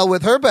Huntress well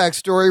with her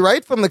backstory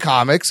right from the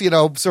comics,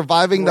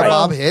 surviving the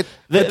mob hit.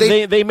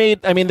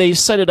 They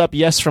set it up,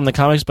 yes, from the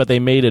comics, but they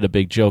made it a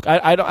big joke.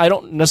 I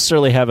don't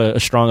necessarily have a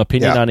strong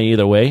opinion on it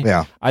either way.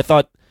 Yeah. I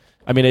thought,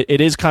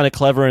 it is kind of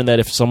clever in that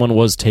if someone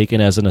was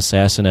taken as an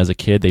assassin as a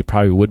kid, they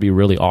probably would be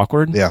really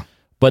awkward. Yeah.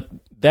 But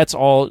that's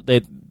all.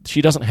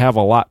 She doesn't have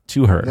a lot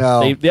to her.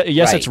 No.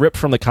 It's ripped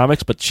from the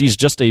comics, but she's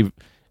just a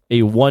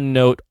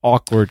one-note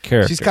awkward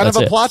character. She's kind of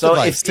a plot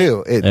device,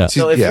 too.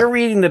 If you're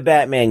reading the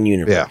Batman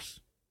universe,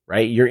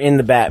 right? You're in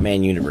the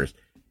Batman universe,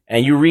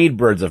 and you read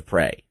Birds of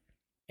Prey,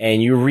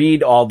 and you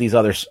read all these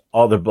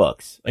other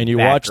books. And you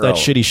watch that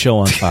shitty show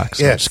on Fox.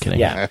 Yes. I'm just kidding.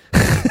 Yeah.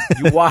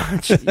 You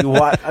watch.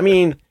 I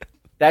mean,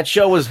 that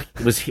show was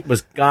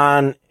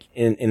gone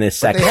in a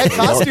second. They had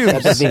costumes.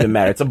 That doesn't even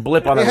matter. It's a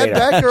blip on the radar. They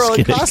had Batgirl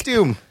in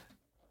costume.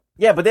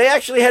 Yeah, but they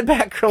actually had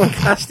Batgirl in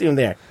costume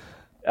there.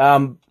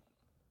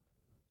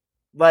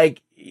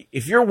 Like,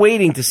 if you're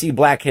waiting to see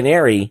Black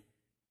Canary,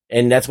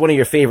 and that's one of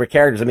your favorite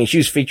characters, I mean, she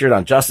was featured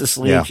on Justice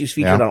League, she's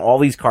featured on all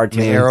these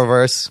cartoons. The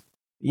Arrowverse.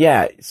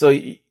 Yeah, so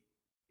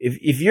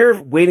if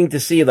you're waiting to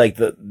see, like,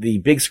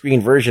 the big screen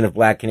version of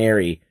Black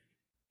Canary,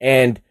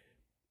 and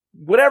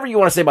whatever you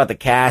want to say about the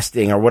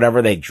casting or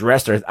whatever they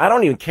dressed her, I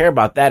don't even care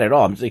about that at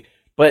all. I'm just like,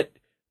 but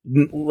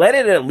let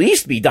it at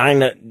least be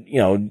Dinah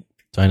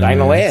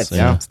Lance.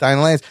 Yeah, it's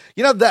Dinah Lance.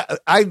 That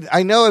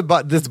I know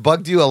about this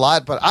bugged you a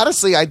lot, but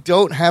honestly, I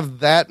don't have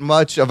that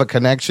much of a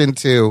connection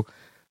to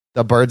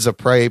the Birds of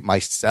Prey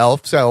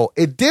myself, so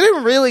it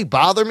didn't really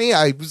bother me.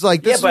 I was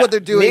like, this is what they're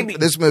doing for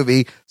this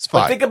movie. It's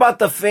fine. But think about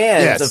the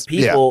fans of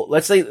people.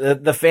 Let's say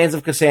the fans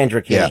of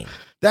Cassandra Cain. Yeah.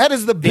 That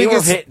is the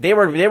biggest. They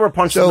were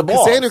punched in the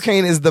balls. Cassandra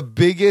Cain is the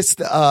biggest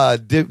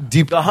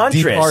deep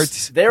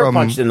Huntress. They were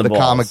punched in the balls.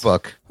 Comic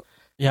book.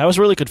 Yeah, I was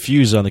really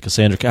confused on the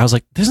Cassandra Cain. I was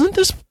like, isn't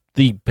this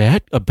a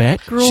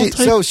Batgirl type?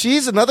 So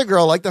she's another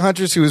girl like the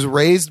Huntress who was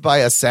raised by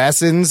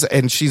assassins,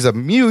 and she's a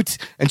mute,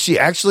 and she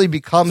actually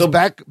becomes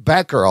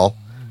Batgirl.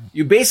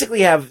 You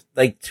basically have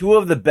like three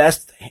of the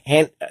best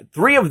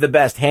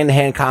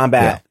hand-to-hand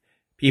combat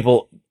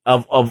people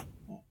of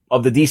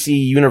the DC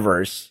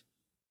universe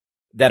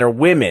that are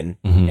women,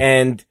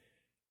 and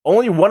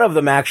only one of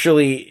them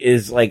actually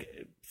is like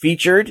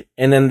featured,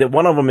 and then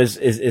one of them is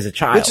a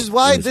child. Which is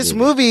why this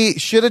movie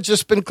should have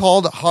just been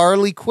called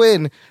Harley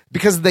Quinn,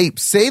 because they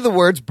say the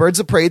words Birds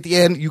of Prey at the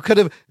end.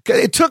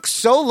 It took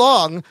so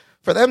long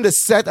for them to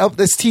set up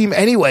this team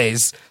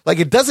anyways. Like,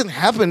 it doesn't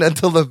happen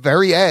until the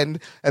very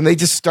end, and they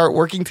just start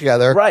working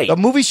together. Right. The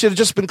movie should have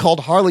just been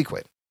called Harley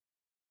Quinn.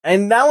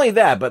 And not only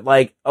that, but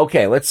like,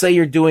 okay, let's say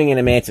you're doing an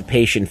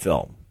emancipation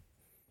film.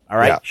 All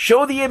right, Yeah.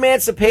 show the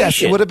emancipation.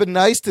 Yes, it would have been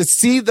nice to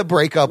see the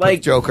breakup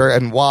with Joker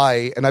and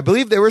why. And I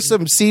believe there were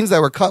some scenes that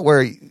were cut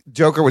where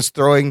Joker was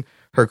throwing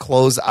her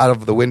clothes out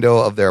of the window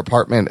of their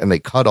apartment, and they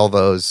cut all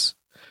those.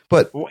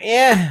 But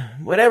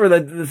whatever.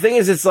 The thing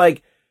is, it's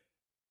like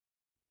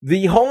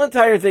the whole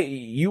entire thing.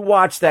 You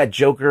watch that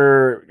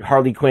Joker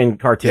Harley Quinn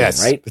cartoon,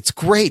 right? It's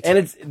great, and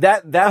it's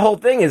that whole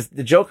thing is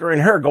the Joker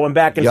and her going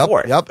back and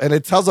forth. Yep, and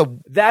it tells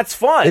that's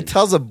fun. It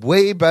tells a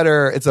way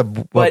better. It's a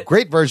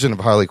great version of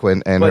Harley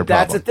Quinn and her But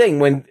that's problem.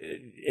 the thing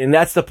and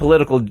that's the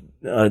political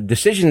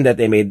decision that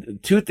they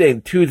made. Two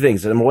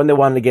things. Number one, they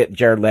wanted to get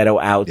Jared Leto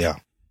out. Yeah.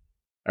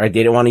 All right, they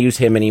didn't want to use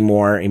him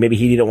anymore, and maybe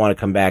he didn't want to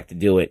come back to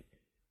do it.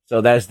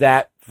 So there's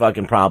that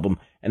fucking problem.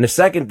 And the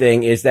second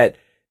thing is that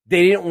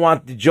they didn't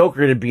want the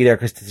Joker to be there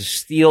because to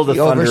steal the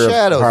thunder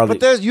overshadows. of Harley.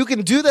 But you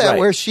can do that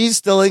where she's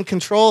still in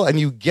control, and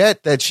you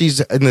get that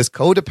she's in this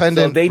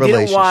codependent They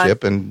didn't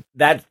relationship.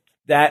 want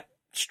that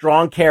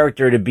strong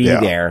character to be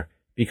there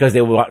because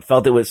they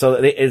felt it was so.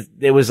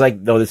 It was like,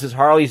 no, this is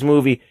Harley's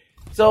movie.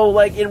 So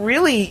like it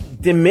really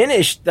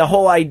diminished the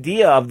whole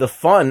idea of the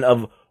fun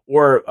of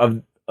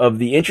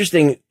the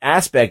interesting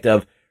aspect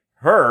of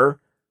her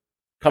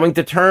coming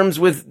to terms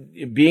with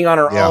being on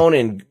her own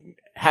and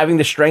having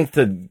the strength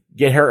to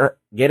get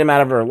him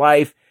out of her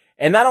life.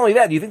 And not only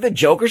that, do you think the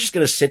Joker's just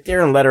going to sit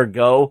there and let her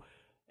go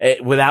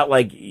without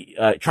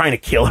trying to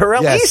kill her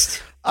at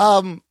least?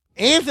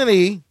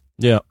 Anthony,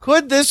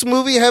 could this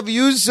movie have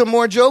used some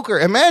more Joker?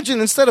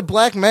 Imagine instead of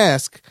Black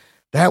Mask,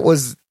 that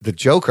was the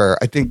Joker.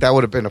 I think that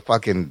would have been a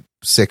fucking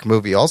sick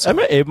movie also. I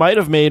mean, it might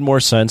have made more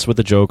sense with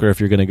the Joker if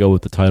you're going to go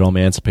with the title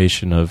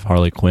Emancipation of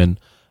Harley Quinn.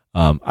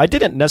 I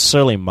didn't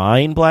necessarily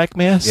mind Black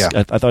Mask.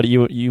 Yeah. I thought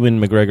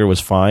Ewan McGregor was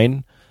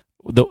fine.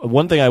 The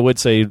one thing I would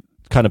say,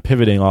 kind of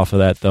pivoting off of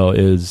that, though,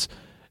 is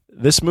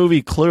this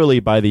movie clearly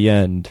by the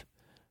end,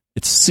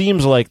 it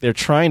seems like they're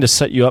trying to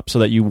set you up so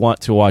that you want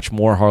to watch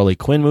more Harley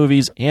Quinn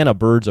movies and a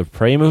Birds of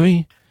Prey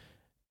movie.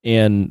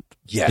 And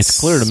it's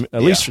clear to me,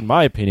 at least in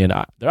my opinion,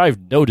 I have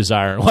no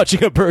desire in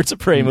watching a Birds of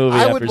Prey movie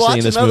I after would watch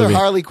seeing this another movie.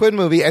 Harley Quinn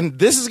movie, and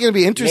this is going to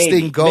be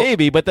interesting.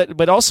 Maybe,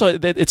 but also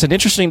it's an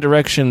interesting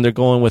direction they're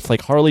going with,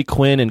 like Harley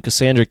Quinn and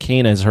Cassandra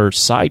Cain as her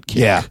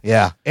sidekick.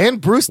 Yeah,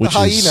 and Bruce the Which is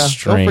hyena. Don't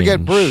strange.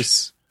 forget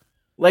Bruce.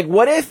 Like,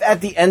 what if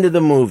at the end of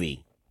the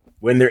movie,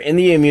 when they're in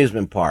the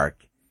amusement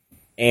park,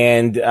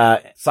 and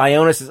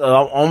Sionis is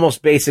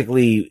almost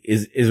basically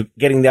is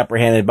getting the upper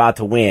hand and about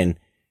to win,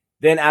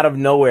 then out of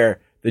nowhere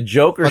the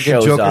Joker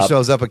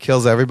shows up and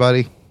kills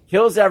everybody.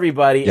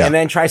 And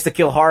then tries to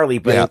kill Harley,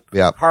 but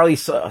Harley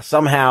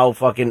somehow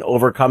fucking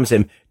overcomes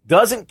him,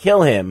 doesn't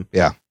kill him,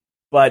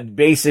 but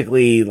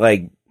basically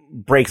like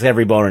breaks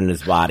every bone in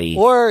his body.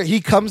 Or he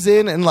comes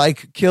in and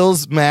like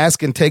kills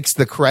Mask and takes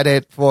the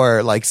credit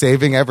for like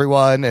saving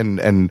everyone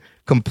and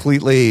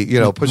completely,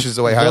 pushes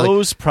away Harley.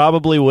 Those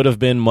probably would have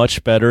been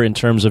much better in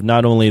terms of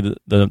not only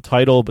the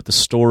title, but the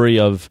story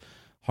of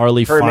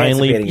Harley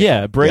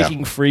finally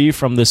breaking free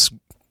from this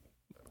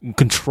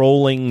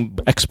controlling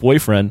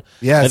ex-boyfriend.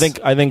 Yes.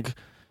 I think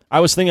I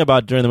was thinking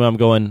about during the movie, I'm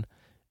going,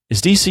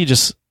 is DC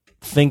just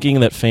thinking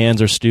that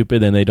fans are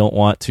stupid and they don't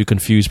want to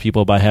confuse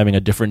people by having a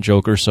different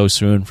Joker so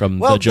soon from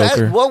the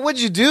Joker? What would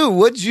you do?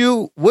 Would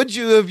you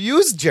have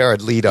used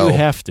Jared Leto? You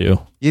have to.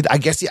 I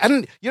guess I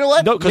don't. You know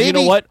what? No, because you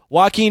know what?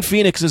 Joaquin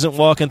Phoenix isn't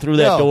walking through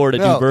that door to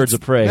do Birds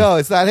of Prey. No,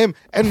 it's not him.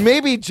 And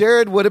maybe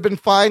Jared would have been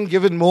fine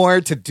given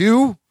more to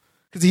do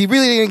because he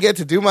really didn't get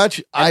to do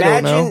much. I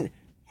don't know.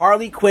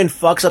 Harley Quinn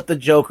fucks up the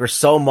Joker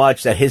so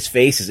much that his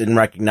face is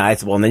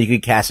unrecognizable, and then you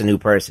could cast a new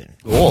person.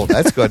 Oh,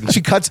 that's good. And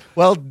she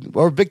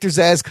or Victor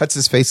Zsasz cuts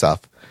his face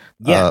off.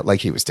 Like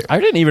he was doing. I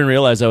didn't even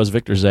realize that was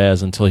Victor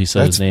Zsasz until he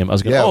said his name. I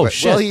was going,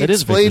 shit, he it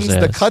is Victor explains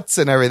Zsasz. the cuts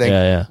and everything.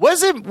 Yeah.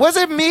 Was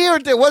it me or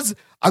was?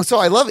 So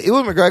I love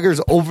Ewan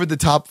McGregor's over the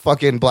top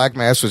fucking Black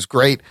Mask was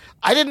great.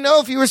 I didn't know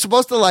if you were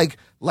supposed to like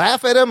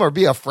laugh at him or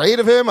be afraid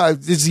of him.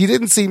 He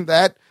didn't seem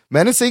that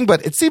menacing,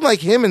 but it seemed like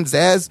him and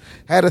Zaz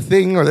had a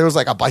thing, or there was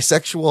like a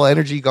bisexual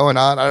energy going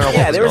on. I don't know.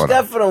 Yeah, there was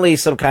definitely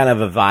some kind of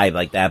a vibe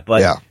like that.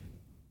 But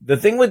the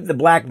thing with the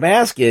Black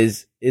Mask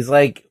is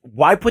like,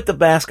 why put the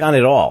mask on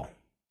at all?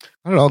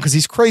 I don't know, because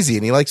he's crazy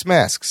and he likes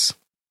masks.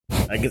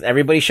 I guess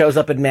everybody shows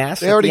up in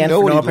masks. They already know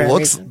what he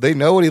looks. They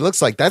know what he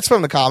looks like. That's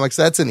from the comics.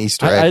 That's an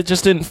Easter egg. I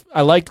just didn't.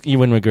 I liked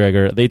Ewan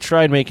McGregor. They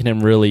tried making him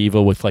really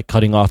evil with like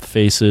cutting off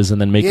faces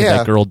and then making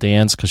that girl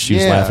dance because she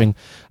was laughing.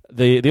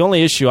 The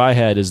only issue I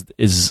had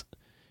is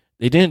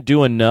they didn't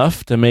do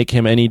enough to make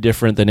him any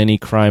different than any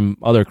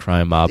other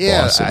crime mob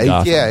boss in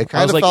Gotham. It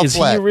kind of felt is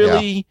flat. He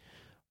really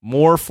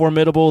more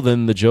formidable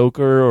than the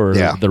Joker or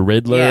the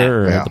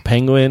Riddler or the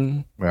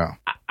Penguin? Yeah.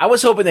 I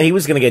was hoping that he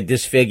was going to get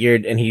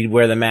disfigured and he'd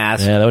wear the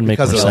mask. Yeah, that would make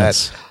more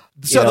sense.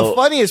 So the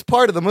funniest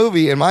part of the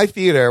movie in my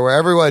theater, where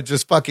everyone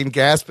just fucking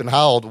gasped and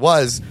howled,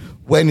 was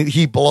when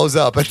he blows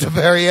up at the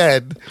very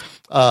end.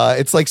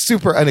 It's like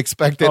super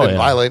unexpected and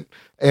violent,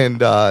 and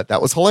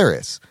that was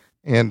hilarious.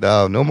 And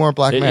no more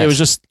Black Mask. It was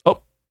just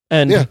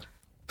okay.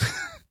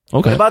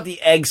 What about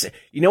the eggs?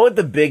 You know what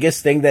the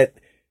biggest thing that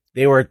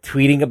they were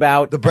tweeting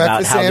about? The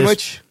breakfast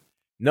sandwich?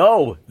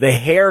 No, the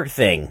hair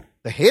thing.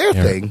 The hair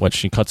thing? What,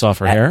 she cuts off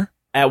her hair?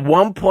 At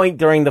one point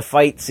during the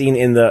fight scene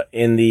in the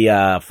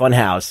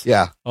funhouse.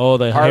 Yeah. Oh,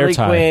 the hair Harley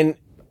tie. Quinn,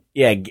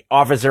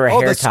 offers her a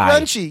hair the tie.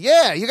 scrunchie.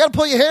 Yeah, you got to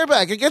pull your hair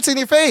back. It gets in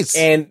your face.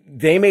 And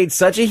they made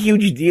such a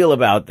huge deal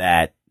about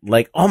that.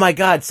 Like, oh my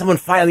God, someone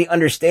finally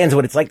understands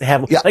what it's like to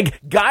have,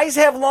 like, guys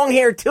have long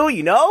hair too,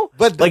 you know?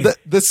 But like,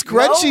 the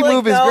scrunchie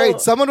move is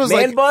great. Someone was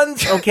man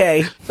buns?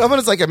 Okay. Someone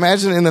was like,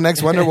 imagine in the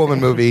next Wonder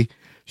Woman movie,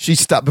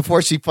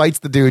 before she fights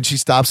the dude, she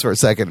stops for a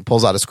second,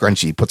 pulls out a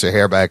scrunchie, puts her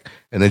hair back,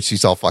 and then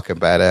she's all fucking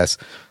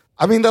badass.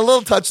 I mean, the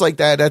little touch like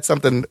that, that's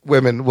something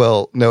women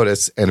will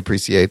notice and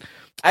appreciate.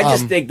 I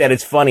just think that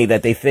it's funny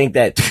that they think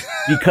that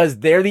because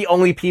they're the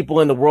only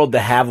people in the world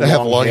that have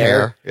long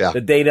hair,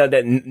 that they know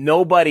that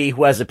nobody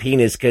who has a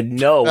penis could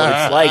know what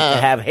it's like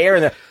to have hair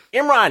in there.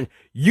 Imran,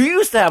 you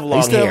used to have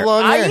long hair.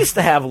 I used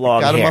to have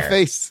long hair. Got in my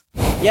face.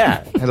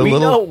 Yeah. And a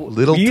little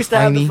we used to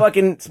have the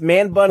fucking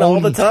man bun all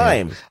the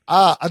time.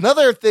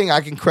 Another thing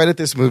I can credit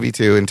this movie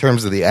to in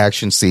terms of the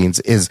action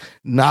scenes is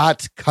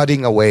not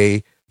cutting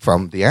away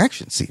from the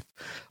action scene.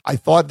 I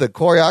thought the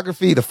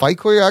fight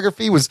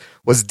choreography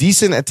was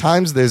decent at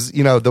times. There's,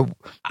 the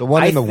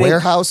one in the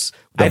warehouse.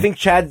 I think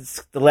Chad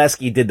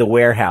Stahelski did the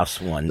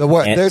warehouse one.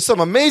 There's some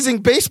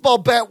amazing baseball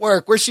bat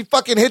work where she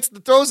fucking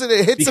throws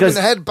it, hits him in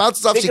the head,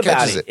 bounces off, she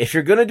catches it. If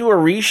you're going to do a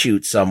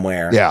reshoot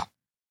somewhere, yeah,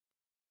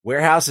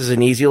 warehouse is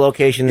an easy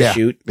location to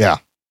shoot. Yeah.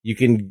 You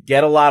can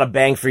get a lot of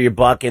bang for your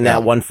buck in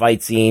that one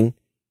fight scene.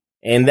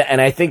 And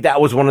I think that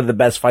was one of the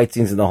best fight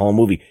scenes in the whole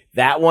movie.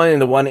 That one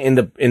and the one in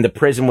the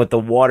prison with the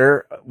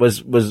water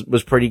was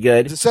pretty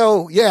good.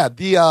 So yeah,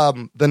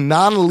 the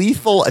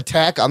non-lethal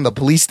attack on the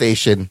police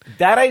station.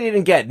 That I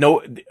didn't get.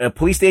 No,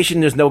 police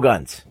station. There's no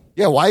guns.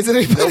 Yeah, why is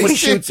nobody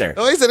shoots her?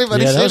 Why is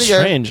anybody that was shooting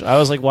her? strange. I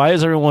was like, why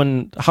is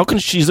everyone? How can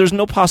there's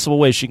no possible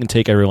way she can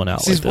take everyone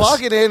out. She's like this.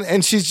 walking in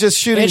and she's just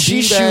shooting. And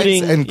she's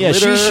shooting. And glitter.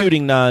 She's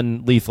shooting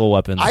non-lethal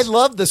weapons. I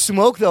love the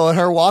smoke though, and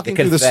her walking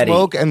through the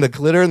smoke and the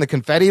glitter and the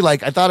confetti.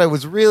 Like I thought it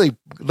was really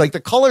like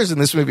the colors in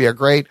this movie are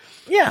great.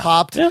 Yeah,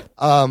 popped. Yeah.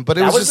 But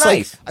it was just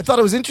nice. I thought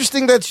it was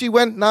interesting that she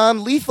went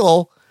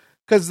non-lethal.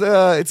 Because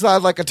it's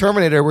not like a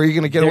Terminator where you're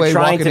going to get away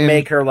walking in. They're trying to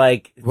make her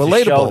like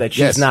relatable. Show that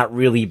she's not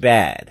really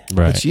bad.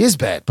 Right. But she is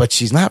bad, but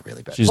she's not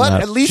really bad. She's but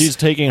not. At least she's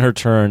taking her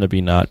turn to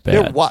be not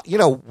bad.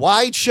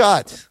 Wide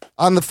shot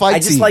on the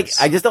fight scenes.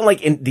 I just don't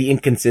like the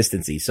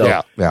inconsistency.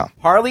 So yeah.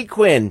 Harley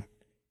Quinn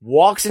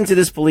walks into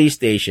this police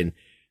station,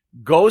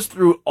 goes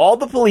through all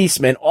the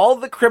policemen, all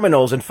the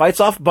criminals, and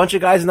fights off a bunch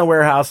of guys in the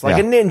warehouse like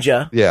a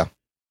ninja. Yeah.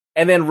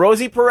 And then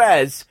Rosie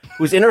Perez,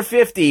 who's in her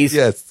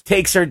 50s,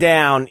 takes her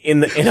down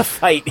in a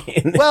fight.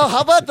 Well,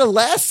 how about the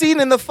last scene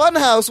in the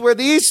funhouse where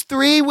these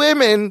three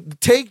women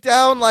take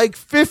down like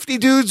 50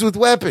 dudes with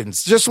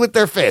weapons, just with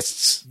their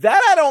fists?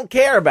 That I don't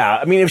care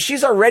about. I mean, if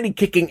she's already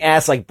kicking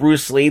ass like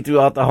Bruce Lee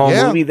throughout the whole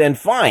movie, then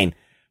fine.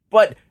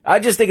 But I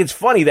just think it's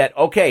funny that,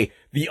 okay,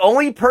 the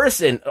only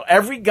person,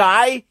 every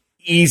guy,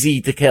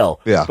 easy to kill.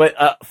 Yeah. But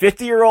a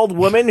 50-year-old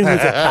woman who's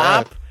a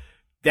cop,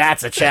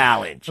 that's a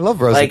challenge. I love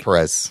Rosie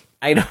Perez.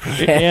 I know.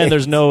 And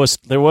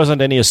there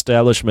wasn't any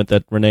establishment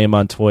that Renee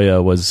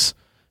Montoya was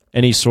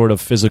any sort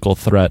of physical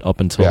threat up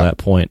until that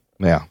point.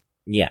 Yeah.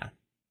 Yeah.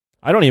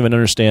 I don't even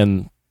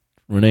understand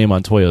Renee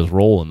Montoya's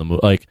role in the movie.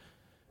 Like,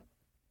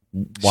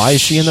 why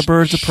is she in the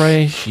Birds of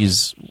Prey?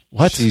 She's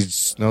what? She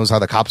knows how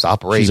the cops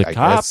operate. She's a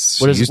cop.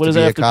 What does that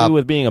have to do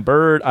with being a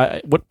bird?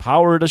 What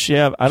power does she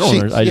have? I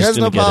don't know. She has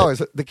no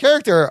powers. The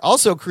character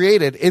also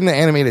created in the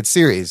animated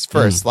series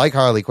first, like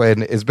Harley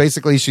Quinn, is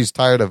basically she's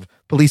tired of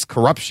police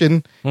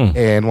corruption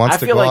and wants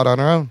to go out on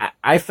her own.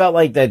 I felt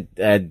like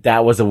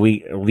that was a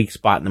weak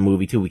spot in the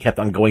movie too. We kept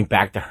on going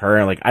back to her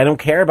and like, I don't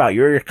care about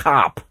you. You're a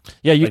cop.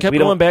 Yeah, you kept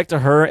going back to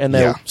her and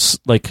then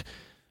like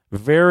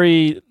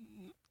very.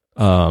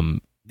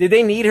 Did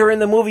they need her in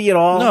the movie at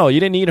all? No, you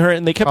didn't need her,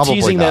 and they kept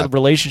teasing that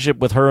relationship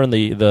with her and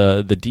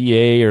the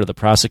DA or the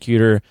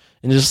prosecutor,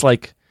 and just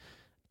like,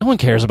 no one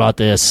cares about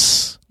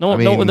this.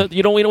 We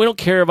don't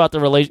care about the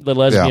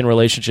lesbian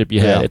relationship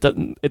you had.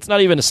 It's not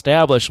even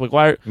established. Like,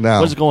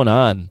 what's going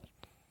on?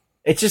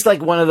 It's just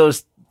like one of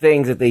those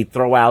things that they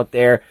throw out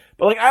there.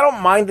 But like, I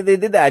don't mind that they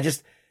did that.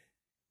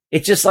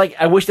 It's just like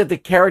I wish that the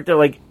character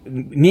like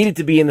needed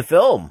to be in the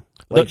film.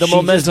 Like the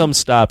momentum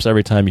stops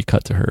every time you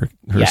cut to her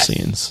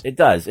scenes. It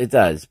does.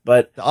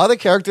 But the other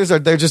characters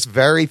they're just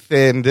very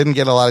thin, didn't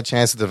get a lot of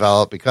chance to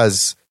develop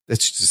because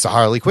it's just a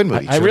Harley Quinn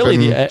movie. I really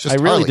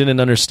didn't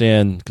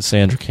understand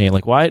Cassandra Cain.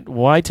 Like,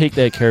 why take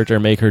that character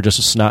and make her just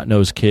a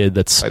snot-nosed kid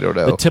that's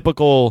the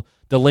typical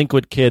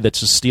delinquent kid that's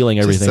just stealing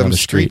everything on the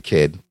street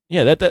kid.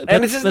 Yeah,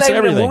 and this is not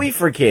even a movie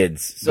for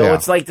kids. So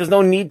it's like there's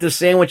no need to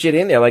sandwich it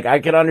in there. Like, I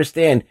could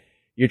understand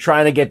you're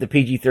trying to get the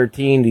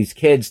PG-13, these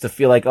kids, to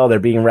feel like, oh, they're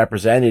being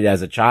represented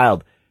as a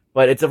child.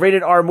 But it's a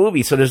rated R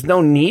movie, so there's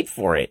no need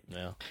for it.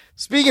 Yeah.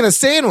 Speaking of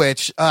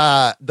sandwich,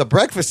 the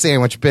breakfast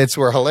sandwich bits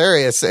were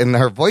hilarious, and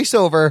her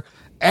voiceover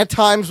at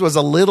times was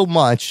a little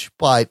much,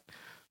 but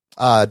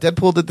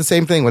Deadpool did the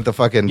same thing with the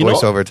fucking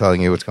voiceover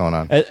telling you what's going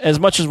on. As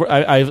much as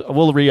I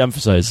will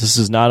re-emphasize, this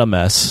is not a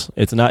mess.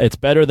 It's not. It's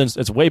better than.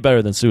 It's way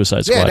better than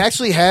Suicide Squad. Yeah, it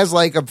actually has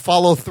like a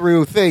follow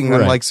through thing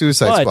than like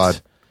Suicide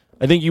Squad.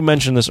 I think you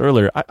mentioned this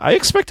earlier. I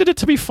expected it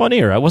to be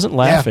funnier. I wasn't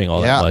laughing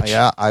all that much.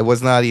 Yeah, I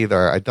was not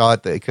either. I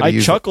thought they could. I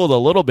chuckled a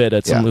little bit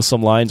at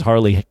some lines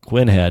Harley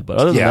Quinn had, but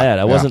other than that,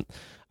 I wasn't.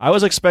 I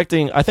was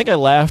expecting. I think I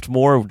laughed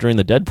more during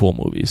the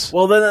Deadpool movies.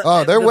 Well, then,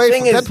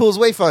 Deadpool's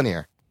way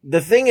funnier. The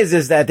thing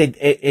is that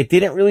it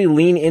didn't really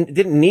lean in. It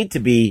didn't need to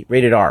be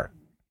rated R.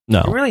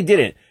 No, it really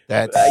didn't.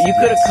 You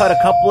could have cut a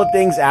couple of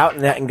things out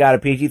and got a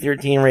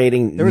PG-13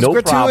 rating. There was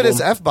gratuitous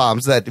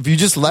F-bombs that if you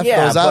just left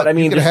those out, but I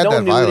mean, you could have there's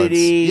had no that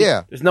nudity. violence.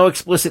 Yeah, there's no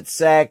explicit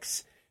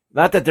sex.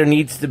 Not that there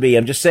needs to be.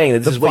 I'm just saying that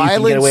this is what you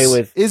can get away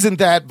with. Isn't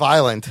that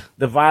violent?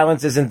 The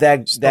violence isn't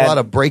that. A lot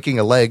of breaking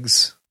of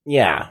legs.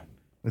 Yeah.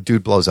 The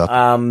dude blows up.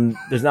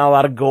 There's not a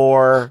lot of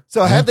gore.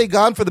 So had they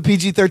gone for the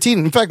PG-13,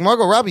 in fact,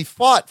 Margot Robbie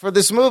fought for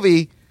this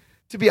movie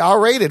to be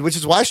R-rated, which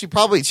is why she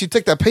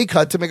took that pay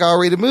cut to make an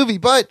R-rated movie.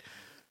 But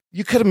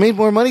you could have made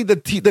more money. The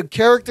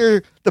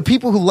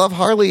people who love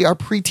Harley are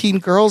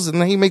preteen girls, and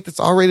then you make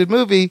this R-rated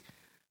movie.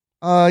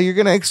 You're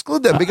going to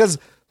exclude them because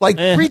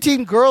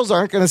preteen girls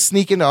aren't going to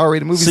sneak into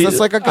R-rated movies. That's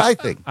like a guy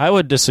thing. I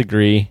would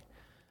disagree.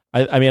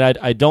 I mean,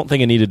 I don't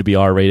think it needed to be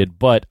R-rated,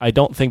 but I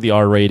don't think the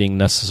R rating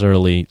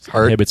necessarily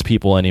prohibits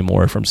people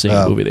anymore from seeing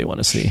a movie they want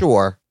to see.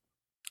 Sure.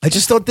 I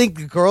just don't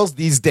think girls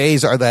these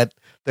days are that.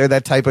 They're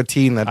that type of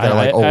teen that they're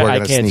we're going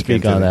to sneak into. I can't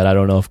speak on that. I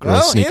don't know if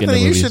girls sneak into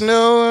movies. You should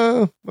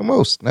know the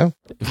most, no?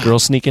 If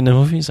girls sneak into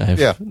movies? I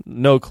have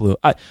no clue.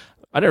 I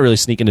didn't really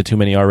sneak into too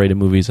many R-rated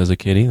movies as a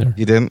kid either.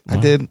 You didn't? No. I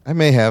did. I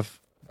may have.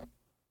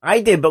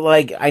 I did,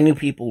 but I knew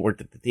people who worked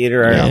at the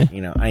theater.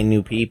 Yeah. I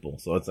knew people,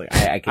 so it's like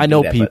I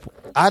know people.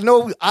 I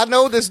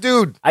know this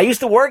dude. I used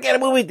to work at a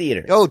movie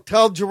theater. Yo,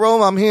 tell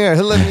Jerome I'm here.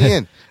 He'll let me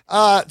in.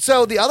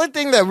 So the other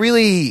thing that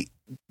really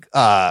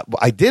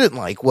I didn't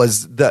like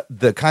was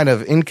the kind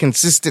of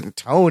inconsistent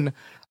tone.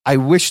 I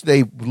wish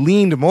they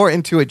leaned more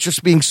into it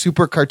just being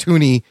super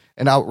cartoony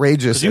and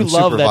outrageous. You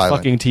love that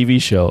fucking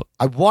TV show.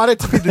 I want it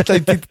to be the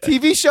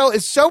TV show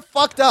is so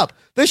fucked up.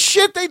 The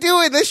shit they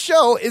do in this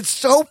show is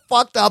so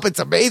fucked up. It's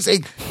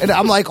amazing. And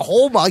I'm like,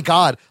 oh my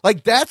God.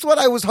 Like, that's what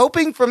I was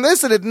hoping from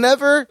this, and it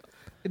never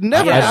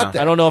got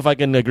there. I don't know if I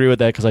can agree with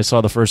that because I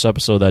saw the first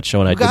episode of that show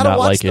and I did not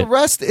like it. The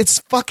rest, it's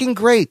fucking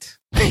great.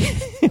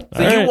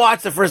 So you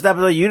watched the first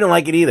episode, you didn't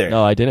like it either.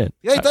 No, I didn't.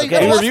 Yeah, we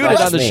reviewed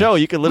it on the show.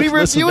 You can listen. We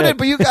reviewed it,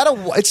 but you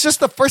gotta. It's just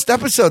the first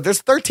episode.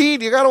 There's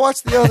 13. You gotta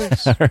watch the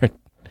others. All right.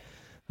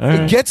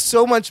 It gets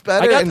so much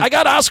better. I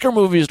got Oscar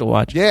movies to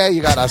watch. Yeah,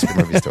 you got Oscar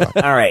movies to watch.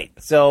 All right.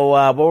 So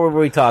what were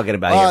we talking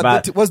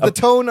about here? Was the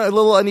tone a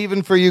little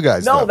uneven for you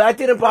guys? No, that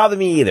didn't bother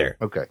me either.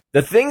 Okay.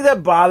 The things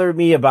that bothered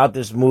me about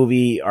this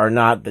movie are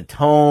not the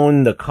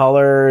tone, the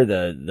color,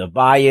 the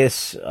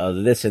bias,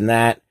 this and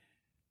that.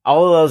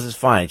 All of those is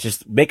fine. It's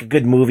just make a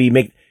good movie.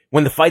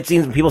 When the fight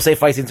scenes, when people say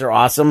fight scenes are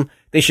awesome,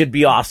 they should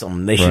be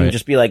awesome. They shouldn't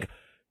just be like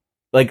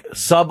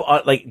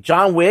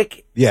John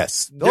Wick.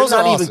 Yes, they're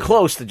not even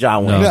close to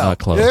John Wick. No, not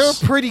close.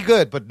 They're pretty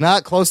good, but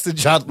not close to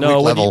John Wick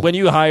level. When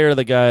you hire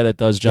the guy that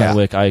does John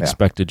Wick, I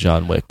expected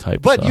John Wick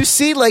type. But stuff. you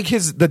see, like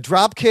the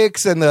drop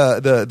kicks and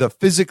the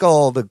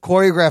physical, the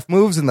choreographed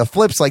moves and the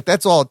flips, like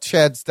that's all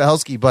Chad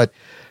Stahelski. But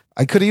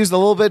I could have used a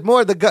little bit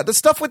more. The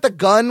stuff with the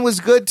gun was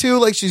good too.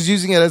 Like she's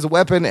using it as a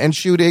weapon and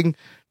shooting.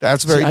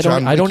 That's very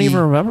John Wick-y. I don't even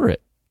remember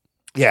it.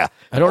 Yeah,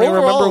 I don't even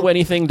remember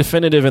anything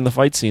definitive in the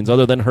fight scenes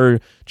other than her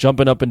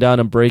jumping up and down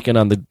and breaking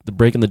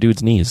the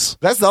dude's knees.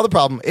 That's the other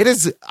problem. It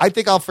is. I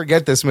think I'll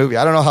forget this movie.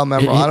 I don't know how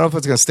memorable. I don't know if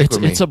it's going to stick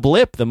with me. It's a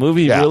blip. The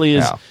movie really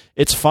is. Yeah.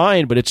 It's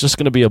fine, but it's just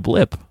going to be a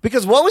blip.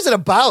 Because what was it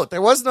about? There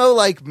was no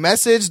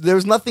message. There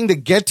was nothing to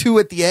get to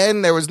at the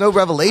end. There was no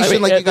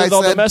revelation, you guys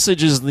said. The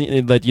message is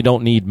that you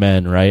don't need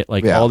men, right?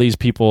 All these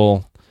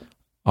people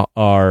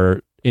are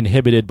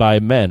inhibited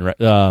by men,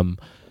 right?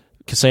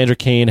 Cassandra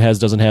Cain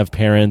doesn't have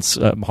parents.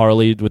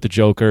 Harley with the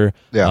Joker.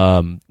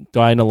 Yeah.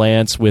 Dinah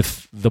Lance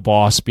with the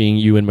boss being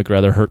Ewan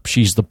McGregor.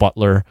 She's the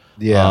butler.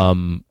 Yeah.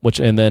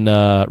 And then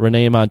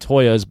Renee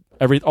Montoya is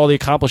all the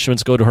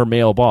accomplishments go to her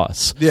male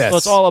boss. Yes. So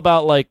it's all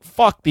about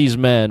fuck these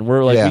men.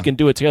 We're we can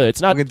do it together. It's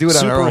not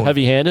super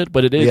heavy-handed,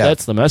 but it is. Yeah.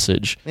 That's the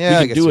message.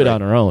 Yeah, we can do it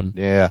on our own.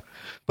 Yeah.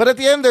 But at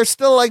the end, they're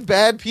still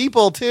bad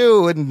people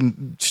too,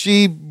 and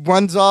she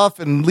runs off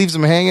and leaves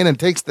them hanging and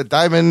takes the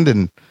diamond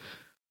and.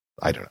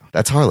 I don't know.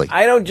 That's Harley.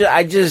 I don't know.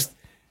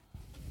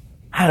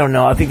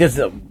 I think that's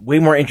a way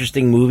more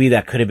interesting movie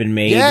that could have been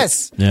made.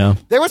 Yes. Yeah.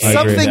 There was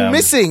something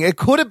missing. It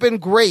could have been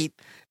great.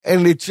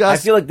 And it just. I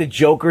feel like the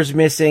Joker's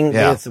missing.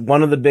 Yeah. It's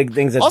one of the big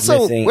things that's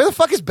missing. Also, where the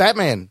fuck is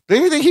Batman? Do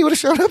you think he would have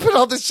shown up and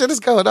all this shit is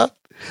going on?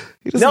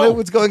 He doesn't know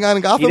what's going on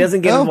in Gotham? He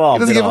doesn't get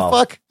involved. He doesn't give a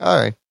fuck? All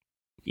right.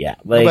 Yeah.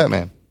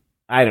 Batman.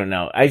 I don't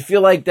know. I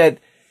feel like that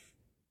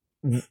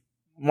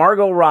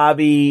Margot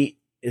Robbie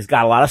has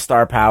got a lot of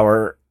star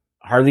power.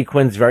 Harley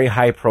Quinn's very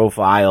high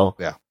profile.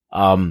 Yeah.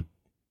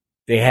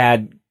 They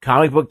had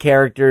comic book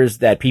characters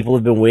that people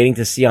have been waiting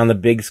to see on the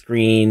big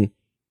screen,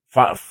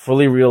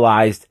 fully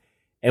realized.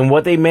 And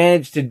what they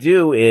managed to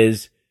do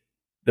is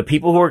the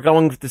people who were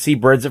going to see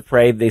Birds of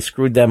Prey, they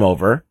screwed them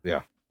over.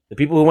 Yeah. The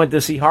people who went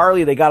to see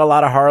Harley, they got a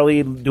lot of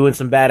Harley doing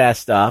some badass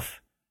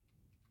stuff.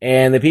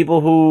 And the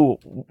people who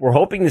were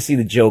hoping to see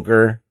the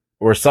Joker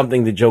or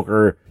something the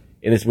Joker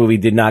in this movie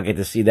did not get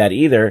to see that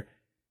either.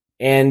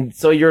 And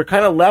so you're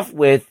kind of left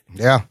with,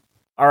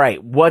 all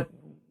right, what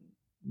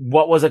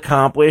was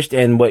accomplished,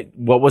 and what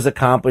was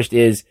accomplished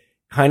is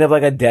kind of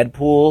like a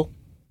Deadpool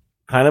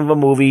kind of a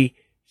movie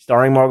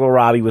starring Margot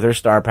Robbie with her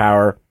star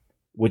power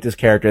with this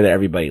character that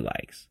everybody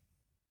likes.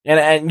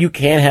 And you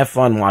can have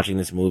fun watching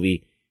this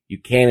movie. You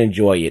can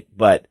enjoy it,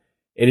 but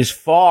it is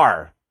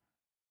far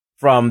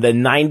from the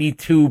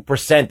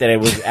 92% that it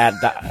was at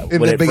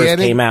when it first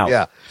came out.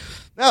 Yeah.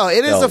 No,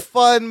 it is a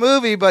fun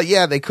movie, but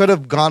yeah, they could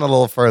have gone a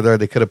little further.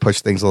 They could have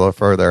pushed things a little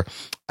further.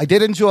 I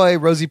did enjoy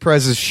Rosie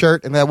Perez's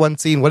shirt in that one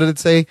scene. What did it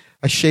say?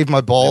 I shaved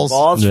my balls.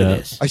 For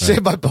this. I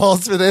shaved my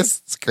balls for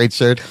this. It's a great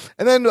shirt.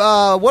 And then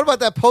what about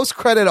that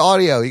post-credit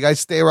audio? You guys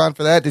stay around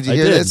for that? Did you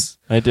hear this?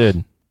 I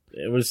did.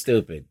 It was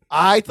stupid.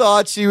 I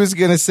thought she was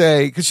going to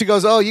say, because she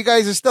goes, oh, you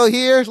guys are still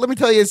here? Let me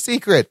tell you a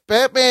secret.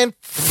 Batman.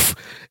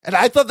 And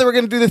I thought they were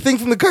going to do the thing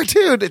from the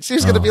cartoon. And she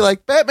was going to be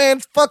like, Batman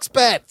fucks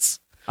bats.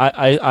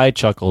 I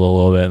chuckled a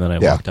little bit and then I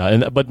walked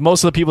out. But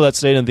most of the people that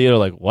stayed in the theater are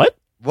like, what?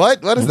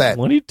 What is that?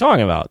 What are you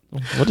talking about?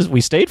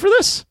 We stayed for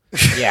this?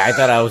 Yeah, I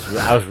thought I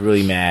was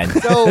really mad.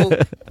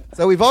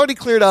 So we've already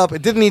cleared up.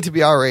 It didn't need to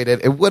be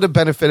R-rated. It would have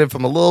benefited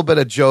from a little bit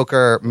of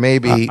Joker,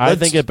 maybe. I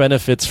think it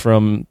benefits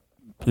from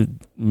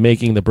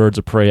making the Birds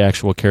of Prey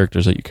actual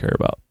characters that you care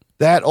about.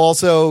 That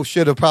also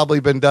should have probably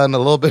been done a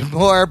little bit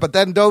more, but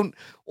then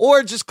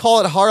or just call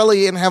it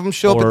Harley and have him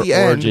show up at the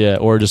end.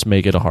 Or just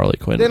make it a Harley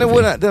Quinn movie. Then it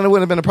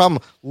wouldn't have been a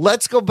problem.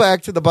 Let's go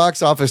back to the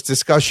box office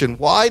discussion.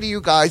 Why do you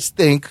guys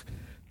think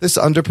this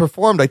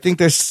underperformed? I think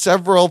there's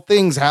several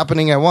things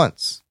happening at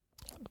once.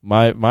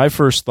 My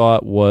first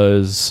thought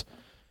was,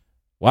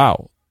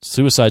 wow,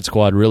 Suicide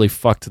Squad really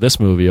fucked this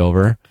movie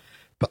over.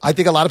 But I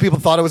think a lot of people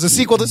thought it was a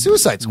sequel to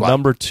Suicide Squad.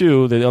 Number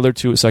two,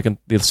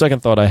 the second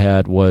thought I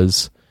had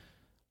was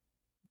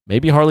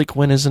maybe Harley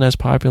Quinn isn't as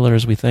popular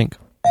as we think.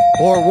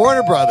 Or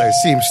Warner Brothers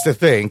seems to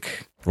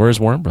think. Whereas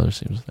Warner Brothers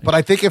seems to think. But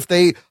I think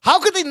how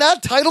could they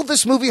not title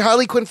this movie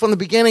Harley Quinn from the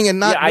beginning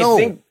and not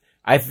know?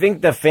 I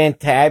think the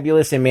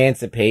Fantabulous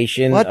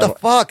Emancipation. What the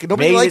fuck?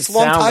 Nobody likes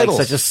long titles.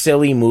 Like such a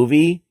silly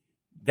movie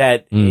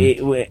that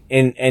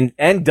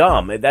and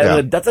dumb.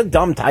 That's a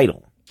dumb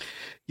title.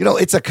 You know,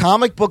 it's a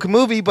comic book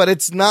movie, but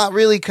it's not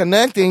really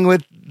connecting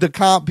with the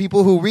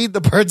people who read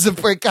the Birds of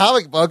Prey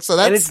comic book. So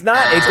and it's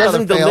not. It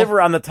doesn't deliver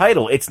on the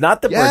title. It's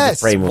not the Birds of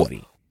Prey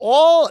movie.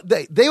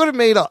 They would have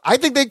made. I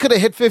think they could have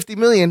hit 50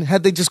 million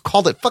had they just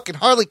called it fucking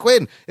Harley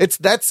Quinn. It's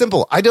that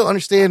simple. I don't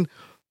understand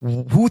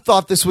who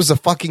thought this was a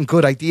fucking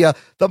good idea.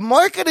 The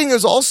marketing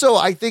is also,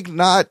 I think,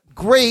 not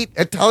great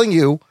at telling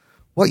you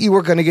what you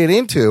were going to get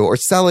into or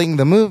selling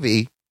the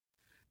movie.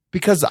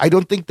 Because I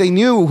don't think they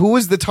knew who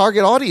was the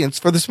target audience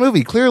for this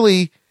movie.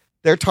 Clearly,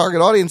 their target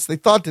audience, they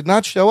thought, did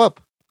not show up.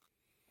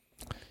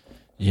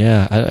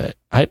 Yeah,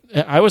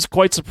 I was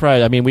quite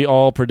surprised. I mean, we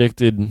all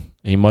predicted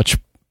a much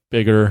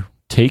bigger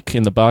take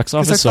in the box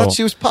office. I thought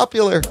she was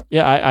popular.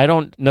 Yeah, I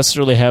don't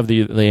necessarily have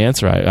the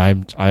answer.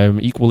 I'm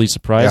equally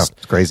surprised. Yeah,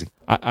 it's crazy.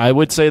 I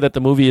would say that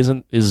the movie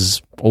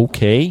is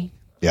okay.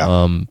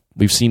 Yeah.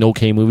 We've seen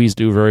okay movies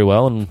do very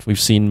well, and we've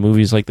seen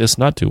movies like this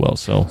not do well.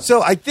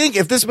 So I think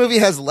if this movie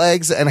has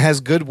legs and has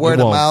good word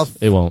of mouth,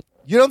 it won't.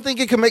 You don't think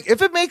it can make?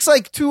 If it makes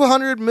like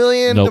 200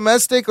 million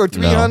domestic or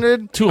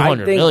 300, no.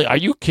 200 million? Are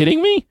you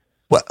kidding me?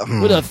 What,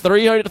 with a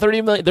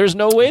 330 million, there's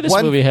no way this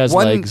movie has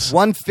legs.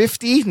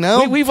 150?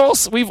 No, we've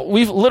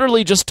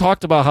literally just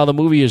talked about how the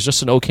movie is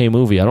just an okay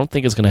movie. I don't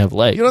think it's going to have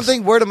legs. You don't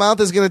think word of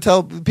mouth is going to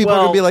tell people are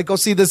going to be like, go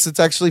see this?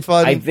 It's actually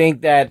fun. I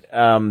think that.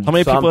 How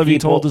many people have you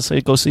told to say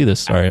go see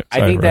this? Sorry,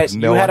 I think that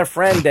you had a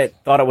friend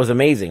that thought it was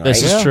amazing. Right?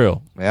 This is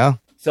true. Yeah.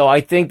 So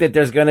I think that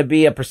there's going to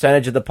be a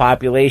percentage of the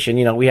population.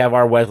 You know, we have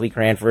our Wesley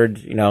Cranford.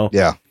 You know.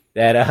 Yeah.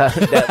 That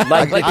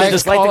like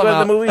to go to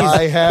the movies.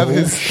 I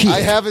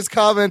have his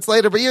comments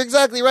later, but you're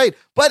exactly right.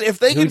 But if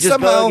they can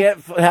somehow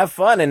have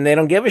fun and they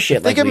don't give a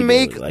shit, they can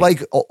make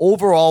like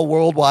overall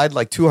worldwide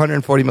like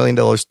 $240 million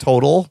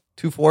total,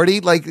 240.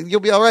 Like you'll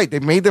be all right. They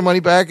made their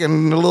money back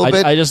in a little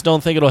bit. I just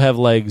don't think it'll have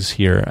legs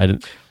here.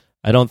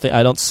 I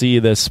don't see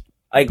this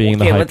being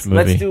the hype movie.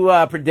 Let's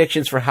do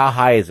predictions for how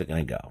high is it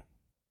going to go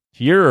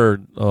here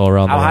or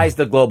around. How high is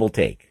the global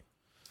take?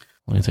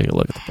 Let me take a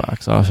look at the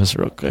box office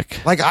real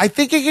quick. Like, I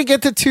think it could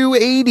get to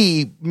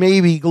 280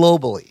 maybe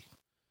globally.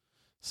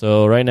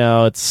 So right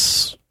now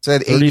it's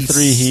at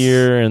 33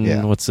 here,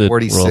 and what's it?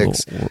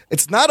 46.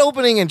 It's not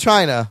opening in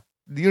China.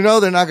 You know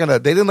they're not going to.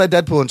 They didn't let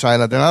Deadpool in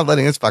China. They're not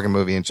letting this fucking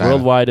movie in China.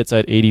 Worldwide it's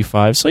at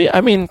 85. So yeah,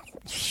 I mean,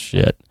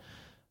 shit.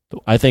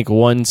 I think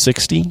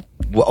 160.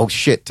 Well, oh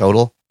shit,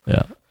 total?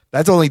 Yeah.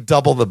 That's only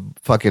double the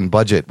fucking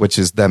budget, which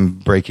is them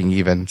breaking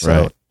even.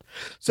 So. Right.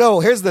 So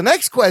here's the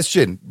next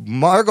question.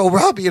 Margot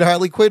Robbie and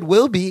Harley Quinn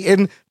will be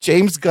in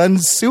James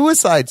Gunn's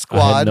Suicide Squad.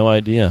 I had no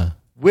idea.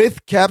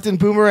 with Captain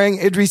Boomerang,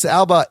 Idris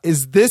Elba.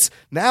 Is this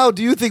now?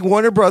 Do you think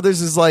Warner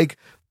Brothers is like,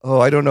 oh,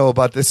 I don't know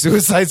about the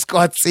Suicide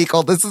Squad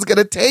sequel. This is going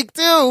to take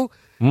two.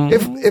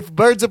 If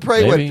Birds of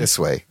Prey went this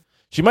way,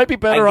 she might be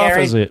better off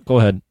as it. Go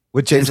ahead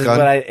with James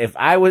Gunn. If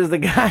I was the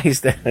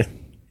guys that this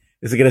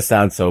is going to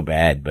sound so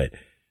bad, but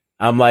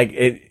I'm like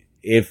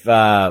If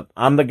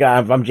I'm the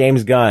guy, if I'm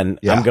James Gunn,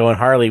 I'm going,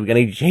 Harley, we're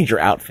going to change your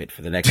outfit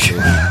for the next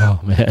movie. Oh,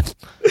 man.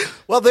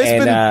 Well,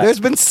 there's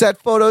been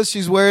set photos.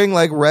 She's wearing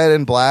like red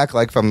and black,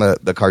 like from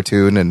the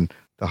cartoon and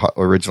the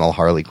original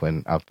Harley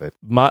Quinn outfit.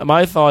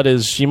 My thought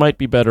is she might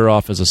be better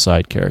off as a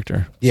side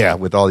character. Yeah,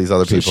 with all these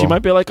other people. She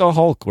might be like a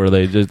Hulk, where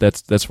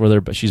that's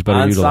where she's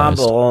better utilized.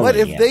 But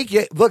if they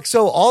get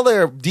so all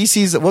their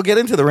DC's, we'll get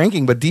into the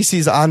ranking, but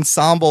DC's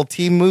ensemble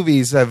team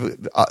movies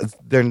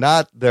they're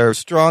not their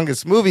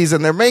strongest movies,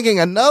 and they're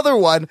making another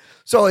one.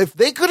 So if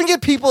they couldn't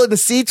get people in the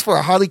seats for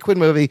a Harley Quinn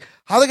movie,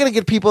 how are they going to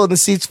get people in the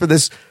seats for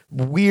this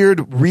weird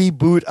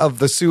reboot of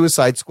the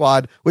Suicide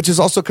Squad, which is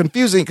also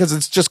confusing because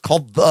it's just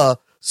called The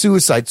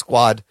Suicide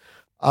Squad,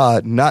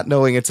 not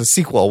knowing it's a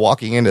sequel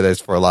walking into this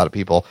for a lot of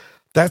people.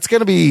 That's going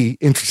to be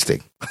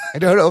interesting. I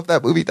don't know if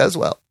that movie does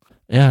well.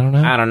 Yeah,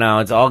 I don't know.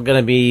 It's all going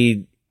to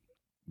be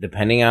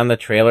depending on the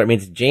trailer. I mean,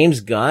 it's James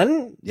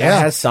Gunn.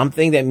 That has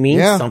something that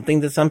means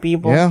something to some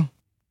people. Yeah.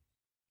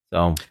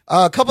 So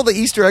a couple of the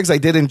Easter eggs I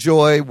did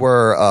enjoy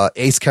were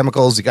Ace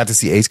Chemicals. You got to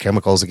see Ace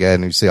Chemicals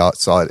again. You saw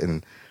it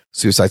in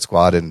Suicide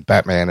Squad and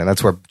Batman, and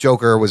that's where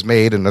Joker was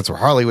made, and that's where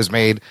Harley was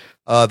made.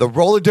 The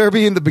roller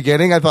derby in the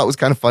beginning I thought was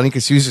kind of funny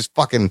because she was just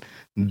fucking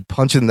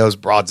punching those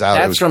broads out.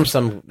 That's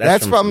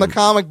from the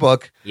comic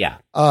book. Yeah.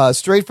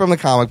 Straight from the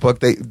comic book.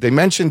 They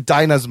mentioned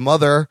Dinah's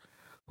mother,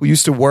 who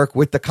used to work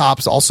with the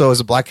cops, also as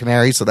a Black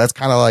Canary. So that's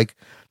kind of like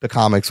the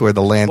comics where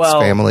the Lance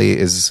family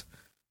is.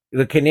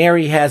 The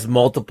Canary has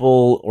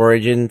multiple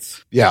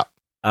origins. Yeah.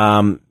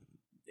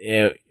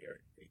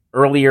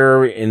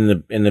 Earlier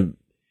in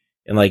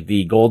like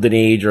the Golden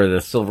Age or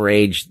the Silver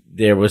Age,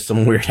 there was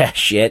some weird ass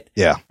shit.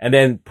 Yeah. And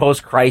then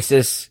post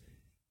Crisis,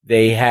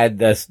 they had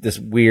this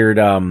weird.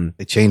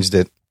 They changed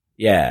it.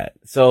 Yeah.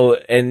 So,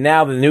 and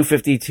now the New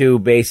 52,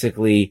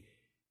 basically,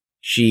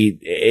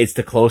 it's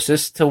the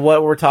closest to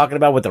what we're talking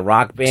about with the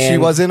rock band. She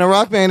was in a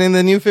rock band in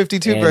the New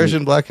 52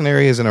 version. Black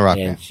Canary is in a rock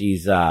band.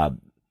 She's,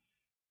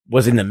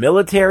 was in the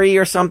military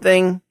or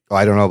something. Oh,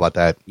 I don't know about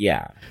that.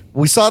 Yeah.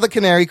 We saw the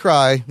Canary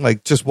cry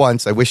like just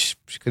once. I wish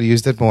she could have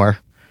used it more.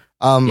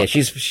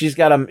 She's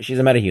a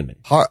metahuman.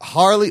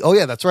 Harley. Oh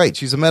yeah, that's right.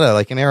 She's a meta,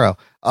 like an Arrow.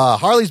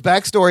 Harley's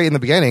backstory in the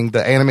beginning,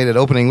 the animated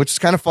opening, which is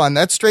kind of fun.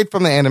 That's straight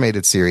from the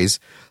animated series.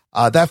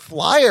 That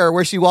flyer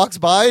where she walks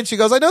by and she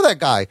goes, "I know that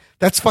guy.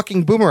 That's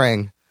fucking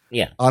Boomerang."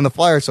 Yeah. On the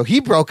flyer, so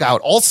he broke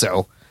out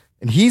also,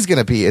 and he's going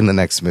to be in the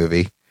next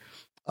movie.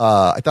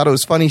 I thought it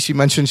was funny. She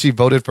mentioned she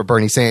voted for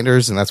Bernie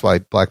Sanders, and that's why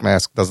Black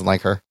Mask doesn't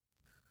like her.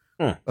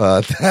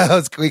 That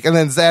was quick. And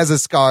then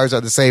Zaz's scars are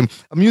the same.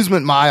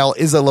 Amusement Mile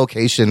is a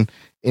location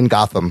in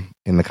Gotham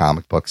in the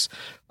comic books.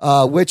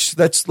 Let's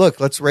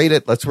rate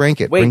it. Let's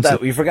rank it. Wait,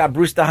 we forgot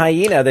Bruce the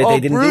Hyena that they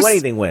didn't do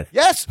anything with.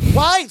 Yes.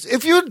 Why?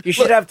 You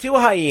should have two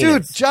hyenas.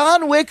 Dude,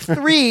 John Wick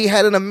 3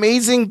 had an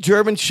amazing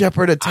German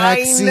Shepherd attack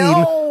scene.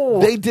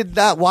 Know. They did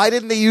not. Why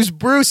didn't they use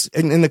Bruce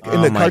in the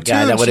cartoon?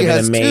 God, that would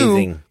have been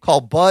amazing. Two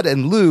called Bud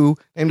and Lou,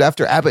 named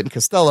after Abbott and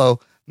Costello.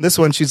 And this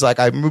one, she's like,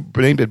 I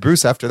named it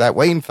Bruce after that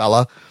Wayne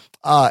fella.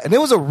 And it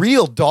was a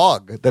real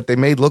dog that they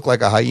made look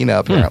like a hyena,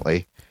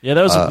 apparently. Yeah,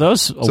 that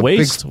was a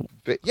waste.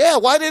 Yeah,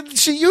 why didn't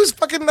she use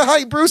fucking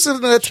the Bruce in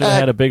an attack? Should have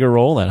had a bigger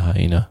role, that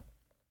hyena.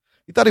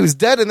 You thought he was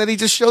dead, and then he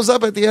just shows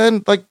up at the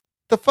end. Like,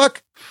 the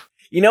fuck?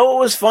 You know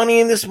what was funny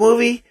in this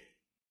movie?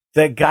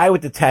 That guy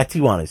with the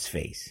tattoo on his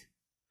face.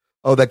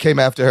 Oh, that came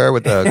after her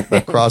with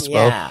the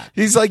crossbow. Yeah.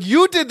 He's like,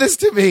 you did this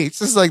to me. It's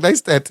just like, nice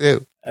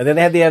tattoo. And then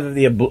they have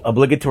the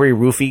obligatory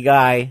roofie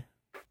guy.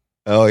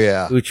 Oh,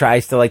 yeah. Who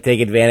tries to, like, take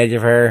advantage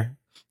of her.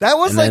 That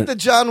was like the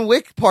John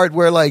Wick part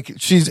where, like,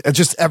 she's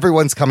just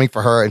everyone's coming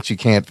for her and she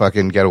can't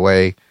fucking get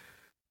away.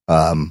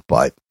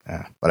 But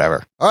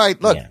whatever. All right,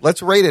 look,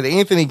 let's rate it.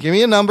 Anthony, give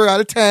me a number out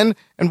of 10.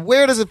 And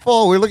where does it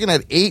fall? We're looking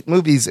at 8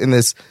 movies in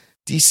this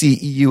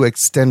DCEU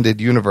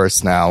extended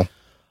universe now.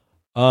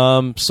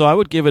 So I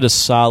would give it a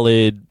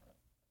solid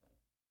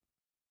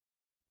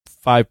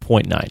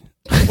 5.9.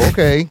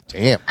 Okay.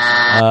 Damn.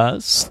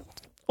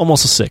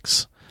 Almost a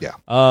 6. Yeah.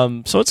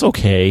 So it's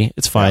okay.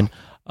 It's fine.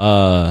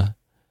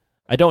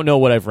 I don't know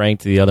what I've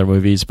ranked the other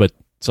movies, but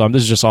this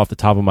is just off the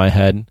top of my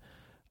head.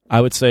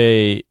 I would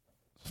say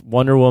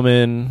Wonder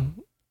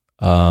Woman,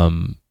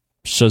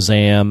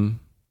 Shazam.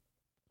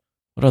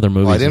 What other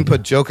movies? I didn't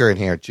put Joker in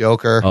here.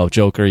 Joker. Oh,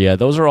 Joker. Yeah,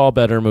 those are all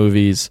better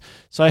movies.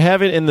 So I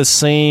have it in the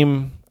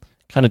same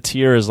kind of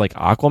tier as like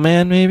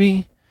Aquaman,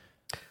 maybe.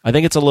 I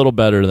think it's a little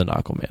better than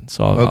Aquaman.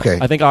 So okay.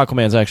 I think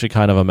Aquaman's actually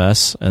kind of a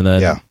mess, and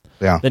then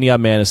then you got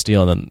Man of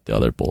Steel, and then the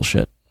other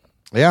bullshit.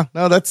 Yeah,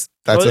 no, that's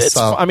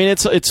solid. I mean,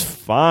 it's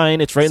fine.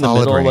 It's right in the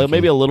middle, ranking.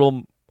 Maybe a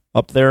little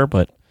up there,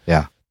 but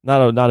yeah,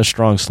 not a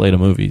strong slate of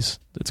movies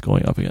that's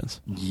going up against.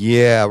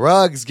 Yeah,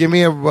 Ruggs, give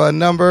me a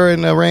number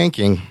and a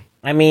ranking.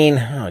 I mean,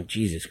 oh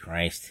Jesus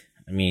Christ!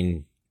 I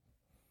mean,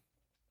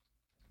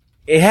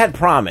 it had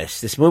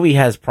promise. This movie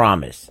has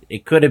promise.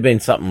 It could have been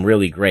something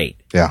really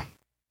great. Yeah.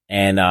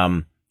 And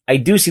I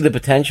do see the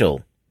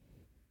potential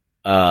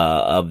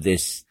of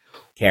this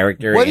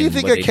character. What do you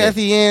think of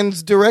Kathy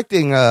Ann's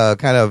directing?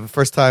 Kind of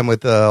first time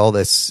with all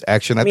this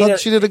action. I thought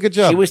she did a good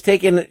job. She was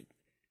taking.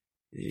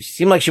 It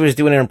seemed like she was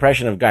doing an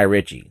impression of Guy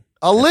Ritchie.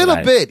 A little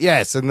bit,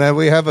 yes. And then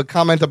we have a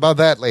comment about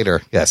that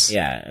later. Yes.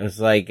 Yeah, it was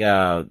like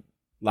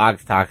Lock,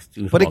 Stock,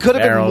 Two But it could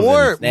have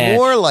been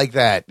more like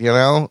that, you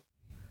know?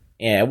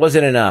 Yeah, it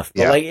wasn't enough.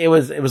 But like it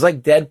was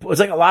like Deadpool. It was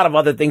like a lot of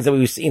other things that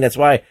we've seen. That's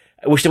why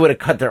I wish they would have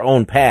cut their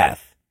own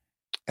path.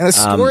 And the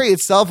story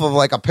itself of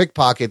like a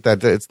pickpocket,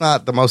 that it's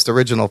not the most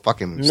original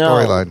fucking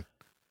storyline.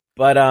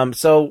 But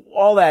so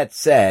all that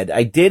said,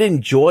 I did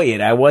enjoy it.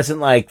 I wasn't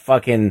like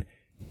fucking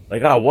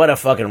like, oh, what a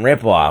fucking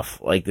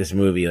ripoff, like this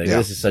movie. Like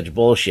this is such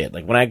bullshit.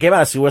 Like when I came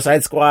out of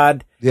Suicide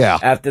Squad,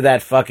 after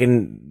that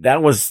fucking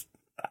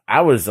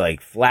I was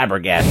like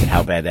flabbergasted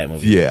how bad that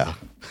movie was. Yeah.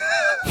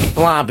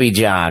 Floppy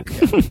jock.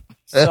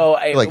 So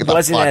it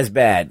wasn't as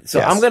bad.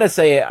 So I'm going to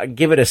say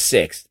give it a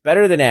 6.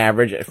 Better than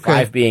average,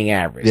 5 being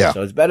average. Yeah.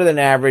 So it's better than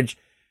average.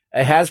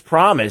 It has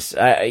promise.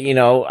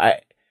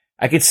 I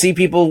could see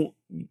people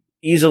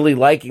easily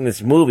liking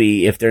this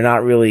movie if they're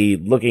not really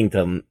looking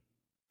to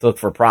look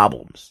for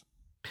problems.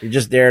 You're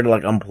just there to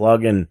like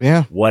unplug and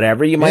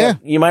whatever. You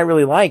might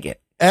really like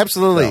it.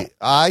 Absolutely. So.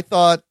 I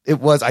thought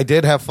I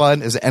did have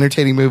fun. It was an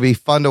entertaining movie,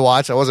 fun to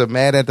watch. I wasn't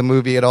mad at the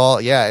movie at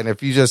all. Yeah. And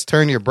if you just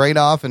turn your brain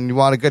off and you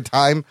want a good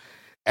time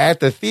at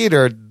the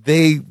theater,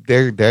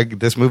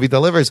 this movie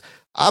delivers.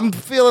 I'm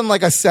feeling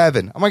like a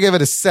 7. I'm going to give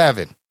it a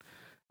 7.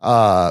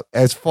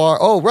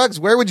 Ruggs,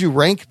 where would you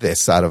rank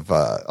this out of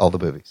all the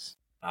movies?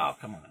 Oh,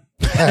 come on.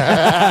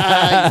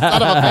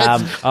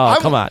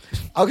 Come on.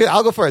 Okay,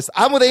 I'll go first.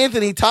 I'm with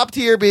Anthony. Top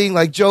tier being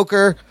like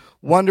Joker,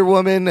 Wonder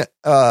Woman, then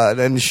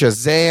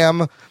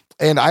Shazam.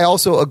 And I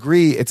also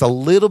agree it's a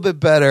little bit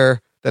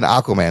better than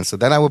Aquaman. So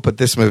then I would put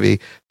this movie,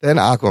 then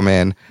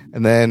Aquaman,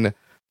 and then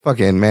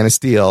fucking Man of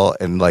Steel,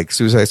 and like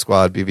Suicide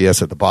Squad,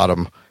 BVS at the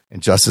bottom,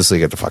 and Justice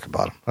League at the fucking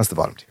bottom. That's the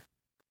bottom tier.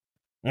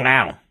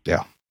 Wow.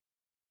 Yeah.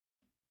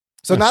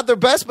 So not their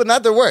best, but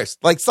not their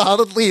worst. Like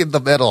solidly in the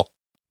middle.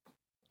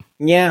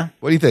 Yeah.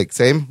 What do you think?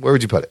 Same? Where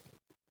would you put it?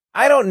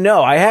 I don't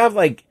know. I have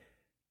like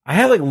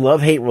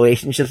love-hate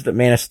relationships with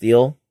Man of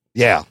Steel.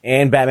 Yeah.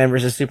 And Batman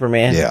versus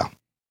Superman. Yeah.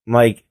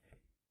 Like,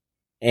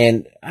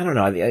 and I don't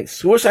know. Like,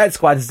 Suicide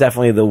Squad is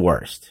definitely the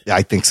worst. Yeah,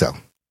 I think so.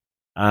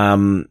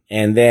 And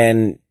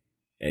then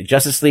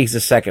Justice League's the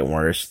second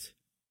worst.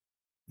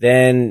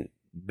 Then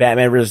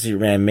Batman versus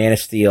Superman, Man of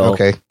Steel.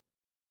 Okay.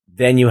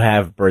 Then you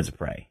have Birds of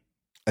Prey.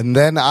 And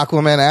then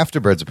Aquaman after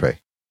Birds of Prey.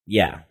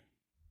 Yeah.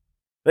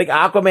 Like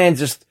Aquaman's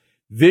just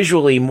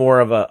visually more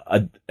of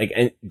a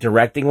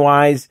directing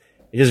wise,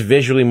 it's just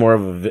visually more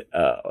of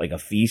a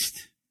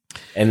feast.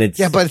 And it's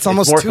but it's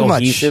almost too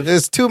cohesive. Much.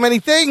 There's too many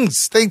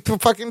things. They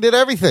fucking did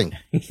everything.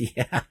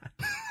 Yeah.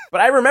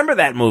 But I remember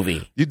that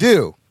movie. You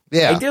do.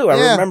 Yeah. I do.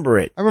 I remember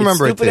it. I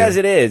remember it. Stupid as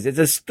it is. It's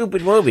a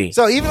stupid movie.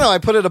 So even though I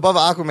put it above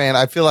Aquaman,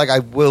 I feel like I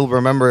will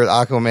remember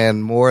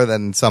Aquaman more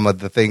than some of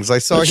the things I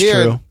saw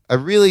here. True. I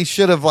really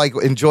should have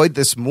enjoyed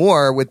this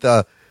more with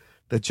the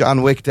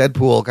John Wick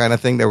Deadpool kind of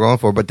thing they were going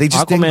for, but they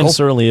just Aquaman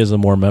certainly is a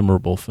more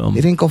memorable film.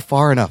 They didn't go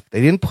far enough. They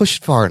didn't push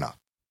it far enough.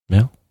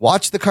 Yeah.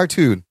 Watch the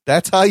cartoon.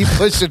 That's how you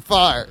push it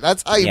far.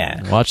 That's how you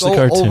watch go the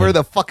cartoon. Over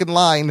the fucking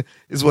line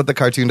is what the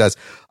cartoon does.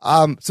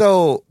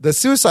 So the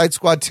Suicide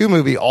Squad 2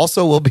 movie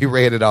also will be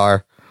rated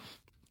R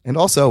and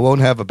also won't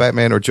have a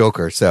Batman or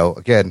Joker. So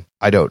again,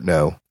 I don't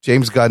know.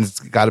 James Gunn's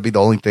got to be the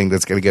only thing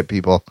that's going to get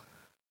people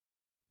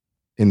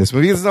in this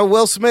movie. There's no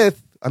Will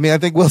Smith. I mean, I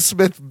think Will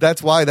Smith,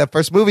 that's why that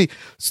first movie,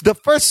 the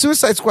first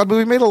Suicide Squad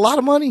movie made a lot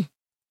of money.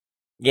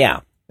 Yeah.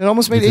 It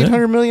almost made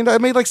 $800 million.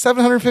 It made like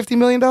 $750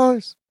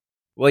 million.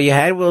 Well, you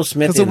had Will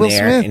Smith in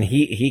there, and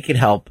he could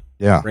help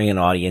bring an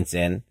audience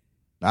in.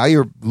 Now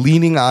you're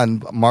leaning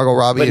on Margot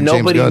Robbie and James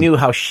Gunn. But nobody knew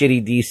how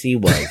shitty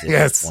DC was at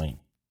this point.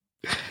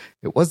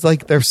 It was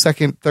like their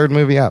third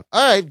movie out.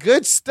 All right,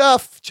 good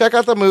stuff. Check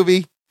out the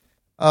movie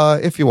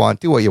if you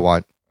want. Do what you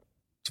want.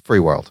 It's a free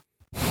world.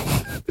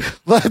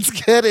 Let's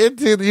get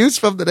into the news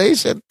from the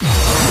nation.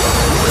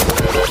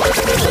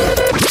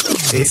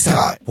 It's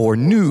time for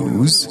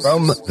news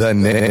from the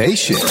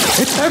nation.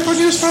 It's time for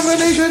news from the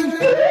nation.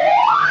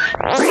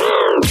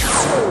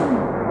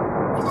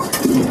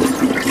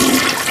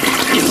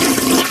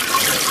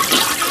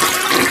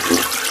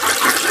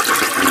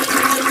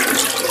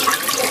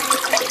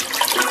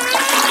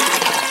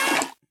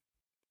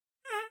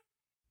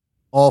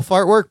 All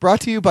fart work brought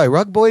to you by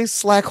Rug Boys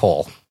Slack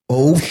Hole.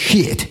 Oh,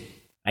 shit.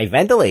 I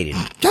ventilated.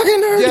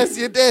 Yes,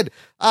 you did.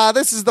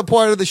 This is the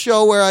part of the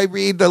show where I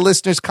read the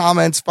listeners'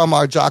 comments from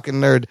our Jock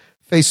and Nerd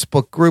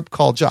Facebook group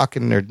called Jock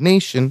and Nerd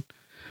Nation.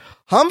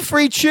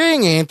 Humphrey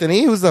Ching,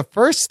 Anthony, who's the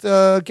first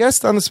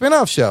guest on the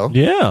spinoff show.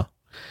 Yeah.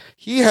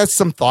 He has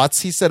some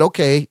thoughts. He said,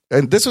 okay,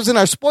 and this was in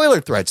our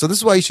spoiler thread, so this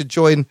is why you should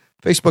join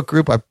Facebook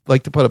group. I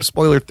like to put up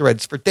spoiler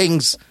threads for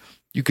things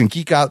you can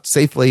geek out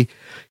safely.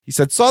 He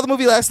said, saw the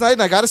movie last night,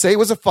 and I got to say, it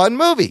was a fun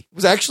movie. It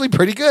was actually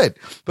pretty good.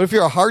 But if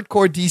you're a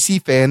hardcore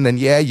DC fan, then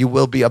yeah, you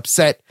will be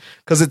upset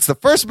because it's the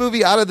first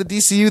movie out of the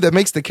DCU that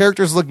makes the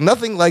characters look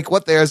nothing like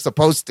what they're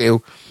supposed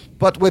to.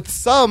 But with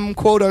some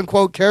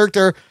quote-unquote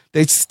character,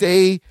 they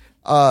stay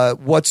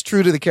what's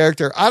true to the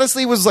character.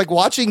 Honestly, it was like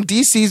watching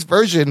DC's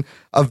version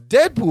of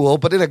Deadpool,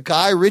 but in a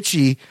Guy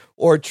Ritchie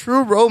or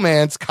True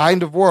Romance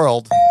kind of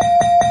world.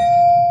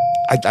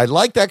 I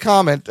like that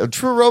comment.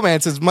 True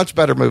Romance is a much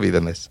better movie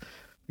than this.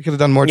 We could have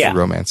done more True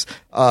Romance.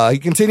 He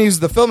continues,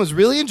 the film is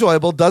really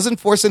enjoyable, doesn't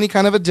force any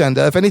kind of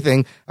agenda. If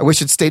anything, I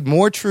wish it stayed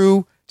more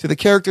true to the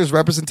character's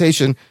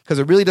representation because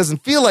it really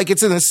doesn't feel like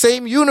it's in the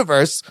same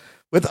universe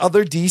with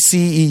other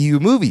DCEU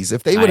movies.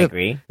 If they would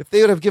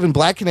have given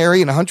Black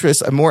Canary and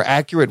Huntress a more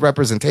accurate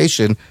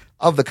representation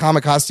of the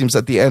comic costumes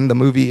at the end of the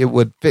movie, it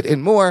would fit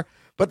in more.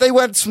 But they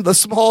went the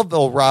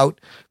Smallville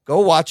route. Go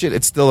watch it.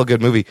 It's still a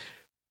good movie.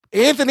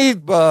 Anthony,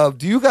 do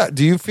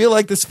you feel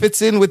like this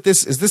fits in with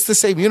this? Is this the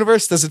same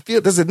universe? Does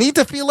it need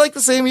to feel like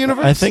the same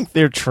universe? I think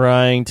they're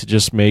trying to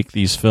just make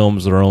these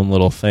films their own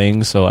little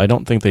thing, so I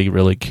don't think they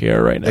really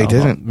care right now. They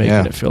didn't about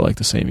making it feel like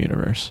the same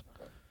universe.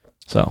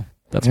 So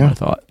that's my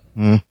thought.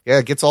 Yeah,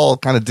 it gets all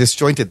kind of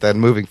disjointed then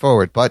moving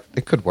forward, but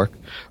it could work.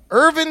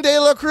 Irvin De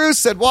La Cruz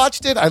said,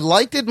 watched it. I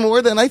liked it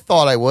more than I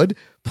thought I would.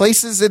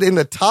 Places it in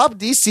the top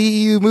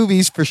DCEU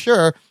movies for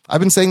sure. I've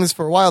been saying this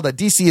for a while, that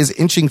DC is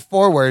inching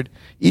forward.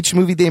 Each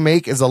movie they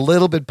make is a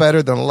little bit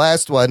better than the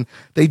last one.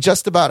 They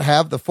just about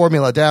have the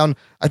formula down.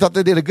 I thought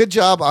they did a good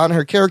job on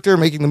her character,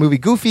 making the movie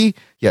goofy,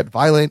 yet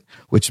violent,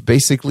 which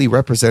basically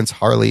represents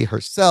Harley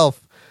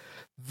herself.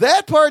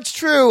 That part's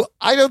true.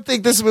 I don't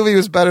think this movie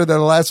was better than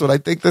the last one. I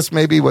think this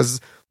maybe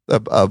was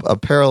a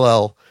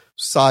parallel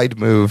side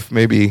move,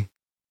 maybe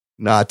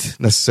not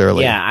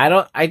necessarily.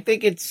 Yeah, I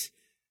think it's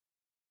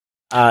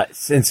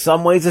in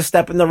some ways a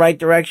step in the right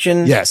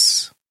direction.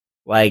 Yes.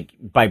 Like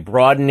by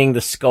broadening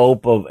the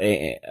scope of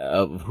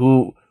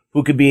who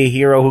could be a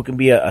hero, who can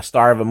be a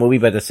star of a movie,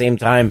 but at the same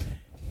time,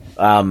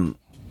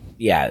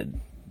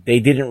 they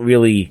didn't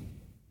really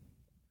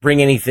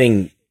bring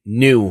anything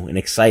new and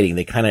exciting.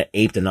 They kind of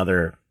aped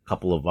another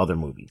couple of other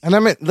movies. And I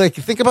mean, like,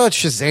 think about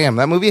Shazam.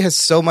 That movie has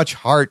so much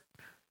heart.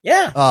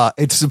 Yeah.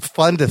 It's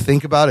fun to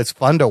think about. It's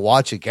fun to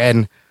watch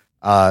again.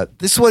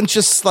 This one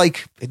just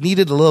like it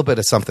needed a little bit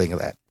of something of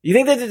that. You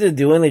think that's what they're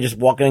doing? They just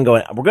walk in and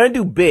going, we're going to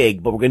do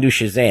big, but we're going to do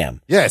Shazam.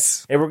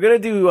 Yes. And we're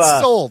going to do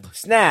Sold.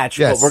 Snatch,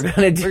 Yes. but we're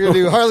going to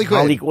do Harley Quinn.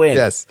 Harley Quinn.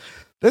 Yes.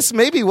 This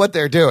may be what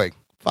they're doing.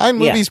 Find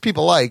movies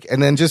people like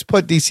and then just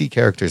put DC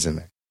characters in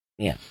there.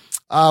 Yeah.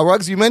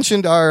 Ruggs, you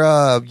mentioned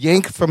our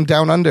Yank from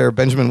Down Under,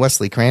 Benjamin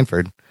Wesley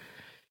Cranford.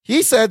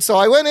 He said, so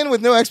I went in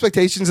with no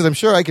expectations, and I'm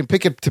sure I can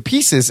pick it to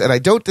pieces, and I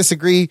don't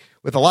disagree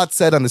with a lot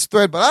said on this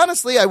thread, but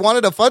honestly, I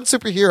wanted a fun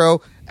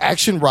superhero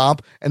action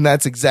romp, and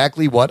that's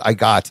exactly what I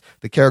got.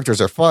 The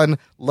characters are fun.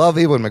 Love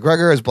Ewan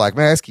McGregor as Black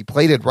Mask. He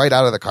played it right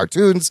out of the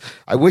cartoons.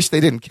 I wish they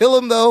didn't kill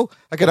him, though.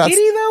 Did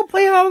he, though,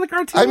 play it out of the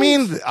cartoons? I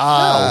mean,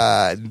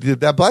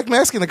 that Black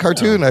Mask in the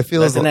cartoon, I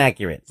feel is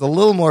inaccurate. It's a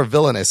little more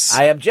villainous.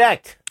 I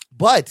object.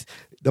 But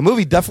the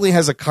movie definitely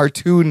has a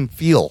cartoon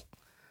feel.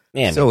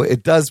 Man. So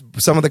it does.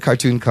 Some of the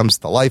cartoon comes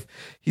to life.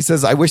 He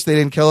says, I wish they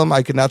didn't kill him.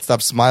 I could not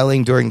stop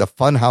smiling during the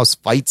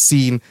Funhouse fight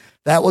scene.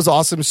 That was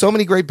awesome. So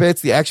many great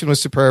bits. The action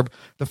was superb.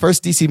 The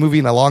first DC movie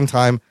in a long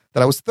time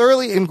that I was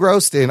thoroughly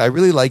engrossed in. I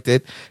really liked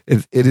it.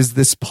 It is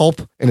this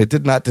pulp, and it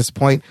did not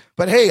disappoint.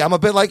 But hey, I'm a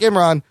bit like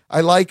Imran. I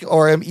like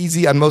or am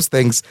easy on most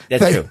things.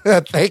 That's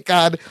true. Thank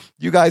God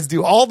you guys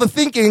do all the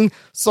thinking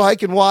so I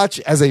can watch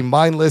as a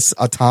mindless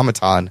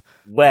automaton.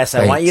 Wes,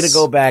 I want you to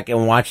go back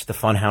and watch the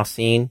Funhouse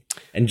scene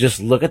and just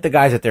look at the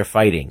guys that they're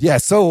fighting. Yeah,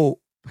 so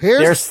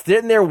they're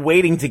sitting there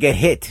waiting to get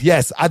hit.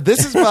 Yes,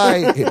 this is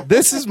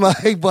my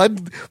one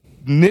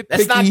nitpicky.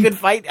 That's not good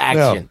fight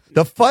action.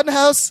 No. The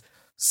Funhouse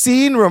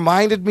scene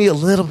reminded me a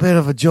little bit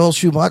of a Joel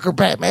Schumacher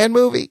Batman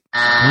movie.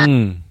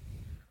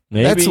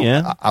 Maybe,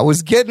 yeah. I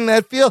was getting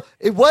that feel.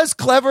 It was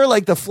clever,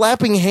 like the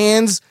flapping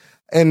hands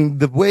and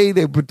the way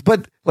they,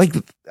 but like,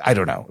 I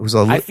don't know. It was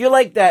I feel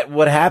like that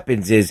what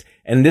happens is,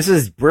 and this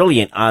is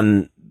brilliant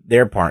on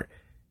their part,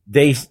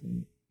 they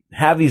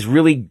have these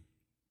really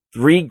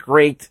 3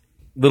 great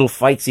little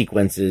fight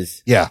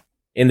sequences. Yeah.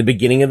 In the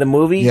beginning of the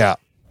movie. Yeah.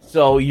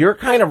 So you're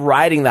kind of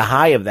riding the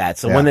high of that.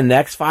 So when the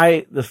next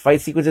fight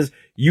sequences,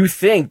 you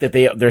think that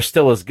they're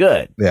still as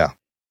good. Yeah.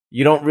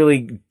 You don't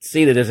really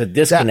see that there's a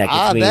disconnect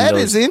between that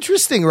those. Is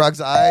interesting,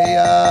 Ruggs.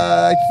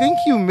 I think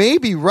you may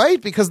be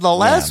right because the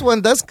last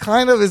one does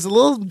is a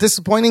little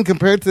disappointing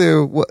compared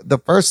to the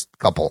first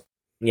couple.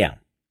 Yeah.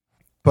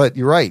 But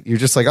you're right. You're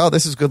just like, oh,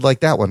 this is good like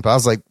that one. But I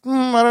was like,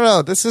 I don't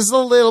know. This is a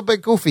little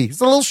bit goofy.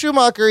 It's a little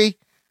Schumacher-y.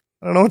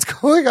 I don't know what's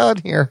going on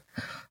here.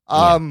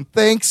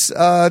 Thanks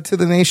to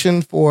the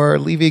nation for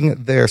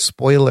leaving their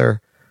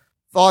spoiler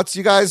thoughts.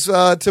 You guys,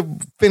 to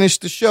finish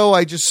the show,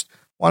 I just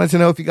wanted to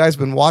know if you guys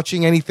been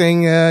watching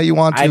anything you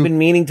want to. I've been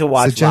meaning to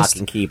watch Lock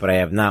and Key, but I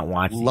have not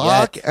watched it yet.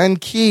 Lock and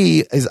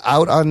Key is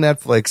out on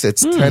Netflix.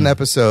 It's 10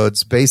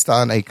 episodes based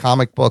on a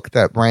comic book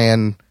that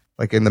ran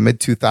like in the mid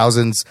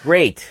 2000s.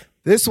 Great.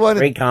 This one,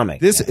 great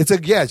comic.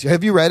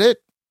 Have you read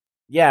it?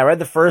 Yeah, I read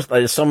the first.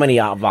 There's so many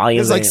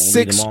volumes. There's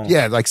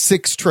like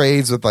six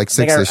trades with like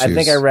six issues. I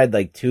think I read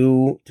like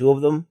two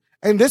of them.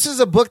 And this is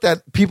a book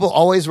that people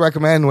always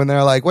recommend when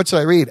they're like, what should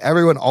I read?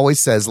 Everyone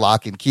always says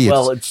Lock and Key.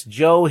 Well, it's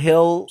Joe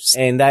Hill,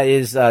 and that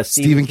is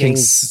Stephen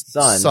King's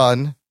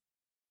son.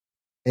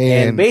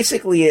 And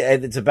basically,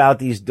 it's about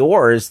these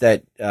doors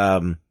that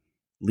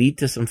lead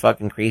to some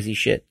fucking crazy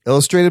shit.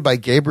 Illustrated by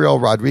Gabriel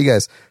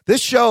Rodriguez.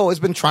 This show has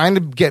been trying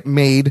to get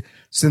made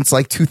since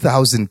like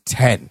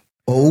 2010.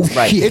 Oh,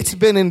 right. Shit. It's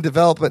been in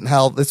development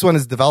hell. This one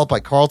is developed by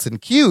Carlton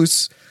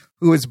Cuse,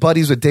 who is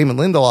buddies with Damon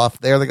Lindelof.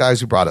 They're the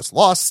guys who brought us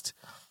Lost.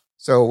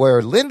 So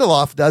where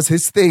Lindelof does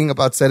his thing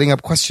about setting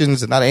up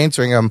questions and not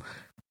answering them,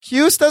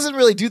 Cuse doesn't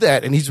really do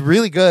that. And he's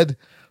really good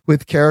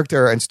with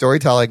character and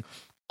storytelling.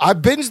 I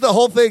binged the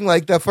whole thing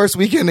like the first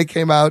weekend it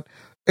came out.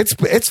 It's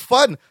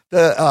fun.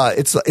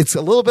 It's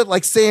a little bit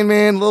like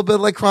Sandman, a little bit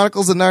like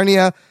Chronicles of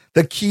Narnia.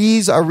 The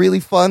keys are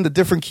really fun. The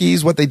different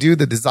keys, what they do,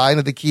 the design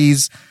of the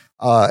keys.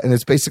 And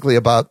it's basically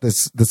about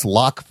this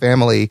Locke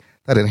family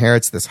that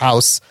inherits this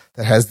house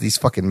that has these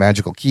fucking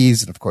magical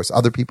keys. And of course,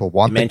 other people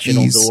want the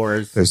keys.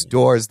 Doors. There's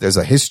doors. There's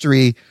a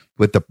history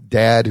with the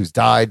dad who's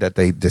died that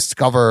they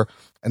discover,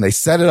 and they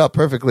set it up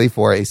perfectly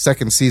for a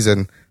second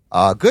season.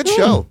 Good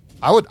show.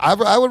 I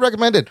would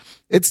recommend it.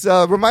 It's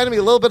reminded me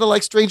a little bit of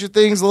like Stranger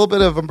Things, a little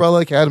bit of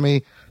Umbrella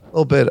Academy, a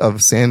little bit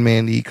of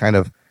Sandman-y kind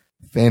of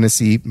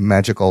fantasy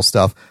magical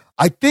stuff.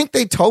 I think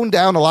they toned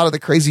down a lot of the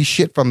crazy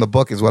shit from the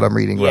book is what I'm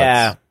reading.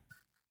 Yeah.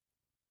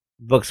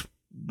 Book's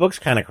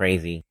kind of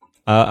crazy.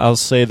 I'll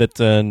say that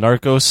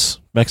Narcos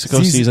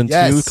Mexico season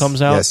 2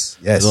 comes out. Yes.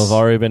 It'll have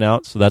already been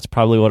out, so that's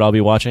probably what I'll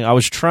be watching. I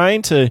was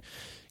trying to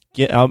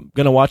I'm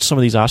going to watch some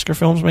of these Oscar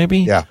films, maybe.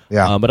 Yeah.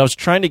 But I was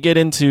trying to get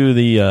into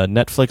the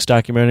Netflix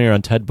documentary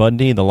on Ted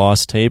Bundy, The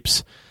Lost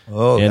Tapes.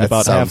 Oh, and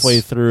about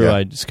halfway through,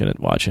 I just couldn't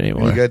watch it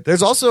anymore. Good.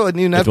 There's also a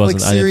new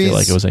Netflix series. I didn't feel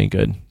like it was any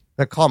good.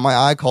 That caught my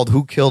eye called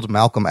Who Killed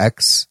Malcolm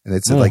X, and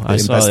it's like the I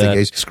saw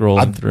investigation. That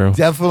scrolling through.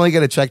 Definitely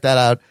going to check that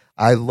out.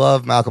 I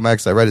love Malcolm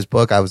X. I read his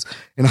book. I was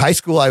in high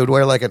school. I would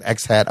wear like an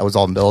X hat. I was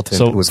all militant.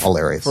 So it was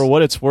hilarious. For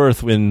what it's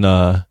worth, when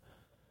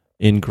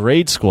in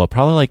grade school,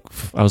 probably like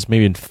I was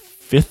maybe in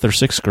 5th or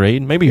 6th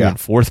grade, maybe even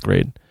 4th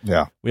grade.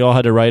 Yeah, we all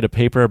had to write a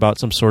paper about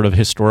some sort of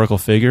historical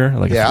figure,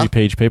 like a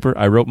 3-page paper.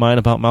 I wrote mine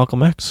about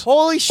Malcolm X.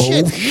 Holy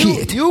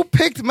shit! You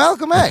picked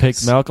Malcolm X. I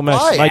picked Malcolm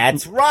X.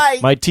 That's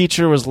right. My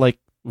teacher was like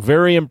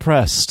very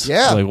impressed.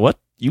 Yeah, like what?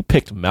 You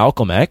picked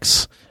Malcolm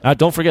X?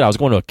 Don't forget, I was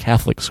going to a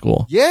Catholic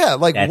school. Yeah,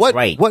 like That's what?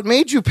 Right. What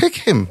made you pick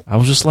him? I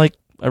was just like,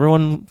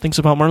 everyone thinks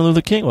about Martin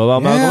Luther King. What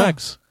about Malcolm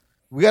X?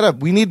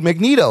 We need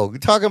Magneto. We're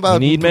talking about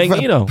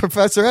Magneto.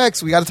 Professor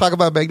X. We got to talk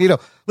about Magneto.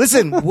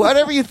 Listen,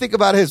 whatever you think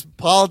about his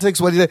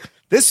politics,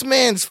 this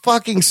man's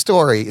fucking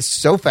story is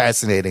so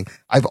fascinating.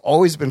 I've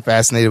always been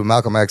fascinated with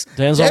Malcolm X.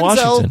 Denzel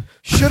Washington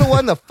should have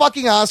won the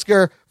fucking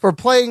Oscar for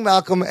playing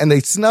Malcolm, and they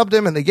snubbed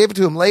him, and they gave it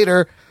to him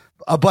later.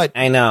 But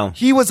I know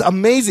he was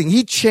amazing.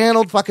 He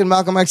channeled fucking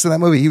Malcolm X in that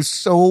movie. He was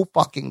so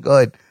fucking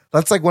good.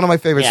 That's like one of my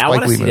favorite Spike Lee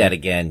movies. I want to see that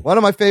again. One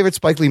of my favorite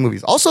Spike Lee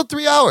movies. Also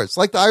 3 hours,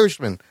 like The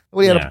Irishman.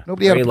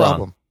 Nobody had a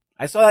problem. Long.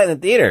 I saw that in the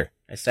theater.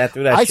 I sat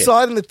through that I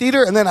saw it in the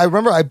theater, and then I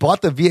remember I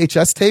bought the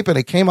VHS tape, and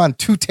it came on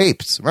 2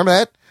 tapes. Remember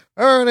that?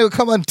 Remember it would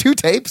come on 2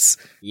 tapes?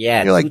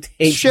 Yeah, you're like,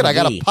 shit, I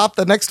got to pop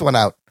the next one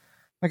out.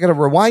 I got to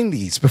rewind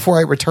these before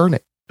I return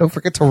it. Don't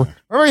forget to...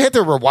 Remember you had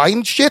to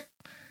rewind shit?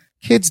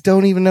 Kids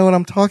don't even know what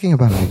I'm talking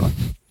about anymore.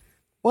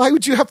 Why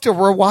would you have to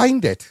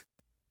rewind it?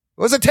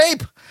 It was a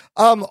tape.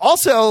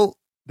 Also,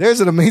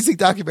 there's an amazing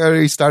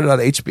documentary started on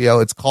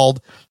HBO. It's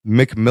called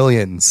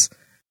McMillions.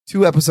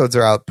 2 episodes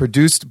are out,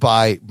 produced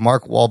by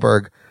Mark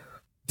Wahlberg.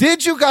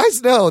 Did you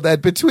guys know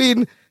that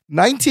between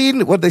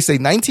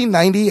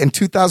 1990 and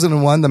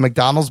 2001, the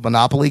McDonald's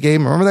Monopoly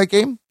game, remember that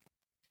game?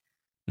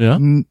 Yeah.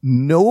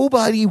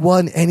 Nobody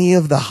won any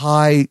of the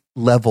high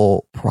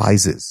level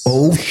prizes.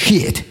 Oh,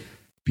 shit.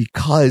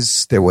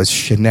 Because there was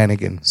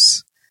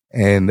shenanigans.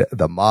 And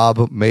the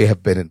mob may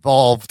have been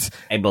involved.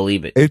 I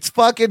believe it. It's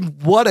fucking,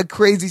 what a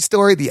crazy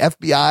story. The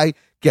FBI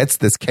gets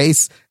this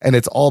case, and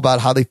it's all about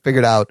how they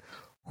figured out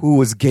who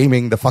was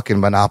gaming the fucking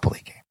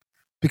Monopoly game.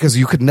 Because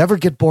you could never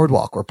get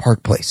Boardwalk or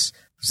Park Place.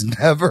 It was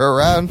never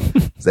around.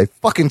 They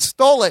fucking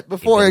stole it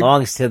before it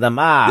belongs to the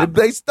mob.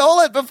 They stole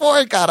it before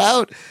it got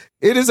out.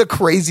 It is a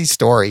crazy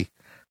story.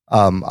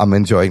 I'm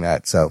enjoying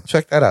that. So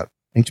check that out.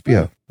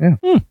 HBO. Yeah.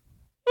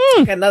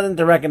 I got nothing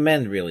to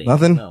recommend, really.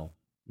 Nothing? No.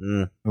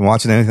 Been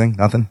watching anything?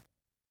 Nothing?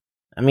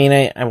 I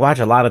mean, I watch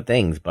a lot of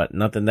things, but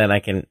nothing that I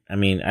can... I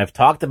mean, I've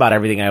talked about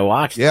everything I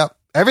watched. Yeah.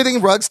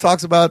 Everything Ruggs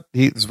talks about,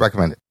 he's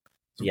recommended.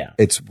 Yeah.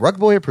 It's Rug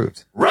Boy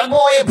approved. Rug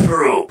Boy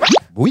approved.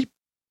 Weep.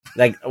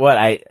 Like,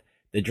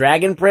 the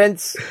Dragon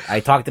Prince, I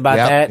talked about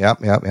that. Yep.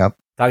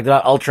 Talked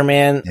about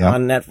Ultraman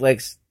on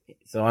Netflix.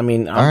 So, I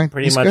mean, I'm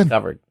pretty much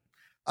covered.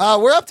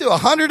 We're up to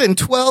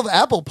 112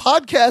 Apple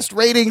Podcast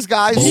ratings,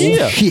 guys.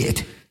 Oh,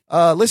 shit.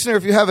 Listener,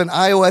 if you have an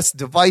iOS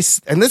device,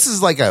 and this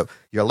is like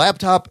your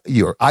laptop,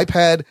 your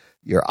iPad,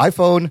 your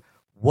iPhone,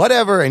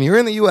 whatever, and you're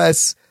in the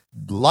U.S.,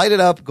 light it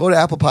up. Go to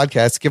Apple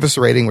Podcasts. Give us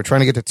a rating. We're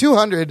trying to get to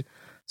 200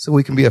 so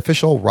we can be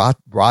official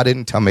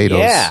Rotten Tomatoes.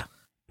 Yeah.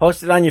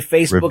 Post it on your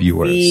Facebook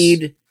reviewers.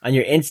 feed, on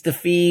your Insta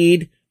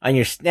feed, on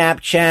your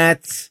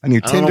Snapchats. On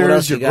your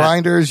Tinders, your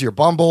Grinders, your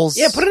Bumbles.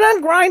 Yeah, put it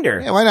on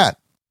Grindr. Yeah, why not?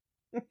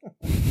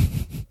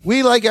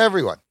 We like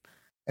everyone.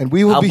 And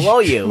we will I'll be. blow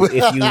you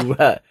if you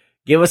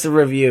give us a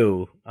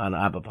review on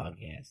Apple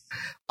Podcasts.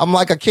 I'm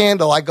like a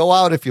candle. I go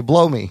out if you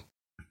blow me.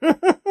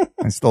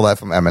 I stole that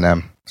from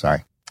Eminem.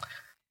 Sorry.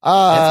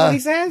 That's what he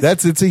says?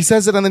 That's it. He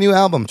says it on the new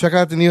album. Check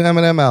out the new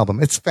Eminem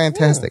album. It's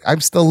fantastic.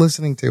 I'm still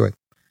listening to it.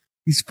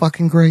 He's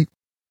fucking great.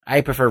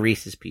 I prefer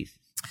Reese's Pieces.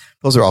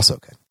 Those are also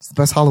good. It's the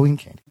best Halloween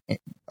candy.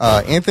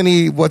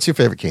 Anthony, what's your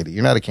favorite candy?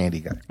 You're not a candy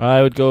guy.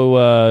 I would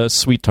go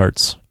Sweet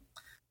Tarts.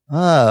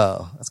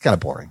 Oh, that's kind of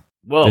boring.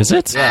 Whoa. Is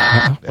it?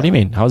 Yeah. What do you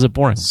mean? How is it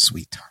boring?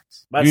 Sweet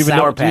Tarts. About Do you even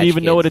Sour know, do you Patch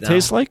even know what it Kids, no.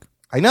 tastes like?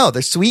 I know.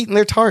 They're sweet and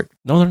they're tart.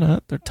 No, they're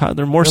not.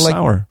 They're more They're like-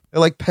 sour. They're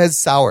like Pez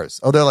Sours.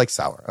 Oh, they're like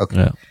sour. Okay.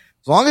 Yeah.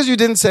 As long as you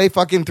didn't say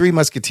fucking Three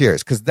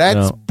Musketeers, because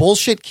that's No.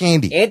 bullshit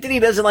candy. Anthony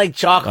doesn't like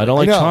chocolate. I don't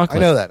I like know. chocolate.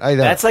 I know that. I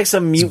know. That's like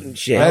some mutant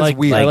shit. That's I like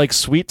weird. I like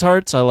Sweet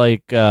Tarts. I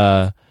like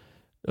whatchamacallit?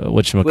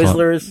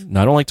 Twizzlers?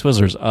 No, I don't like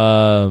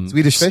Twizzlers.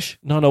 Swedish Fish?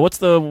 No. What's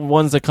the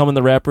ones that come in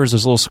the wrappers?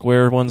 There's little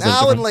square ones.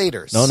 Now that and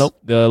laters. No.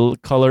 The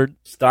colored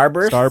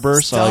Starburst?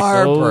 Starburst. I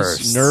like those.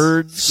 Starburst.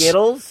 Nerds.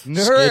 Skittles?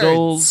 Nerds.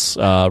 Skittles.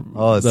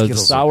 The Skittles are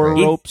sour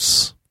great.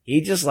 ropes. He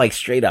just like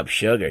straight up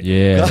sugar.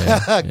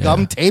 Yeah.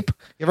 Gum tape?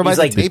 You ever buy He's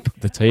the like tape?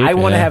 The tape. I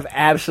want to yeah. have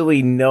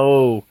absolutely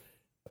no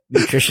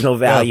nutritional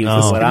value No.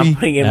 to what I'm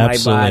putting in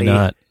Absolutely my body.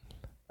 not.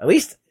 At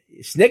least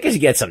Snickers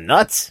get some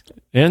nuts.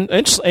 And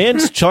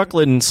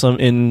chocolate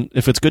and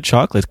if it's good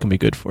chocolate, it can be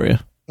good for you.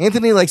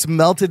 Anthony likes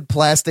melted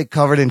plastic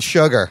covered in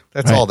sugar.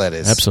 That's Right. all that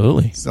is.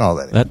 Absolutely. That's all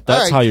that is. That's All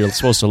right. how you're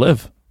supposed to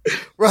live.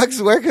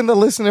 Ruggs, where can the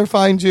listener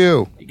find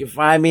you? You can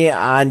find me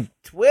on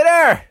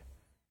Twitter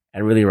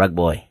at Really Rug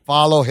Boy.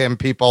 Follow him,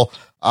 people.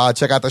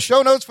 Check out the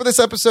show notes for this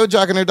episode,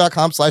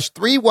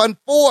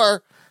 jockandnerd.com/314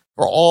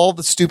 for all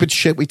the stupid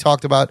shit we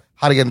talked about,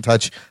 how to get in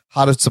touch,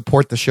 how to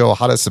support the show,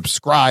 how to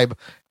subscribe,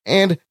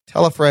 and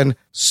tell a friend,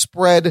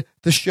 spread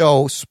the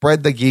show,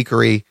 spread the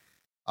geekery.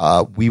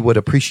 We would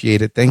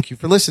appreciate it. Thank you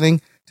for listening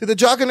to the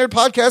Jock and Nerd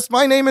podcast.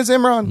 My name is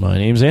Imran. My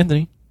name's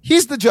Anthony.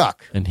 He's the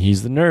Jock. And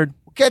he's the nerd.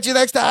 We'll catch you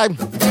next time.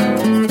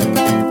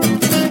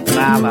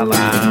 La la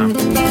la.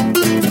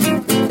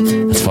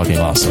 That's fucking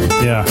awesome.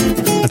 Yeah,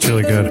 that's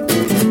really good.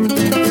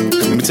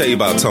 Let me tell you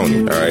about Tony,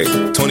 all right?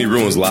 Tony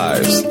ruins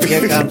lives.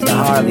 Here comes the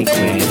Harley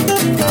Quinn.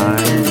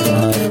 I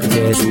love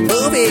this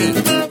movie.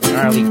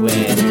 Harley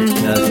Quinn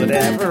does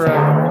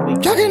whatever.